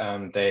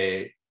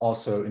 They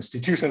also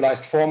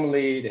institutionalized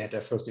formally. They had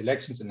their first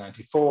elections in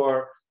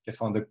 '94. They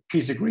found the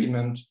peace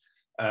agreement,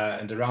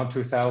 and around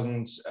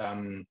 2000,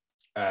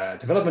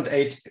 development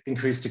aid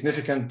increased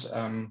significant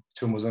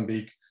to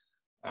Mozambique.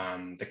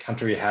 The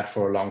country had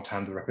for a long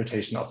time the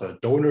reputation of a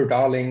donor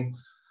darling.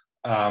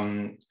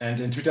 And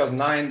in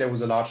 2009, there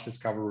was a large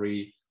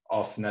discovery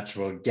of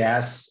natural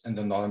gas in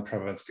the northern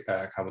province,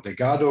 Cabo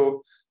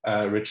Delgado,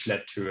 which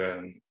led to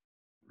a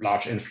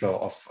large inflow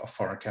of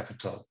foreign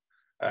capital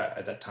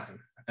at that time.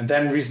 And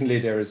then recently,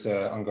 there is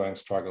an ongoing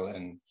struggle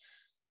in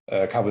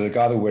Cabo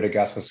Delgado, where the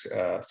gas was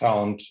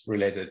found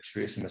related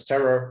to Islamist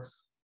terror.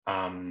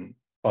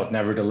 But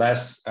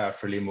nevertheless,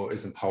 Frelimo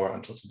is in power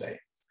until today.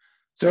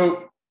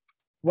 So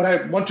what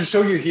I want to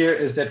show you here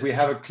is that we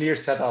have a clear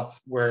setup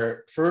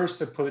where first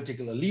the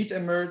political elite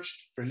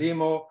emerged,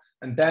 Frelimo,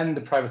 and then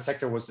the private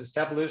sector was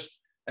established.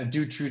 And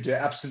due to the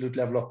absolute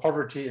level of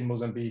poverty in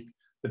Mozambique,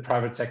 the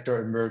private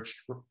sector emerged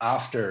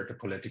after the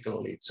political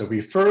elite. So we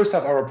first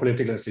have our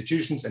political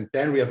institutions, and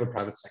then we have a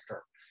private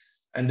sector.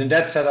 And in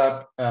that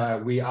setup,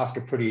 we ask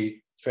a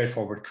pretty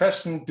straightforward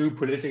question: do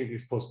politically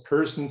exposed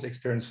persons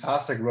experience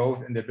faster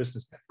growth in their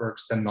business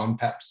networks than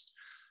non-PEPs?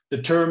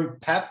 The term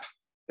PEP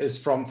is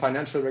from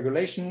financial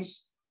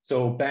regulations.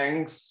 So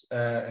banks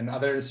and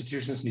other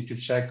institutions need to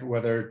check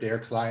whether their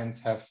clients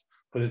have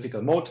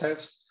political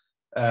motives.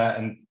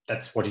 And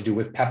that's what you do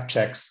with PEP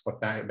checks, what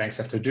banks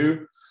have to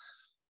do.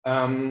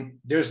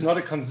 There's not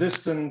a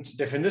consistent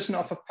definition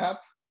of a PEP.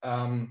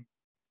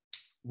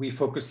 We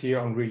focus here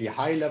on really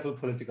high-level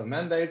political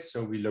mandates.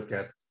 So we look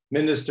at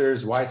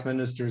ministers, vice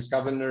ministers,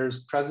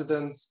 governors,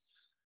 presidents,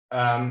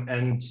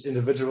 and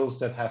individuals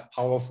that have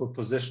powerful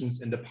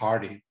positions in the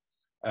party.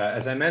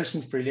 As I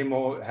mentioned,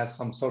 Frelimo has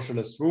some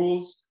socialist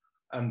rules,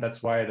 and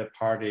that's why the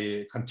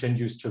party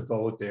continues to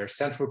vote their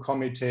central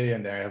committee,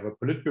 and they have a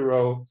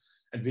Politburo.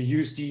 And we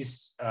use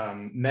these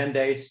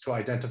mandates to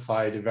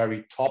identify the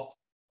very top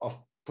of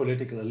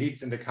political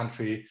elites in the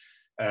country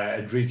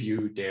and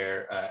review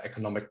their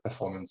economic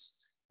performance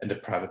in the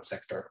private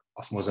sector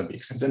of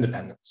Mozambique since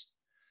independence.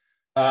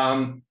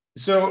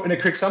 So in a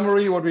quick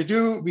summary, what we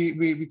do,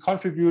 we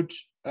contribute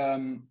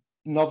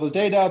novel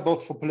data,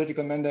 both for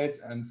political mandates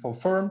and for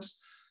firms.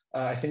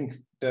 I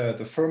think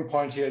the firm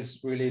point here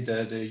is really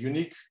the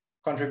unique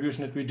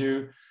contribution that we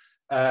do.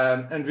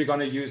 And we're going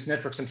to use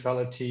network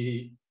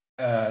centrality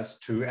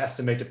to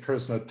estimate the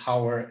personal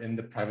power in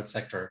the private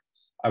sector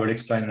I will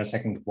explain in a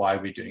second why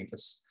we're doing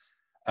this.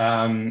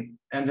 And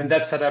in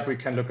that setup, we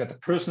can look at the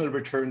personal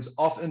returns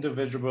of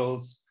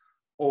individuals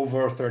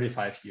over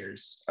 35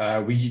 years.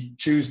 We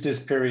choose this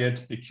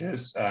period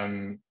because,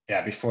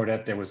 before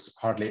that, there was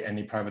hardly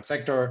any private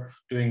sector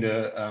doing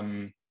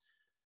the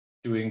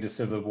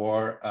civil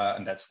war,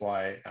 and that's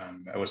why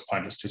it was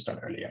pointless to start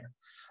earlier.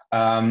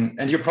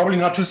 And you're probably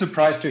not too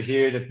surprised to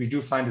hear that we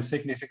do find a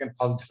significant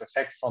positive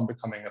effect from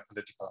becoming a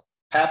political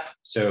PEP.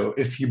 So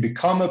if you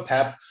become a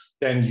PEP,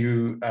 then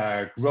you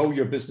grow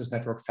your business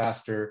network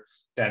faster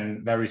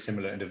than very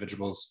similar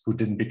individuals who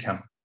didn't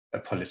become a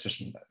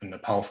politician in a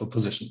powerful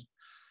position.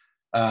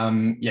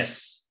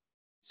 Yes.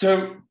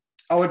 So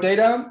our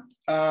data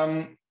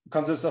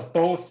consists of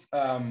both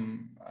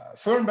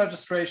firm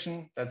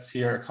registration, that's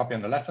here a copy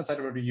on the left-hand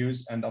side where we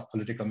use, and of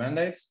political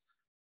mandates.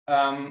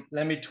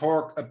 Let me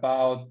talk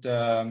about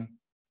the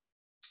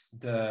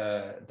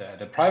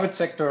private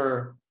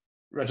sector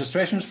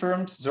registration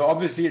firms. So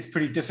obviously it's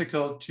pretty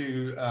difficult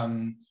to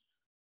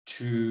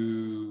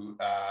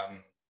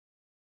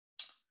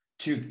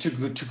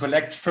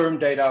collect firm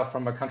data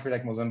from a country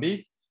like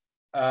Mozambique.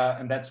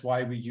 And that's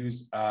why we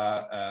use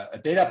a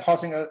data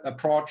parsing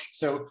approach.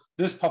 So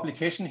this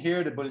publication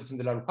here, the Bulletin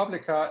de la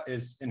República,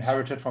 is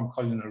inherited from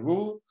Colonial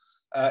rule.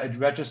 It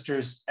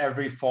registers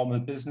every formal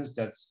business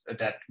that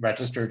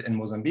registered in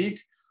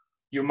Mozambique.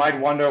 You might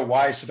wonder,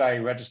 why should I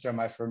register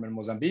my firm in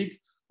Mozambique?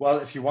 Well,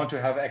 if you want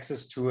to have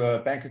access to a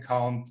bank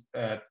account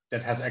that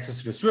has access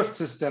to the SWIFT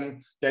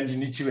system, then you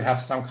need to have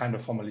some kind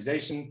of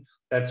formalization.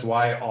 That's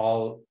why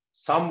all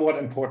somewhat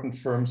important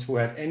firms who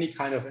have any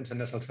kind of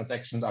international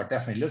transactions are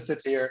definitely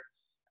listed here.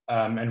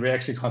 And we're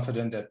actually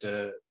confident that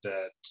the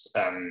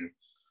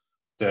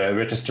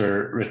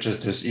register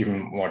registers even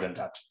more than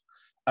that.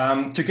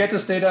 To get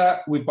this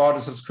data, we bought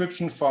a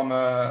subscription from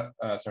a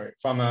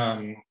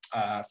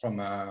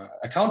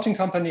accounting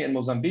company in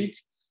Mozambique.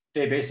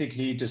 They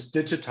basically just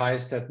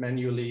digitized that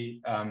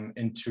manually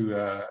into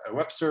a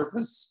web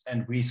service,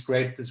 and we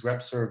scraped this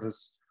web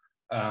service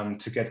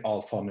to get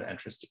all formal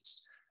entries.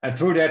 And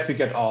through that, we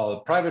get all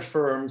private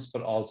firms,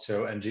 but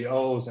also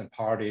NGOs and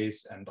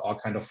parties and all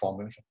kind of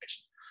formal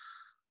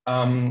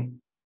information.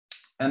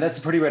 And that's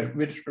a pretty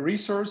rich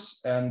resource.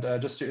 And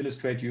just to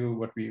illustrate you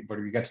what we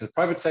get to the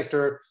private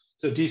sector.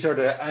 So these are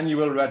the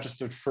annual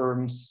registered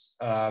firms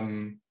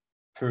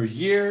per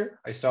year.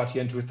 I start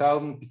here in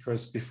 2000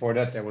 because before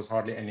that there was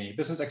hardly any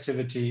business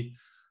activity.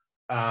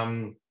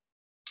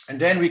 And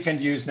then we can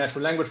use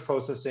natural language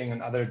processing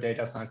and other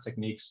data science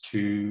techniques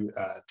to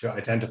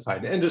identify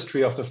the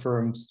industry of the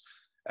firms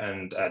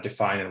and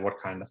define in what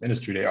kind of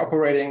industry they're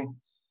operating.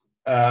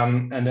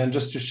 And then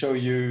just to show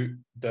you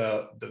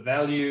the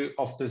value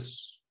of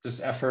this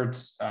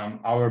efforts,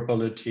 our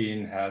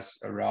bulletin has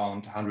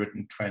around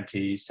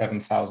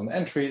 127,000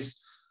 entries.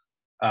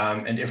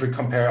 And if we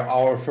compare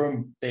our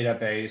firm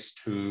database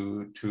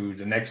to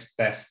the next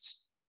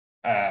best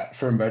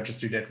firm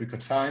registry that we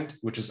could find,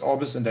 which is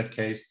Orbis in that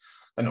case,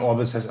 then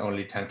Orbis has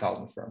only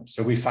 10,000 firms.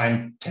 So we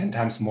find 10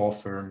 times more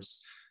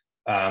firms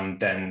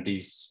than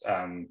these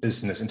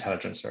business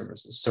intelligence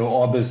services. So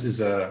Orbis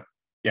is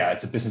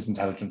it's a business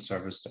intelligence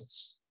service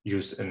that's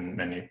used in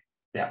many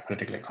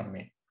political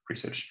economy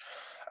research.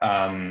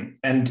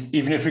 And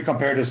even if we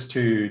compare this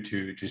to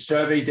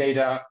survey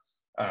data,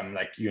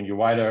 like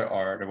UN-UWIDER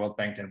or the World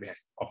Bank, then we have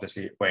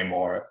obviously way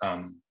more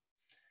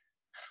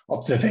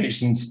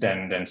observations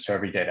than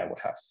survey data would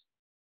have.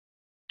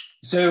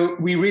 So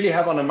we really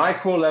have on a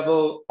micro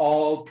level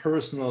all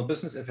personal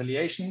business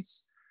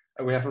affiliations.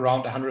 We have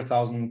around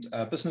 100,000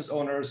 business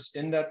owners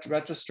in that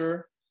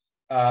register.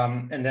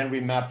 And then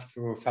we map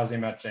through fuzzy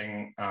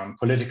matching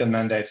political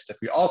mandates that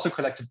we also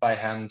collected by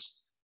hand.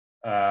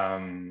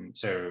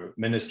 So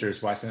ministers,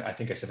 vice, I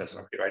think I said that's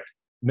already right.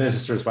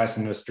 Ministers, vice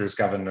ministers,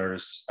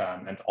 governors,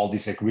 and all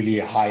these like really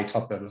high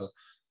top level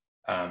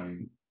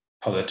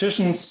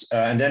politicians.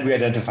 And then we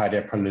identify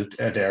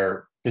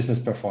their business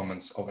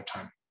performance over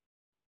time.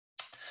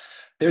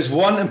 There's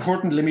one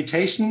important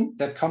limitation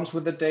that comes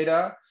with the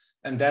data,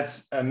 and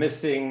that's a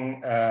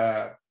missing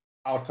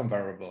outcome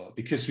variable,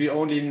 because we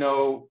only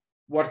know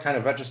what kind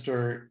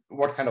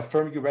of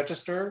firm you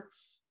register,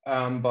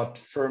 but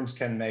firms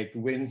can make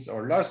wins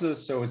or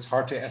losses, so it's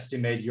hard to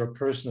estimate your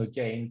personal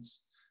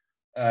gains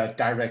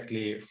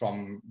directly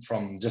from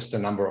just the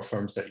number of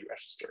firms that you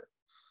register.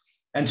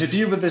 And to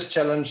deal with this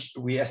challenge,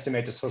 we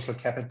estimate the social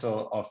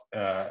capital of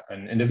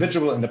an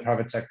individual in the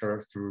private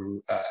sector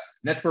through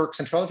network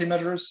centrality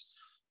measures.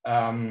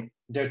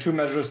 There are two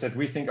measures that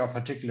we think are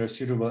particularly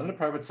suitable in the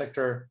private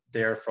sector.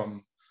 They're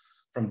from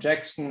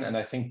Jackson, and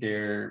I think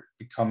they're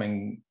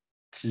becoming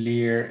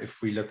clear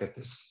if we look at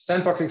this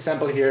sandbox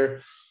example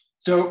here.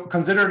 So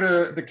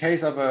consider the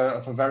case of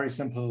a very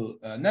simple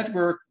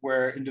network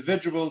where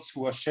individuals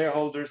who are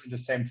shareholders in the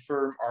same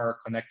firm are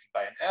connected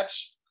by an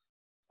edge.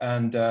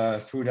 And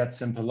through that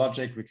simple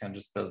logic, we can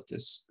just build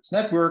this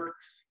network.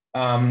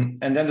 And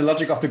then the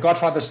logic of the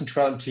Godfather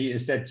centrality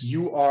is that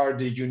you are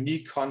the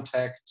unique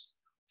contact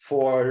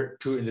for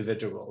two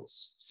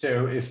individuals.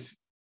 So if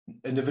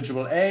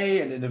individual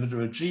A and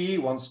individual G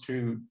want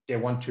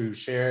to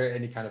share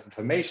any kind of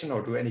information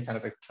or do any kind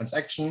of a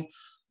transaction,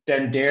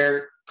 then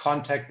their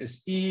contact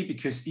is E,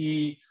 because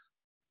E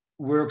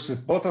works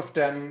with both of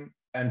them,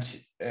 and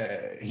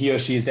he or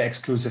she is the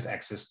exclusive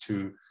access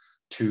to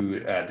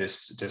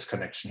this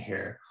connection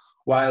here.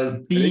 While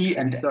B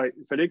Felix, sorry,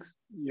 Felix,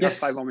 you have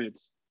 5 more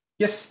minutes.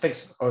 Yes,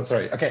 thanks. Oh,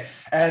 sorry. Okay,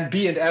 and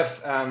B and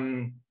F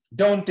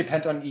don't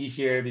depend on E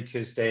here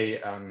because they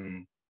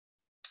are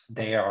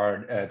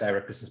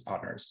direct business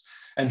partners.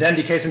 And then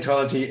decay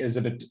centrality is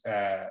a bit,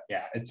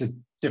 it's a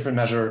different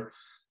measure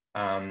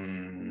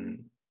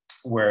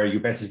where you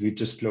basically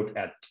just look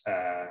at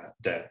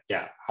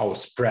how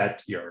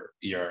spread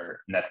your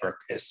network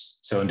is.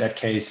 So in that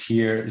case,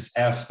 here is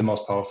F, the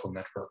most powerful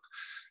network.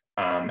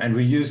 And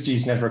we use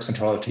these network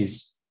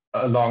centralities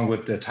along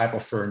with the type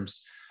of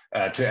firms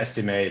to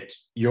estimate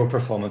your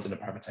performance in the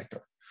private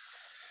sector.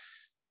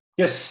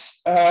 Yes,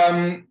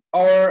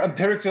 our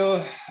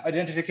empirical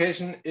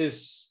identification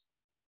is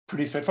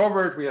pretty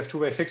straightforward. We have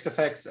two-way fixed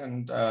effects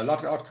and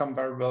locked outcome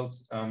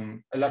variables,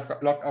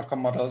 locked outcome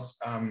models.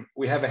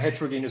 We have a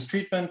heterogeneous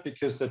treatment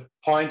because the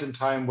point in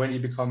time when you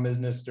become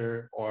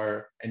minister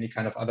or any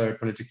kind of other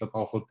political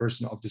powerful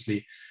person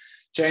obviously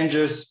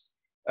changes.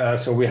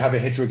 So we have a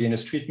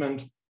heterogeneous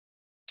treatment.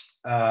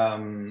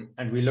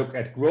 And we look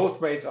at growth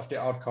rates of the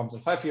outcomes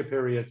in 5-year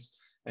periods.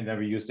 And then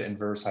we use the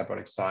inverse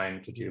hyperbolic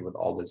sign to deal with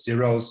all the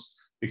zeros,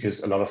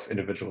 because a lot of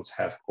individuals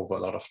have over a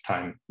lot of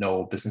time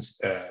no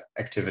business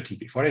activity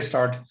before they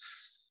start.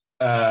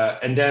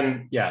 And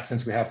then,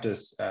 since we have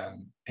this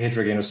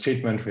heterogeneous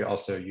treatment, we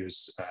also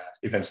use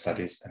event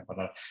studies and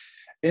whatnot.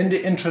 In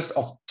the interest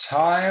of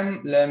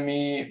time, let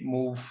me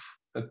move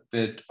a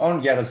bit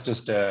on. Yeah, that's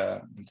just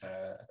the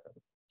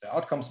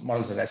outcomes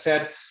models that I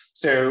said.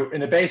 So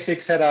in a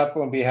basic setup,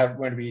 when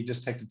we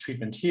just take the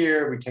treatment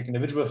here, we take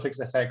individual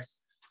fixed effects.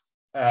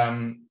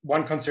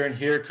 One concern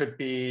here could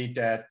be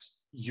that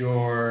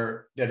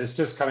it's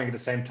just coming at the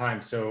same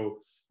time. So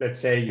let's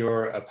say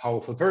you're a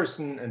powerful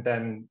person and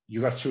then you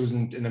got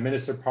chosen in a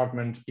minister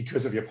department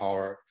because of your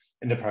power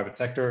in the private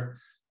sector.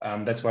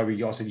 That's why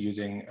we're also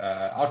using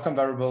outcome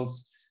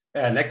variables,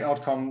 elect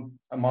outcome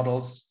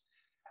models.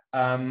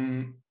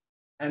 And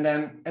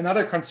then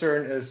another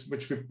concern is,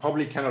 which we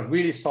probably cannot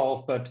really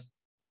solve, but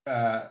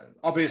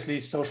obviously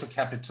social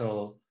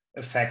capital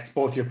affects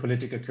both your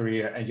political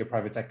career and your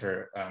private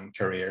sector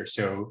career.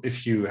 So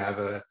if you have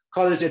a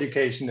college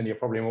education, then you're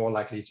probably more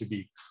likely to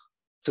be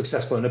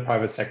successful in the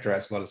private sector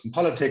as well as in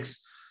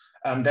politics.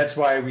 That's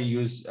why we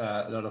use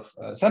a lot of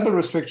sample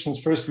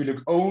restrictions. First, we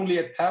look only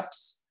at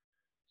PAPs,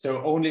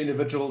 so only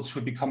individuals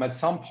who become at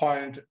some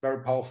point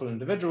very powerful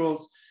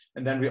individuals.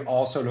 And then we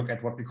also look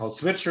at what we call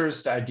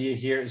switchers. The idea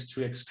here is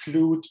to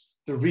exclude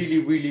the really,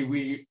 really,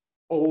 really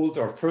old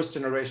or first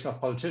generation of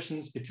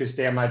politicians, because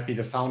they might be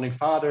the founding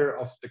father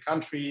of the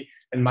country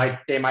and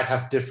they might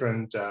have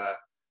different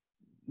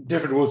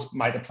rules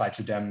might apply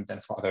to them than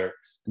for other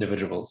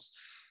individuals.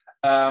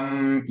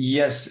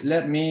 Yes,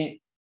 let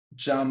me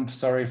jump.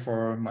 Sorry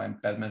for my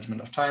bad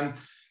management of time.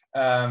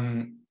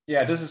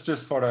 This is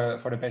just for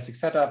the basic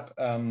setup.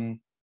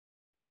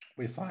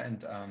 We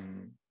find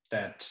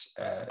that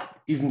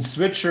even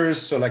switchers,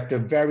 so like the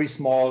very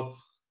small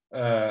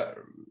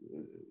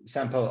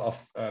sample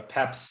of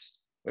PAPs.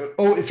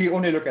 If you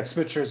only look at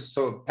switchers,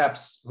 so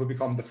PAPs who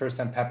become the first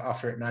time PAP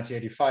after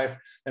 1985,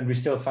 then we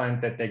still find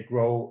that they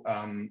grow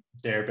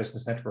their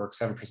business network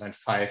 7%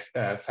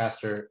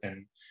 faster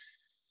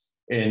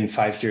in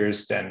 5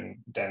 years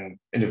than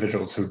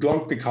individuals who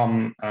don't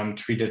become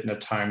treated in a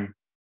time.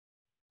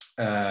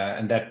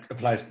 And that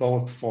applies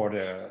both for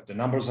the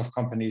numbers of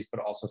companies,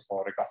 but also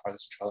for the Godfather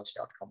centrality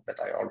outcome that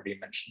I already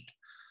mentioned.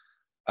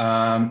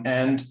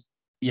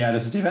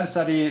 This is the event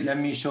study. Let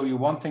me show you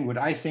one thing what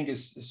I think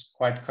is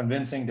quite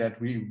convincing,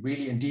 that we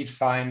really indeed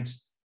find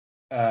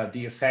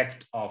the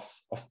effect of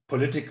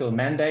political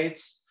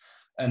mandates,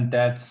 and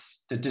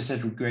that's the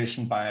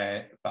disaggregation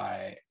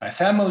by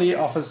family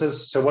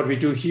offices. So what we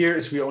do here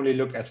is we only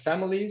look at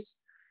families,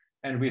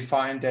 and we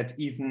find that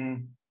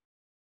even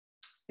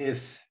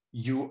if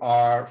you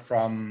are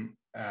from,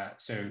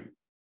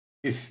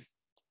 if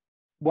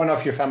one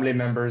of your family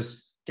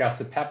members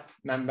gets a PEP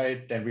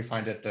mandate, then we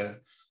find that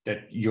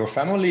your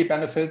family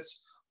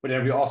benefits, but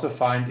then we also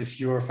find if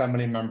your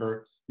family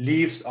member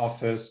leaves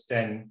office,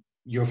 then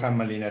your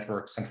family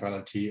network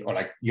centrality or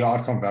like your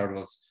outcome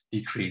variables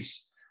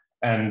decrease.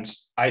 And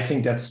I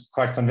think that's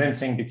quite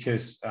convincing,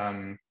 because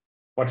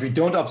what we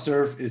don't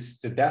observe is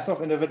the death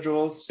of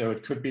individuals. So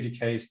it could be the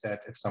case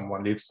that if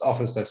someone leaves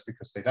office, that's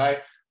because they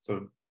die.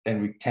 So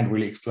then we can't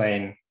really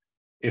explain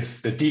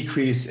if the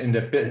decrease in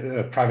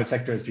the private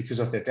sector is because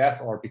of their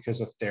death or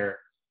because of their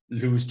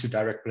lose to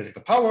direct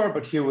political power.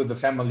 But here with the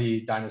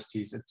family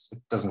dynasties, it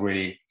doesn't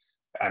really,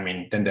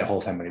 then the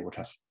whole family would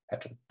have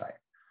had to die.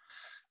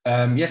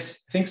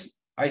 Yes, thanks.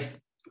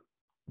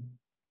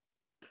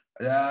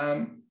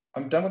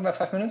 I'm done with my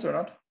 5 minutes or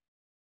not?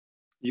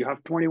 You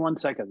have 21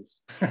 seconds.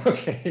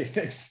 Okay,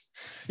 thanks.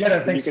 Yeah,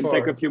 then thanks. You can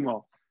take a few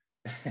more.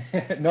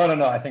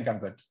 No. I think I'm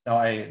good. No,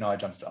 I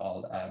jumped to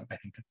all. I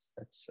think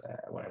that's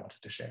what I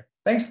wanted to share.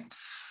 Thanks.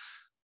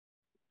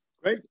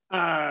 Great.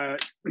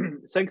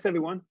 Thanks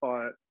everyone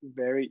for a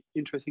very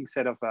interesting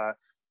set of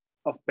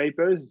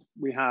papers.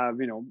 We have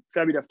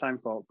fair bit of time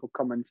for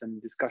comments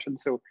and discussion.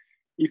 So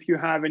if you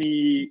have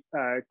any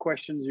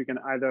questions, you can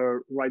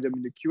either write them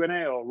in the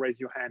Q&A or raise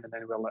your hand, and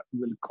then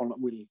we'll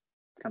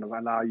kind of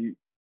allow you.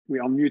 We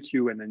unmute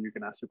you, and then you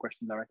can ask your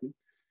question directly.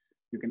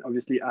 You can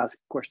obviously ask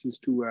questions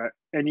to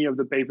any of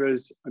the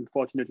papers,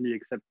 unfortunately,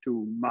 except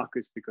to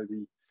Markus, because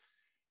he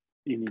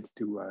needs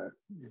to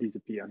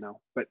disappear now.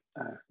 But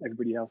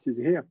everybody else is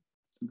here,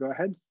 so go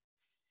ahead.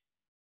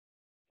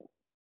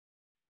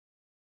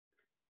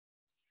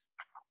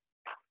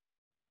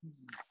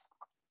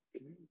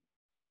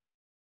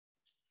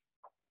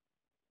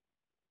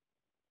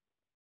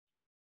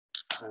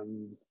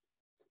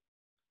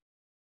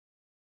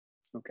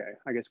 Okay,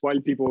 I guess while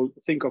people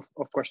think of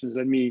questions,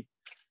 let me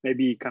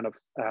maybe kind of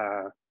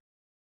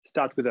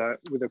start with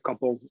a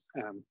couple,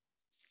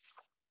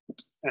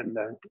 and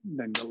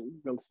then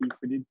we'll see if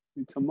we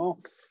need some more.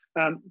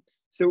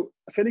 So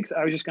Felix,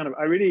 I was just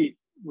I really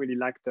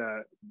liked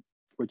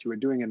what you were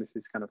doing, and this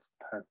is kind of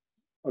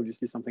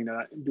obviously something that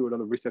I do a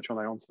lot of research on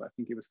my own. So I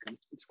think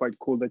it's quite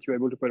cool that you're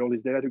able to put all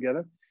this data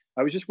together.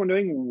 I was just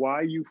wondering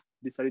why you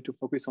decided to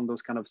focus on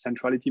those kind of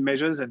centrality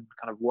measures, and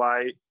kind of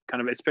why,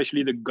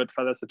 especially the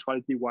Godfather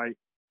centrality, why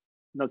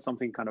not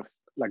something kind of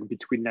like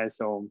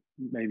betweenness, or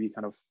maybe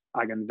kind of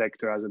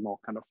eigenvector as a more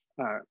kind of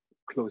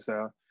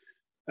closer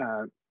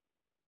kind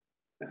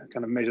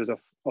of measures of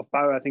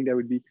power. I think that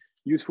would be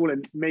useful.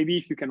 And maybe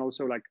if you can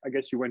also, I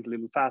guess you went a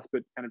little fast,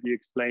 but kind of you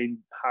explain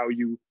how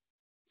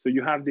so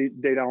you have the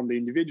data on the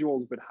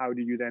individuals, but how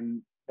do you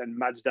then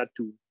match that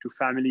to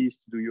families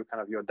to do your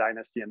kind of your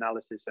dynasty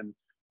analysis, and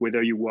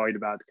whether you're worried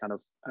about kind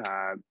of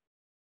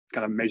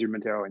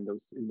measurement error in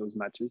those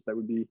matches.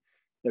 That'd be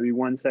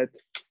one set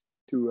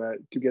to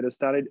get us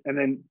started. And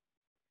then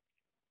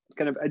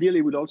kind of ideally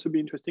it would also be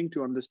interesting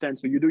to understand,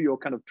 so you do your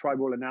kind of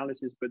tribal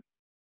analysis, but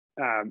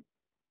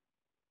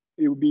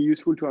it would be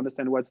useful to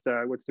understand what's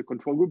the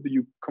control group. Do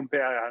you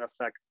compare kind of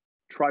like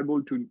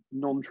tribal to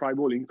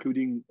non-tribal,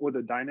 including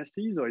other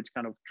dynasties, or it's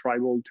kind of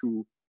tribal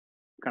to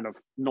kind of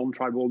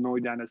non-tribal, no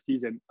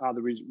dynasties? And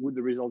would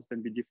the results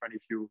then be different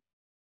if you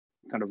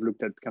kind of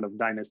looked at kind of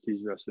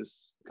dynasties versus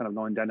kind of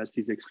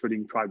non-dynasties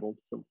excluding tribal?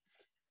 So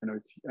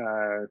if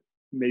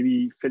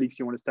maybe Felix,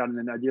 you want to start, and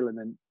then Adeel, and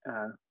then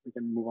we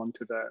can move on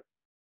to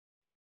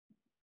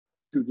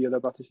the other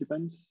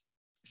participants.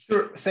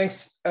 Sure,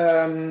 thanks.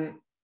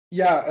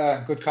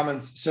 Good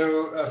comments.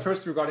 So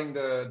first, regarding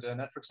the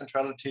network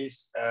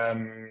centralities,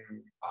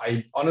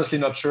 I'm honestly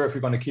not sure if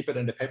we're going to keep it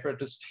in the paper at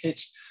this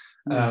stage,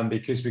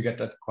 because we get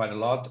that quite a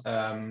lot.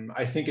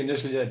 I think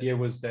initially the idea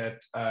was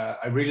that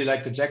I really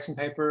liked the Jackson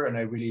paper, and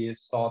I really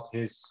thought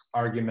his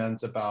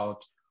arguments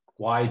about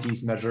why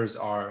these measures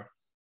are,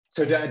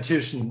 so the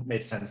intuition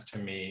made sense to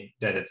me,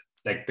 that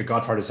like the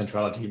Godfather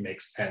centrality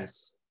makes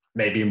sense,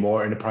 maybe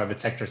more in a private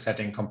sector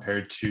setting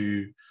compared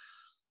to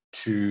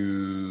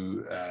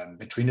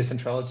between the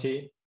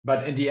centrality,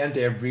 but in the end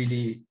they are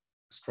really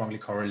strongly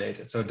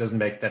correlated, so it doesn't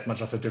make that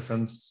much of a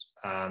difference.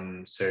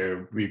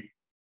 So we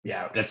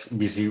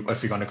see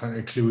if we're going to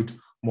include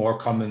more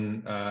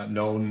common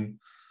known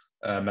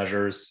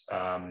measures,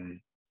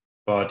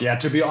 but yeah,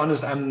 to be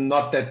honest, I'm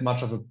not that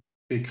much of a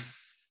big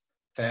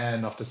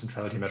fan of the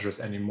centrality measures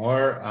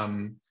anymore.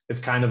 It's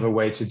kind of a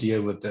way to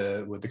deal with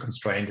the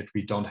constraint that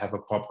we don't have a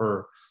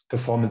proper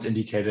performance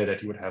indicator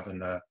that you would have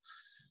in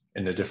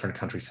a different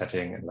country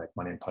setting, and like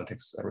money and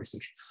politics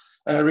research.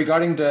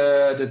 Regarding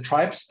the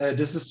tribes,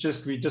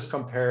 we just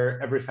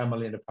compare every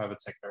family in the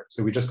private sector.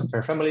 So we just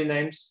compare family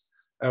names.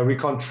 We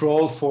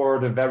control for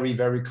the very,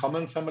 very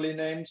common family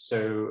names.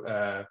 So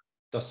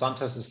Dos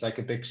Santos is like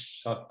a big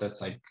shot. That's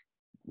like,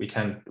 we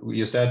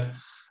use that.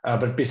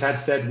 But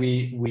besides that,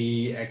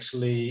 we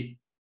actually,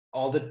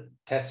 all the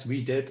tests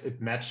we did,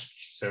 it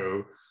matched.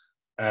 So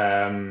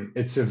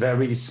it's a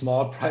very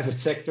small private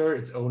sector.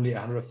 It's only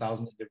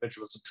 100,000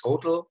 individuals in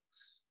total.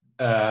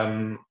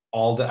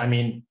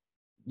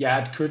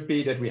 It could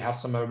be that we have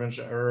some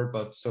margin error,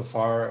 but so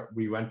far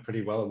we went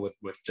pretty well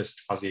with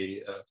just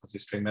fuzzy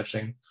string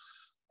matching.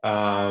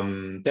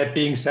 That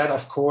being said,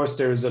 of course,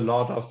 there is a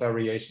lot of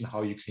variation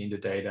how you clean the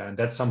data, and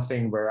that's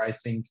something where I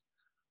think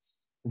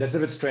that's a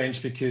bit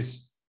strange,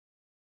 because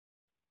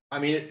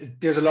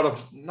there's a lot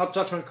of not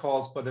judgment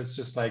calls, but it's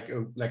just like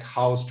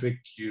how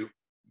strict you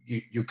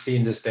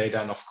clean this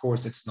data, and of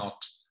course it's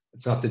not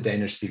the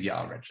Danish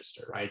CVR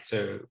register, right?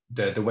 So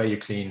the way you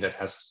clean that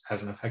has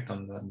an effect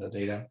on the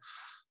data.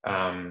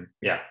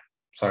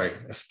 Sorry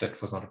if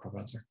that was not a proper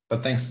answer,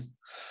 but thanks.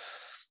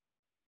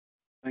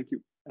 Thank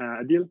you.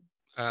 Adeel?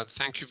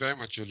 Thank you very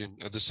much, Julien.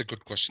 This is a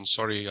good question.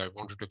 Sorry, I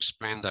wanted to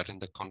explain that in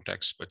the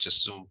context, but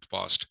just zoomed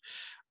past.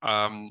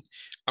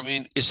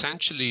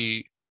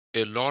 Essentially,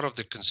 a lot of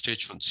the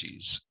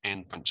constituencies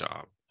in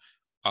Punjab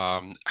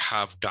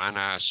have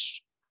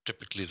Dinas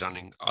typically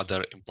running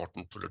other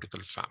important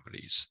political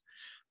families.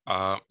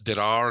 There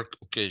are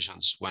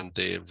occasions when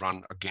they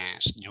run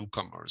against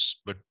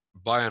newcomers, but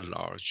by and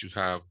large, you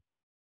have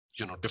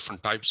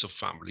different types of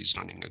families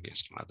running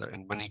against another.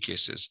 In many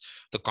cases,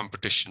 the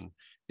competition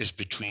is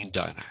between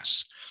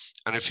dynasts.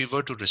 And if you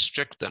were to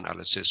restrict the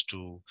analysis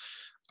to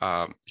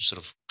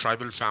sort of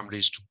tribal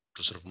families to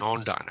sort of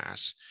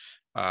non-dynasts,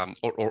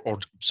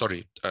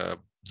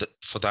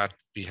 for that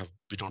we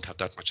don't have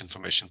that much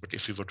information. But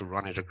if we were to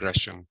run a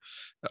regression,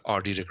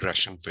 RD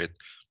regression with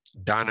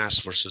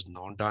dynast versus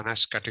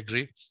non-dynast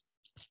category,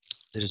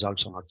 the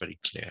results are not very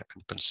clear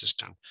and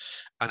consistent.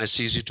 And it's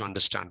easy to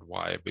understand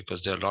why,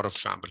 because there are a lot of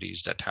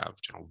families that have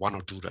one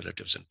or two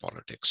relatives in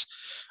politics.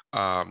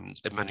 And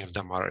many of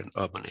them are in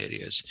urban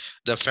areas.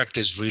 The effect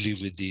is really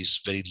with these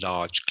very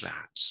large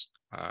clans,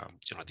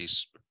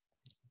 these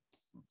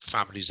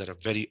families that are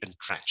very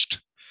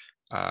entrenched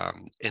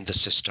in the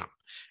system.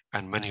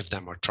 And many of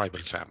them are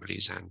tribal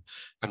families.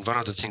 And one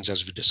of the things,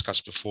 as we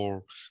discussed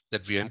before,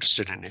 that we're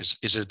interested in is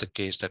it the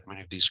case that many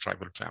of these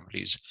tribal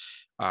families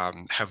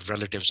have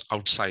relatives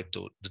outside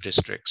the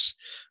districts?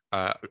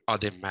 Are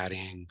they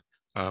marrying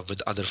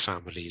with other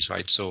families,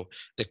 right? So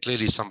there are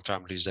clearly some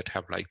families that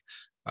have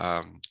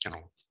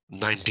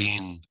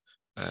 19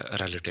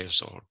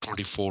 relatives or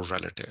 24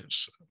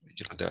 relatives.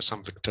 There are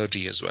some with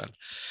 30 as well.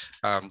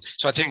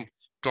 So I think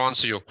to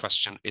answer your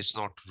question, it's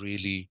not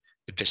really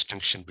a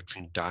distinction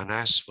between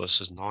dynasts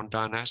versus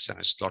non-dynasts, and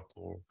it's a lot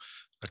more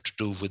to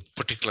do with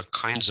particular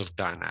kinds of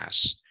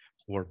dynasts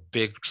who are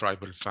big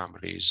tribal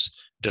families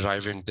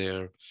deriving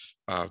their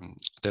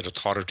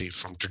authority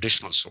from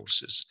traditional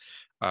sources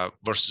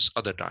versus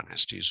other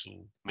dynasties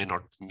who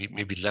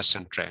may be less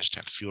entrenched,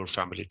 have fewer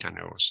family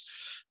tenures,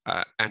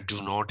 and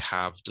do not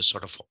have the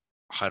sort of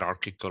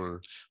hierarchical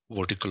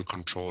vertical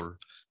control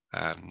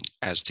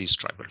as these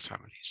tribal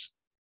families.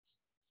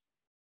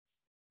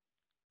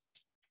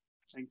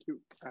 Thank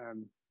you.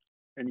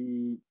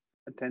 Any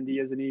attendee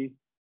has any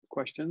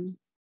questions?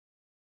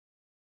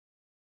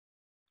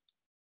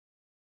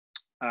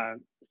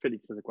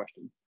 Felix has a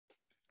question.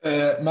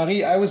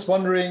 Marie, I was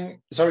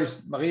wondering, sorry,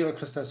 Marie or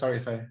Christelle, sorry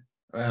if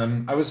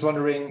I was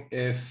wondering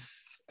if,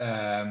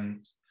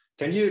 can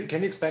you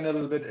explain a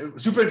little bit,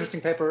 super interesting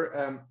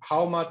paper,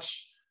 how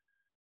much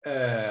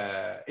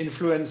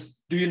influence,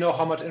 do you know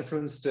how much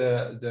influence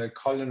the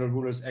colonial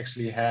rulers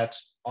actually had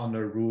on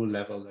a rule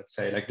level, let's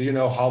say? Like, do you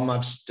know how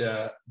much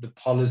the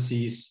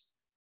policies,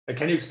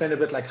 can you explain a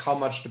bit like how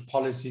much the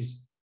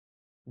policies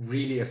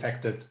really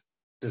affected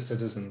the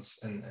citizens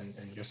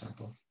in your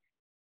sample?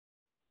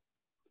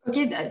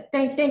 Okay,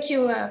 thank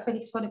you,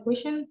 Felix, for the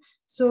question.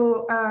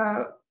 So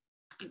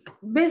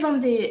based on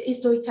the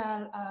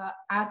historical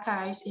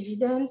archives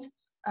evidence,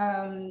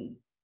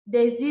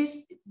 there's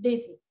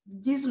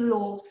this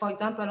law, for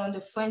example, on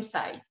the French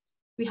side,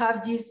 we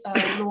have this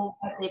law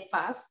that they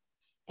passed,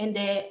 and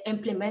they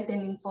implement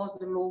and enforce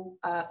the law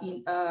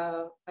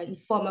in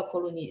former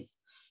colonies.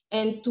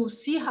 And to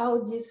see how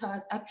this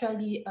has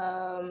actually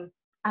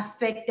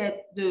affected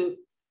the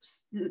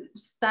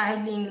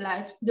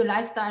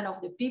lifestyle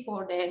of the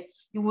people there,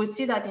 you will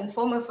see that in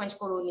former French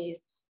colonies,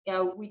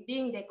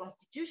 within their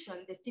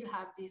constitution, they still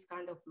have this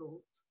kind of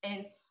laws.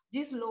 And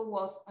this law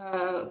was,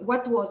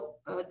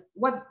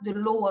 what the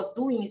law was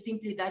doing is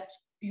simply that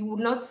you would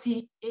not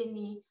see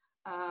any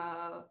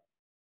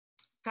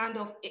kind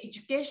of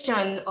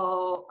education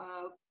or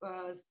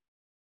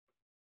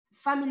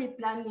family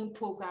planning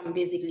program,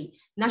 basically.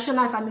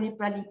 National family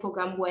planning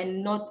program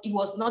it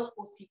was not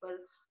possible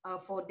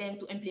for them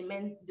to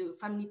implement the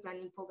family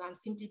planning program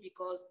simply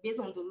because based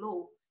on the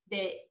law,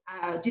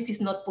 this is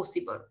not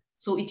possible.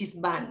 So it is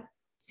banned,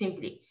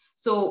 simply.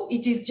 So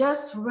it is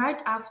just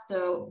right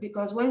after,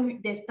 because when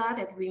they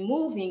started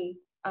repealing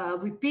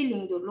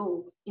the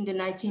law in the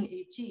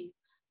 1980s,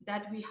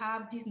 that we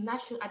have this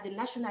at the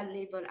national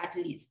level at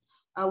least,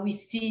 we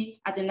see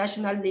at the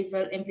national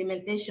level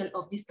implementation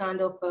of this kind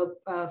of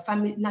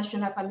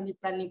national family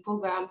planning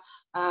program,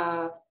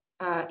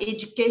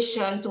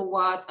 education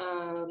toward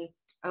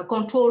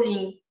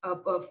controlling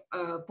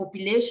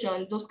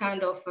population, those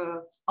kind of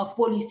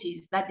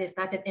policies that they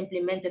started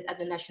implemented at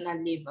the national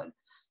level.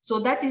 So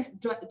that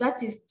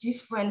is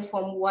different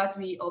from what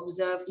we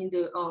observe in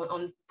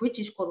on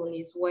British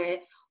colonies, where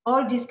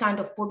all these kind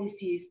of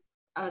policies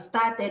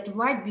started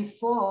right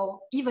before,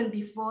 even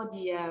before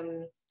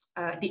the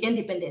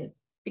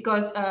independence.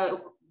 Because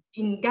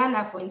in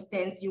Ghana, for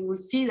instance, you will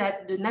see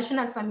that the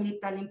National Family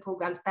Planning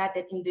Program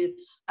started in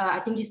I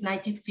think it's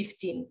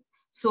 1915.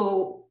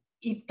 So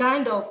it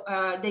kind of,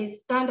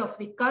 there's kind of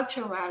a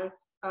cultural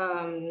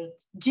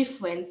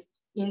difference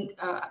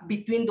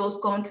between those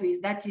countries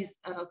that is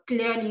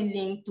clearly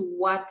linked to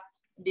what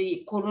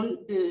the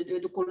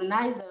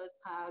colonizers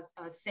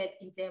has set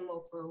in terms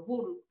of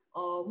rule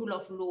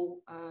of law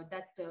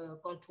that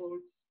control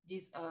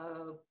these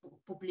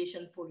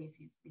population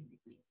policies,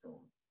 basically. So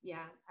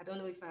yeah, I don't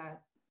know if I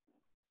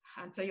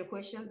answer your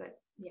question, but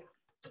yeah.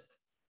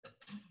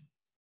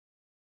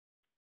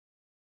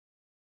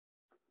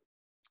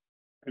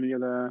 Any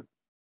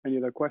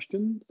other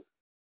questions?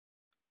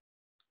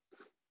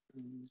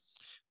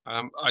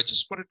 I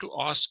just wanted to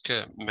ask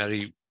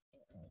Mary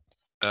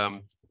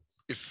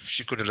if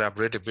she could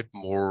elaborate a bit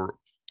more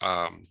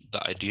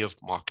the idea of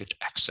market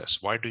access.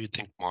 Why do you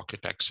think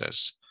market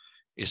access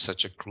is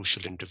such a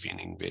crucial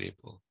intervening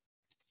variable?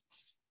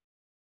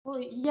 Oh,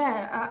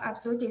 yeah,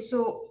 absolutely.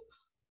 So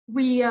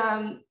we,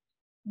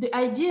 the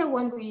idea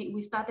when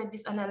we started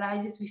this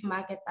analysis with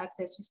market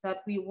access is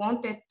that we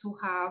wanted to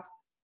have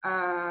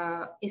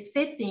a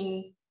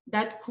setting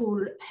that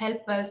could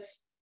help us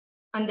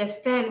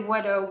understand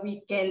whether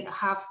we can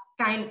have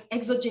kind of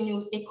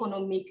exogenous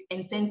economic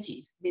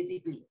incentive,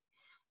 basically.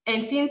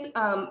 And since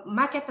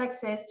market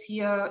access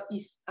here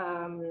is,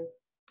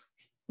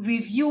 we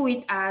view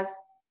it as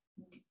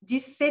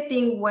this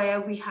setting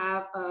where we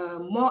have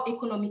more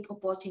economic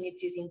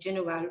opportunities in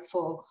general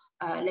for,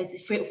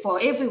 let's say, for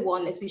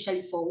everyone,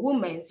 especially for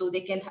women, so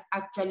they can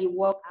actually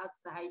work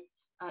outside.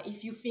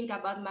 If you think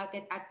about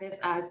market access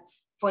as,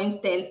 for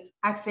instance,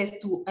 access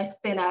to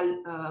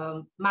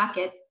external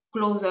market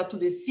closer to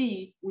the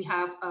sea, we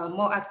have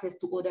more access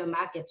to other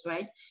markets,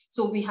 right?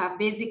 So we have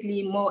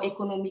basically more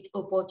economic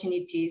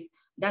opportunities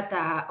that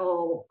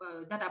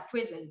are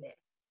present there.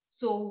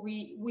 So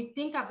we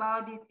think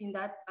about it in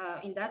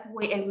that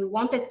way, and we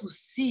wanted to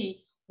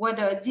see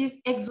whether these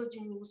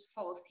exogenous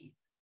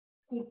forces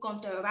could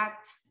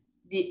counteract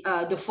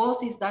the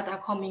forces that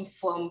are coming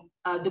from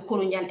the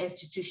colonial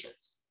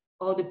institutions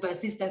or the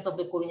persistence of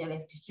the colonial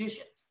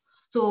institutions.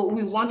 So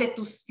we wanted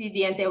to see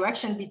the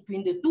interaction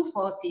between the two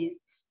forces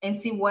and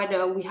see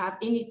whether we have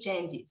any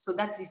changes. So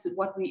that is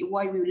why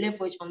we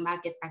leverage on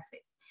market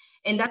access,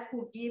 and that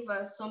could give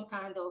us some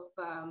kind of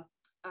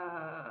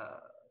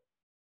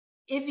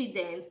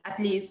evidence, at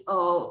least,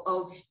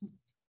 of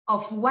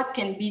what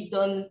can be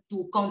done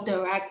to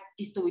counteract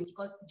history,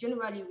 because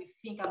generally we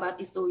think about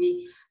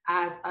history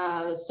as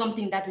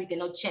something that we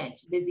cannot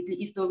change. Basically,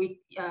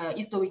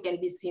 history can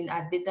be seen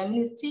as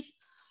deterministic,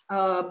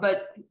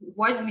 but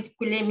what we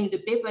claim in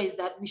the paper is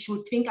that we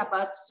should think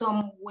about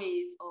some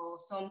ways or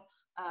some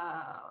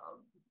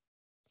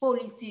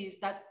policies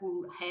that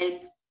could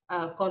help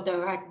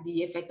counteract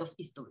the effect of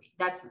history.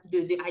 That's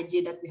the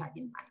idea that we had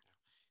in mind.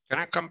 Can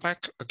I come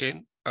back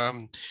again? I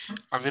mean,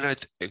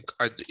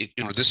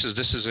 this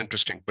is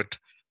interesting, but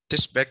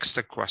this begs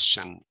the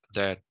question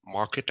that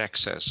market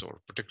access, or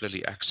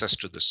particularly access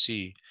to the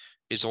sea,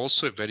 is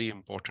also a very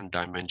important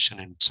dimension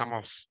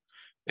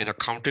in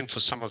accounting for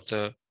some of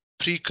the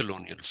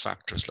pre-colonial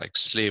factors like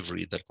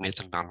slavery that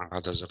Nathan Dunn and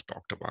others have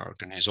talked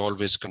about, and he's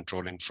always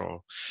controlling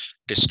for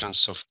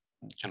distance of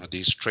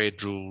these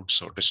trade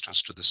routes or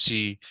distance to the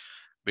sea,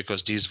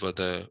 because these were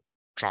the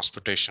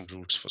transportation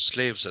routes for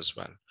slaves as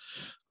well.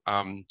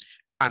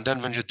 And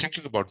then when you're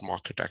thinking about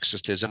market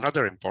access, there's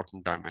another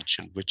important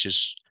dimension,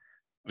 which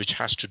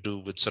has to do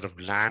with sort of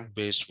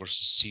land-based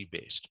versus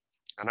sea-based.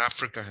 And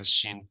Africa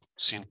has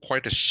seen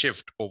quite a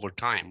shift over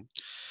time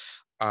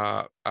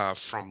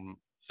from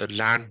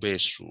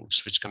land-based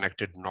routes, which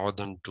connected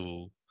northern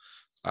to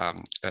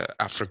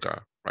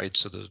Africa, right?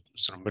 So the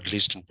sort of Middle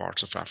Eastern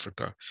parts of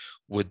Africa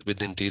with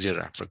interior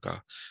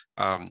Africa,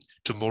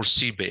 to more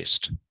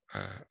sea-based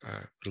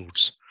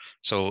routes.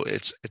 So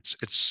it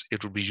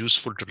would be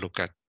useful to look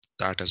at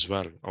that as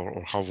well,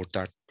 or how would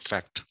that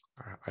affect?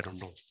 I don't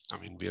know. I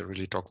mean, we are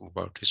really talking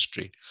about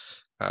history,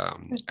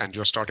 and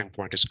your starting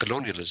point is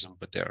colonialism,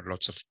 but there are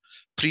lots of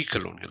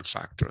pre-colonial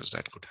factors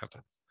that could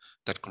happen,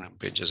 that could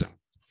impinge them.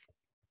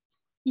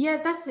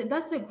 Yes,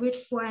 that's a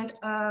great point.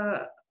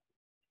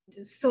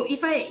 So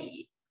if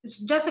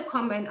just a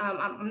comment,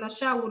 I'm not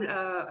sure I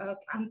will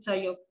answer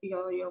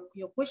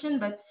your question,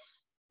 but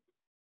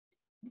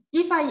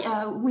if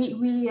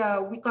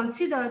we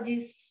consider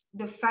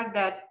the fact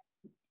that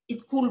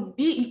it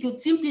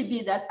could simply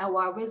be that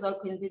our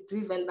result can be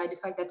driven by the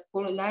fact that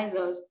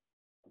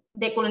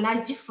they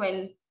colonize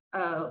different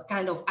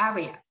kind of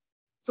areas.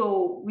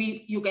 So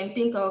you can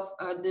think of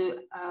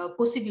the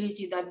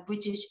possibility that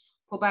British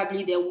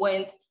probably they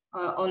went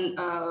on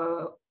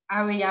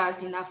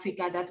areas in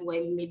Africa that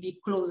were maybe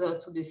closer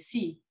to the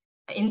sea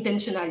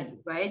intentionally,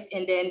 right?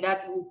 And then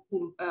that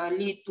would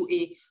lead to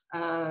a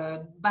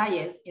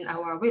bias in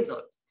our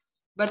result.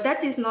 But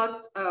that is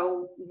not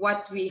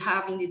what we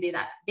have in the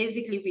data.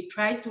 Basically, we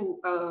try to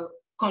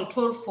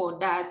control for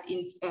that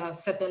in a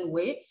certain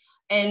way.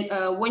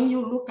 And when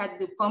you look at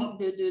the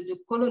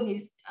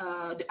colonies,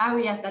 the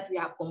areas that we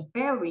are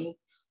comparing,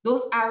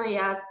 those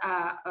areas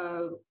are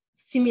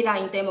similar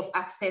in terms of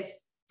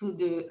access to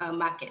the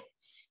market.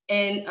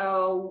 And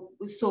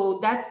so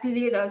that's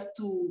led us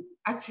to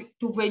actually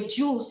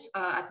reduce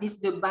at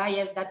least the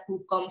bias that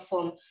could come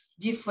from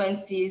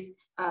differences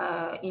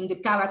in the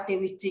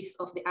characteristics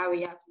of the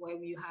areas where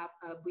we have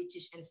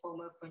British and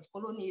former French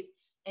colonies,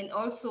 and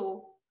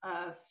also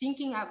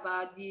thinking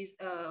about these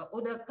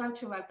other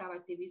cultural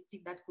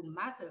characteristics that could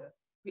matter.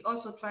 We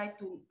also try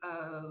to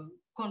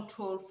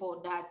control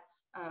for that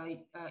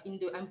in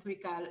the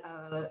empirical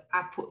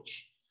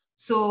approach.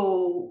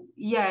 So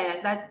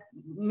yeah,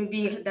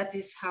 that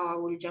is how I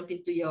will jump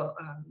into your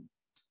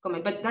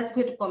comment. But that's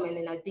good comment,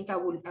 and I think I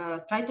will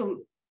try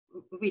to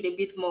read a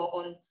bit more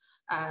on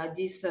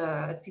this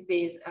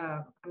sea-based,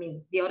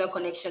 the other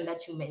connection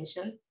that you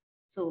mentioned.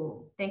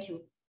 So thank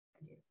you.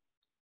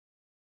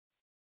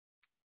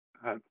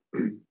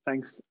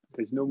 Thanks.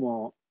 There's no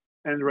more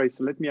hand raised.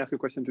 So let me ask a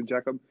question to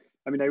Jakob.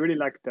 I really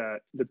liked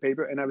the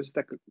paper, and I was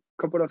like,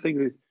 a couple of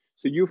things.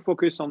 So you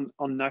focus on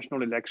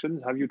national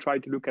elections. Have you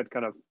tried to look at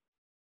kind of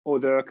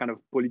other kind of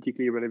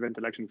politically relevant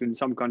elections? In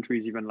some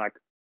countries, even like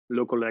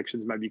local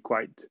elections might be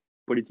quite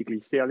politically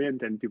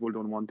salient, and people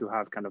don't want to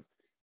have kind of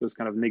those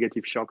kind of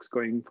negative shocks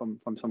going from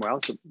somewhere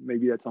else. So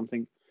maybe that's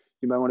something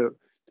you might want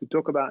to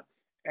talk about.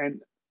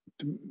 And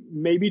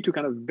maybe to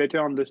kind of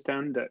better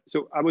understand that.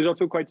 So I was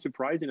also quite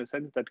surprised in a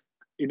sense that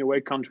in a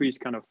way countries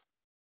kind of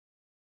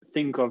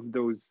think of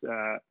those,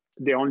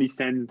 they only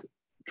send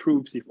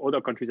troops if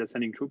other countries are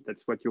sending troops.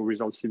 That's what your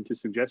results seem to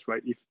suggest,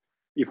 right?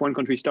 If one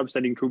country stops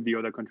sending troops, the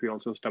other country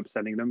also stops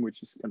sending them,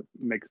 which is kind of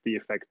makes the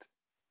effect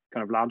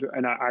kind of larger.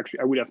 And I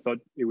would have thought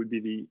it would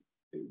be the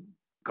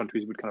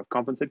countries would kind of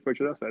compensate for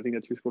each other. So I think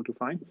that's useful to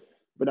find.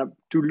 But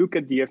to look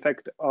at the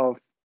effect of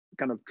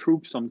kind of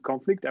troops on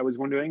conflict, I was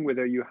wondering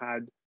whether you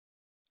had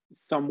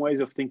some ways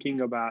of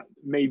thinking about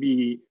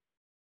maybe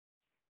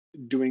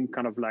doing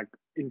kind of like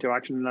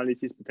interaction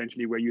analysis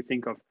potentially, where you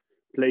think of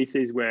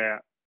places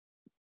where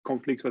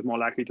conflicts was more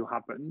likely to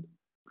happen.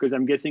 Because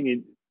I'm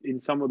guessing in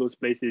some of those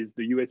places,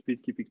 the US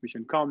peacekeeping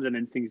mission comes and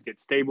then things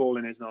get stable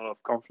and there's not a lot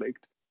of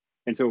conflict.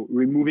 And so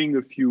removing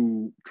a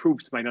few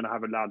troops might not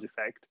have a large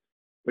effect,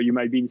 but you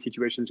might be in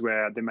situations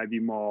where there might be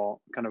more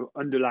kind of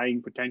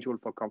underlying potential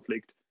for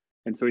conflict.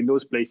 And so in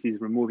those places,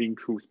 removing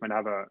troops might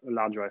have a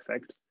larger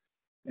effect.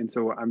 And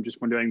so I'm just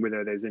wondering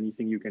whether there's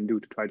anything you can do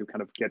to try to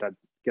kind of get at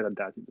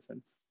that in a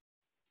sense.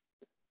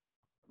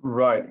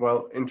 Right.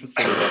 Well,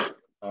 interesting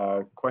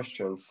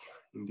questions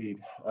indeed.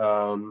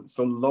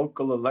 So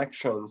local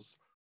elections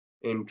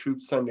in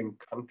troop sending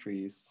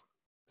countries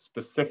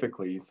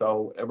specifically.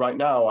 So right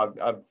now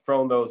I've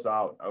thrown those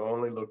out. I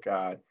only look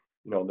at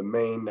the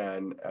main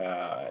and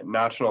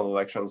national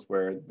elections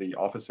where the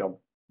office of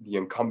the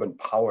incumbent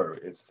power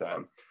is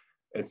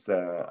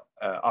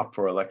up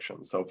for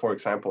election. So for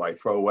example, I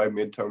throw away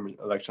midterm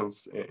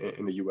elections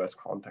in the US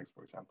context,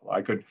 for example.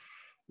 I could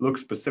look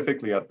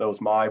specifically at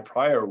those. My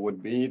prior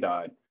would be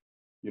that,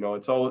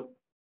 it's all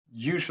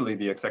usually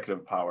the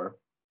executive power,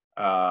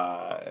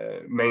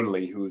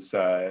 mainly who's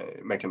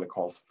making the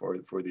calls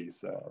for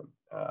these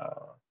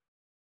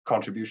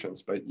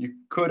contributions. But you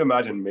could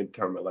imagine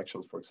midterm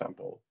elections, for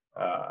example,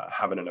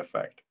 having an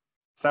effect.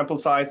 Sample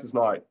size is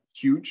not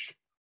huge.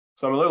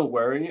 So I'm a little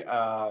wary,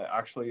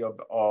 actually,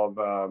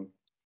 of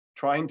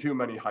trying too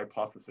many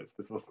hypotheses.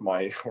 This was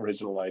my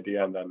original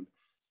idea. And then,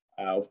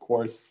 of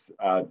course,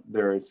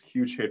 there is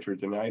huge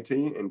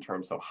heterogeneity in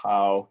terms of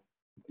how,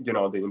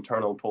 the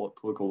internal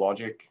political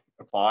logic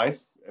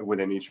applies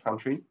within each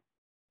country.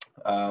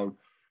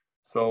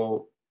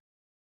 So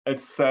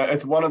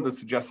it's one of the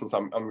suggestions,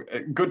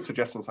 good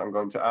suggestions I'm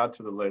going to add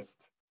to the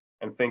list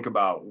and think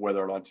about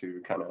whether or not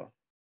to kind of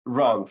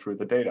run through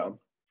the data.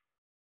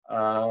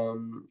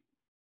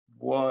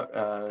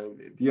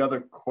 The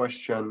other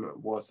question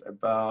was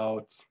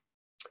about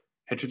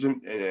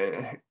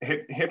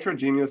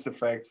heterogeneous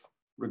effects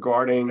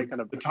regarding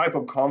kind of the type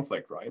of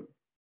conflict, right?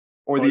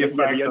 Or the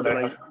effect that it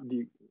has.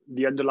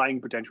 The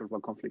underlying potential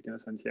for conflict in a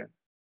sense, yeah.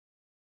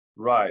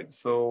 Right.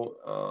 So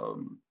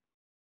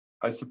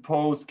I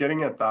suppose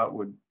getting at that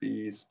would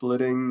be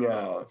splitting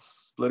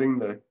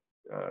the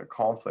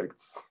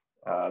conflicts,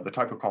 the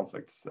type of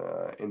conflicts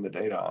in the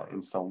data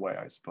in some way,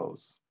 I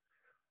suppose.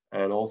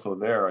 And also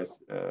there,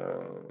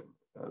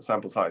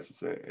 sample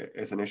size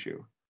is an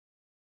issue.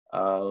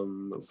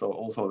 So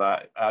also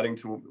that adding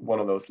to one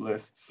of those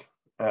lists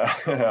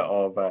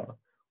of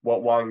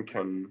what one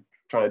can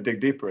try to dig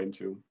deeper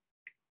into.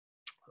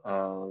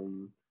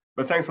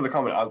 But thanks for the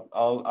comment.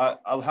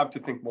 I'll have to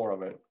think more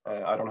of it.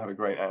 I don't have a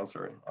great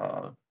answer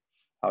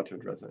how to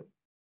address it.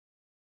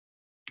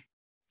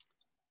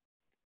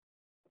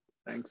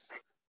 Thanks.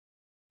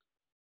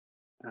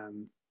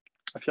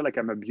 I feel like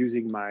I'm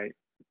abusing my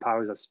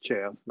powers as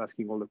chair,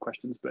 asking all the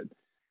questions, but it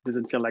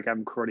doesn't feel like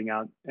I'm crowding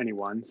out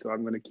anyone, so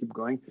I'm going to keep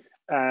going.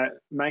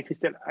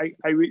 Christelle,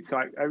 I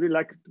really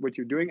like what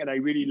you're doing, and I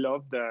really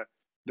love the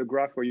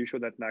graph where you show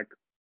that like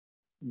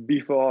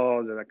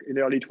before in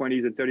the early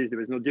 20s and 30s there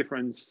was no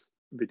difference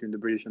between the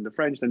British and the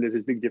French, then there's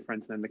this big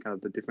difference, and then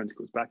the difference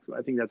goes back. So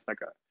I think that's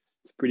it's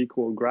a pretty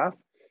cool graph.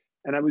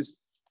 And I was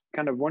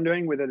kind of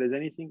wondering whether there's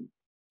anything.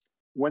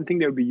 One thing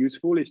that would be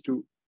useful is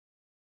to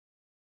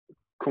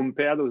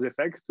compare those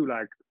effects to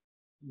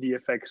the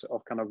effects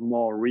of kind of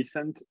more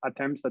recent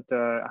attempts at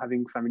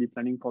having family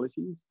planning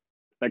policies.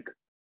 Like,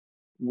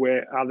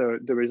 where are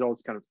the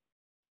results kind of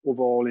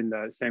overall in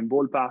the same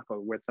ballpark, or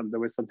where there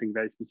was something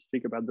very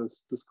specific about those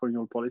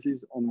colonial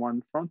policies on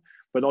one front,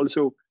 but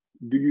also,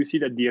 do you see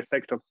that the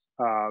effect of,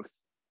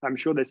 I'm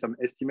sure there's some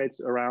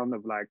estimates around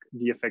of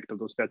the effect of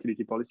those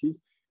fertility policies,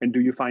 and do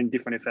you find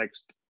different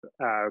effects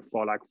for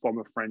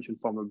former French and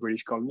former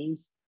British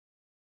colonies?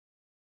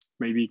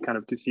 Maybe kind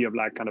of to see of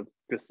kind of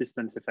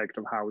persistence effect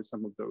of how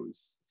some of those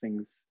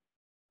things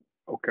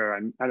occur.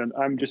 And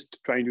I'm just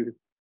trying to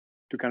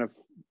kind of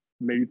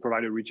maybe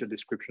provide a richer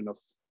description of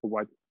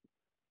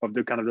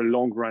the kind of the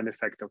long run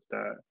effect of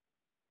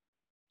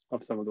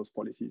some of those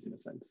policies in a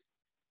sense.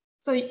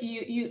 So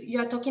you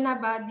are talking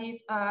about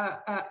this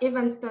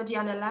event study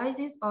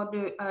analysis or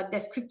the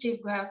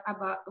descriptive graph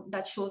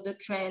that shows the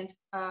trend,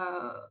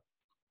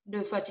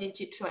 the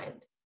fertility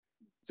trend?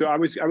 So I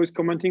was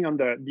commenting on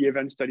the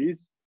event studies.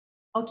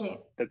 Okay.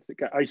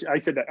 I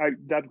said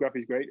that graph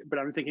is great, but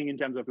I'm thinking in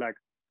terms of like,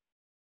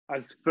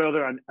 as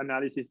further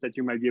analysis that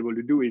you might be able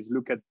to do is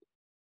look at,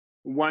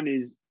 one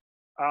is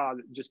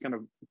just kind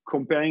of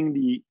comparing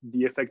the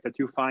effect that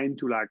you find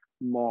to like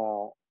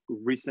more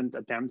recent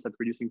attempts at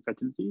reducing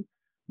fertility,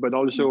 but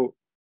also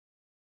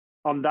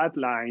on that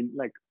line,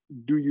 like,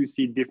 do you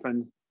see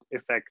different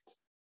effect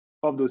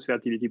of those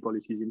fertility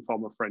policies in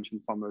former French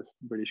and former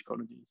British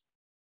colonies?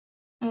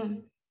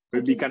 Okay.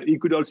 It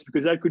could also,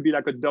 because that could be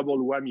like a double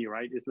whammy,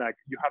 right? It's like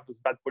you have those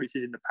bad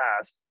policies in the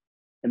past,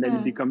 and then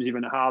it becomes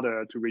even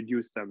harder to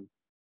reduce them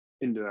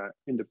in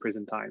the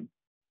present time.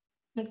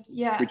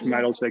 Yeah, which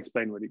might also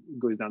explain what it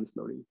goes down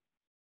slowly.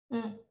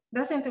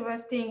 That's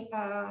interesting.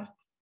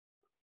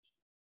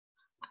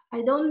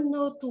 I don't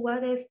know to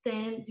what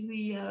extent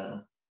we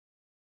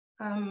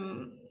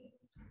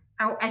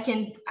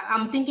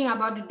I'm thinking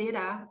about the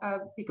data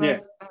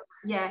because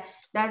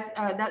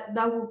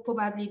that would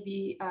probably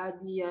be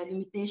the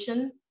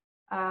limitation,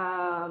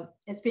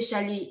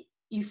 especially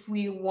if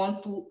we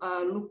want to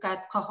look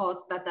at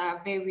cohorts that are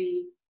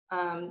very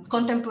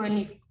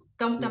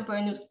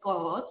contemporaneous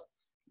cohorts.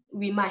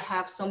 We might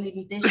have some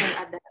limitation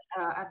at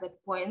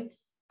that point.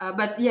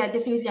 But yeah,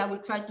 definitely I will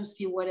try to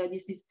see whether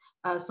this is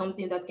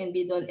something that can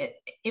be done.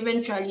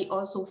 Eventually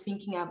also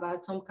thinking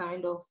about some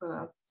kind of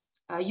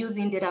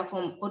using data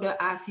from other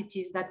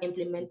RCTs that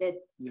implemented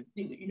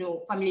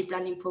family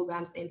planning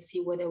programs and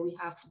see whether we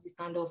have this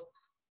kind of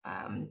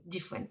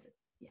difference.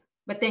 Yeah,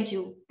 but thank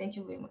you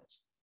very much.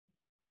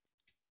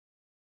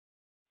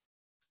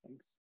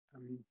 Thanks.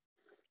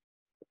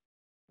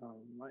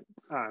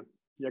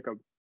 Jakob.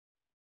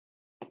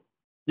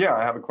 Yeah,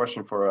 I have a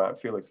question for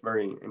Felix.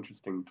 Very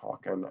interesting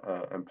talk and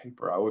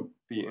paper. I would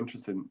be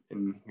interested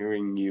in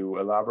hearing you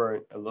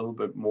elaborate a little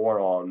bit more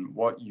on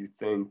what you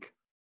think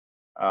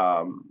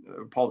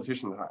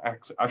politicians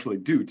actually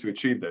do to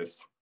achieve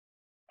this,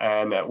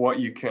 and what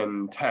you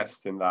can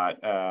test in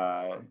that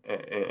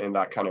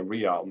kind of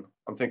realm.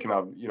 I'm thinking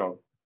of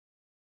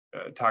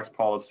tax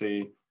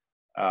policy,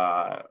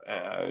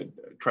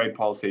 trade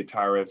policy,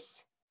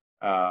 tariffs,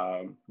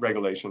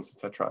 regulations,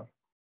 etc.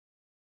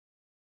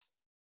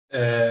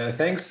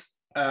 Thanks.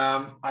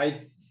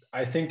 I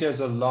think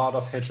there's a lot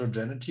of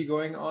heterogeneity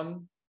going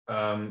on.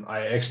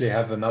 I actually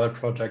have another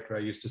project where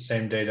I used the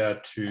same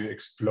data to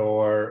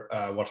explore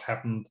what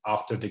happened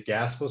after the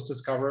gas was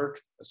discovered.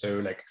 So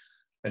like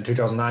in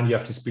 2009, you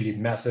have this really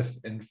massive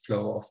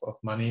inflow of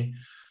money.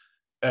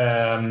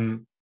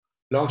 Long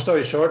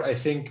story short, I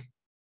think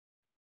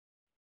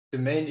the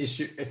main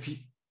issue,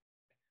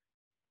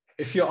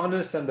 if you're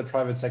honest, then the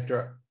private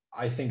sector,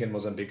 I think in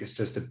Mozambique is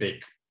just a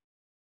big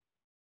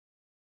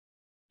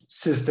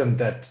system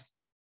that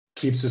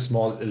keeps a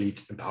small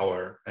elite in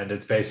power, and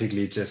it's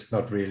basically just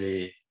not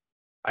really,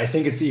 I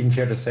think it's even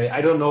fair to say,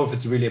 I don't know if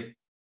it's really,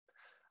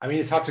 I mean,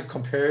 it's hard to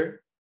compare,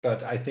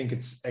 but I think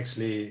it's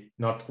actually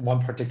not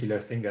one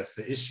particular thing that's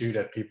the issue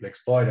that people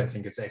exploit. I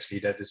think it's actually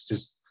that it's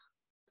just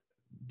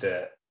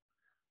the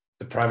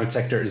private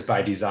sector is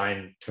by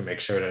design to make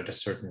sure that a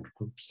certain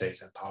group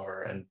stays in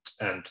power. And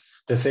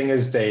the thing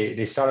is,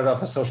 they started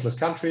off a socialist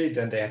country,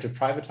 then they had to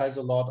privatize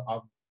a lot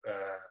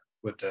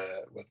when the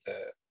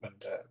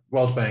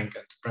World Bank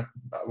and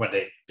when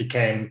they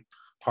became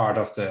part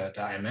of the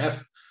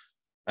IMF.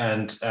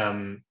 And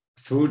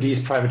through these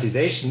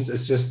privatizations,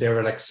 it's just there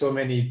were like so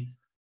many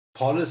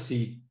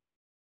policy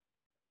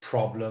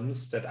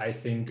problems that I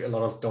think a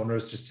lot of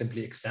donors just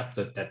simply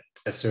accepted that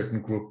a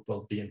certain group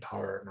will be in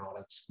power now.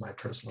 That's my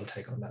personal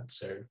take on that.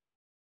 So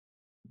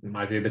it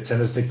might be a bit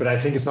cynical, but I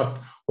think it's not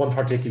one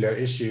particular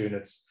issue, and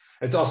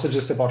it's also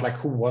just about like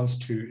who wants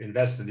to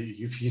invest in it.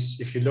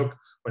 If you look,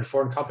 when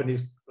foreign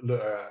companies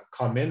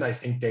come in, I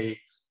think they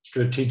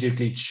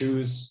strategically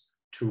choose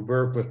to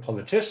work with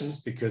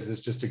politicians because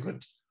it's just a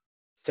good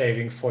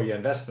saving for your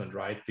investment,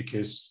 right?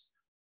 Because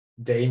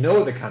they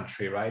know the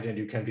country, right? And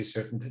you can be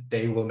certain that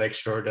they will make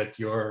sure that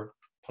your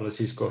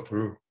policies go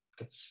through.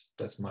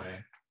 That's my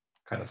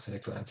kind of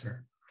cynical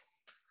answer.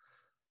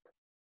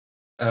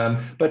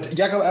 But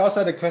Jakob, I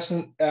also had a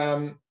question.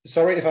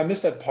 Sorry if I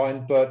missed that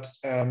point, but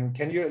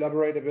can you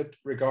elaborate a bit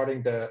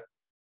regarding the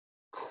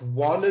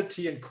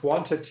quality and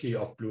quantity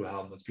of blue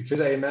helmets? Because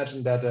I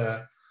imagine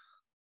that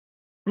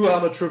blue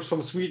helmet troops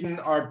from Sweden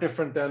are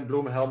different than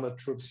blue helmet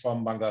troops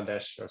from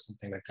Bangladesh or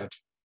something like that.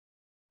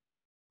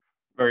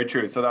 Very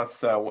true. So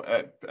that's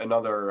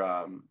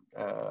another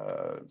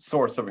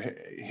source of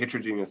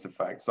heterogeneous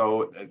effect.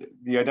 So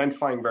the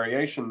identifying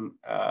variation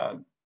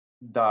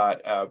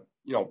that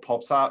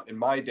pops out in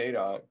my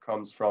data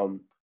comes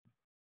from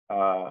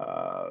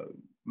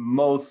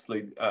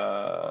mostly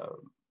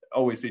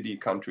OECD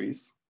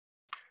countries,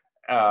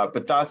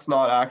 But that's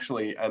not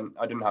actually, and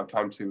I didn't have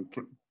time to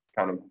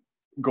kind of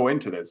go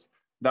into this,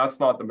 that's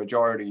not the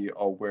majority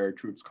of where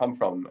troops come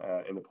from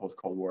in the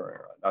post-Cold War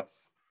era.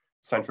 That's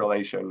Central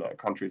Asian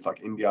countries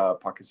like India,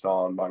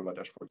 Pakistan,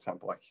 Bangladesh, for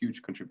example, are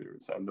huge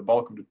contributors. And the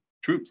bulk of the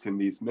troops in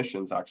these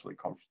missions actually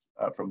come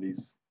from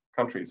these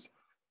countries.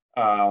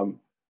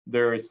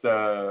 There's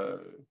a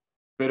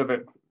bit of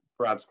it,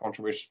 perhaps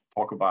controversial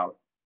talk about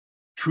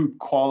troop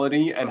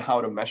quality and how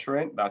to measure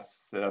it.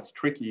 That's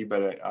tricky,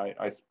 but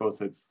I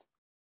suppose it's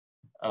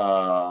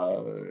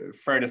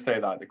fair to say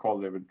that the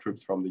quality of the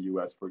troops from the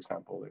US, for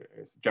example,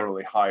 is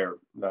generally higher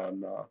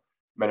than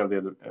many of the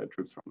other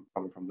troops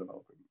coming from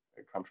developing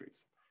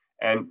countries.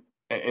 And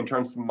in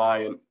terms of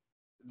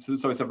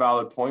so it's a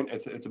valid point.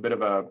 It's a bit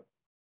of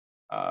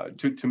a,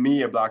 to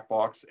me, a black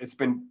box. It's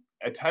been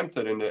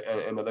attempted in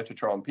the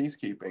literature on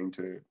peacekeeping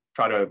to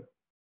try to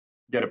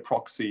get a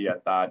proxy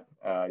at that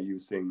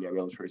using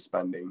military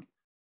spending,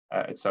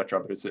 etc.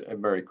 But it's a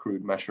very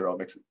crude measure of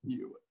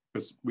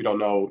because we don't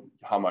know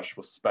how much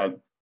was spent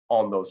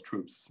on those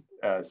troops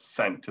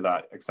sent to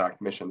that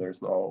exact mission.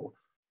 There's no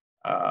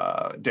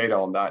data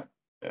on that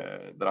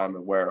that I'm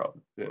aware of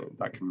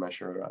that can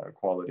measure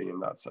quality in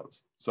that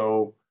sense.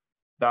 So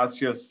that's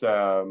just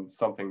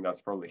something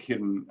that's probably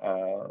hidden,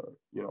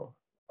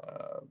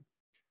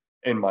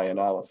 in my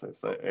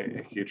analysis,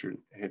 a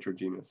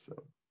heterogeneous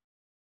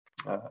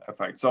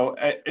effect. So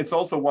it's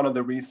also one of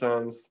the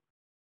reasons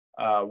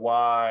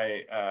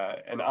why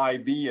an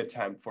IV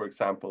attempt, for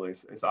example,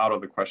 is out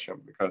of the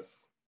question,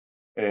 because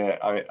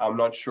I'm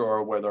not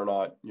sure whether or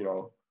not,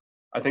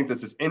 I think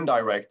this is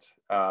indirect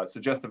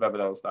suggestive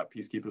evidence that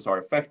peacekeepers are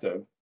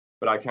effective,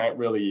 but I can't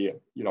really,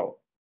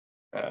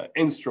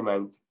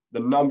 instrument the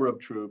number of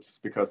troops,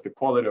 because the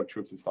quality of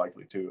troops is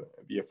likely to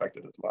be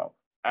affected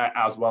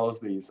as well as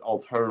these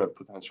alternative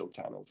potential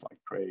channels like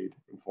trade,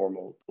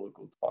 informal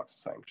political talks,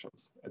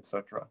 sanctions,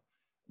 etc.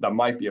 that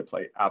might be at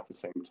play at the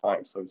same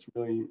time. So it's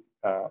really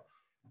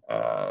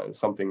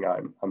something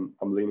I'm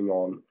leaning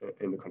on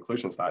in the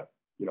conclusions that,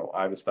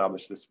 I've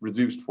established this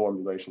reduced form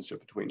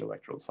relationship between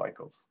electoral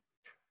cycles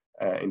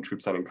in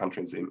troop sending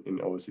countries in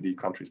OECD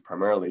countries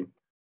primarily,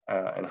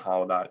 and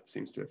how that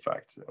seems to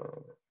affect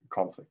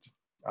conflict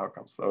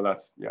outcomes. So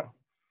that's,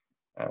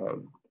 a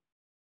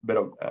bit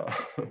of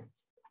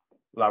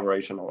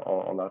elaboration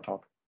on that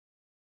topic.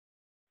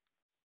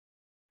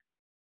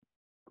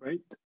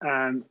 Great.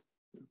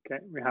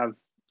 Okay, we have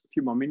a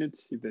few more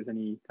minutes if there's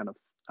any kind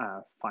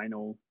of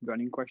final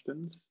burning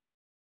questions.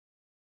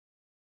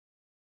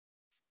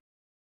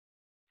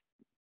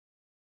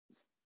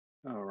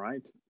 All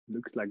right,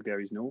 looks like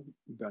there is no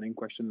burning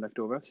question left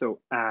over.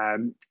 So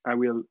I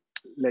will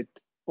let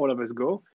all of us go.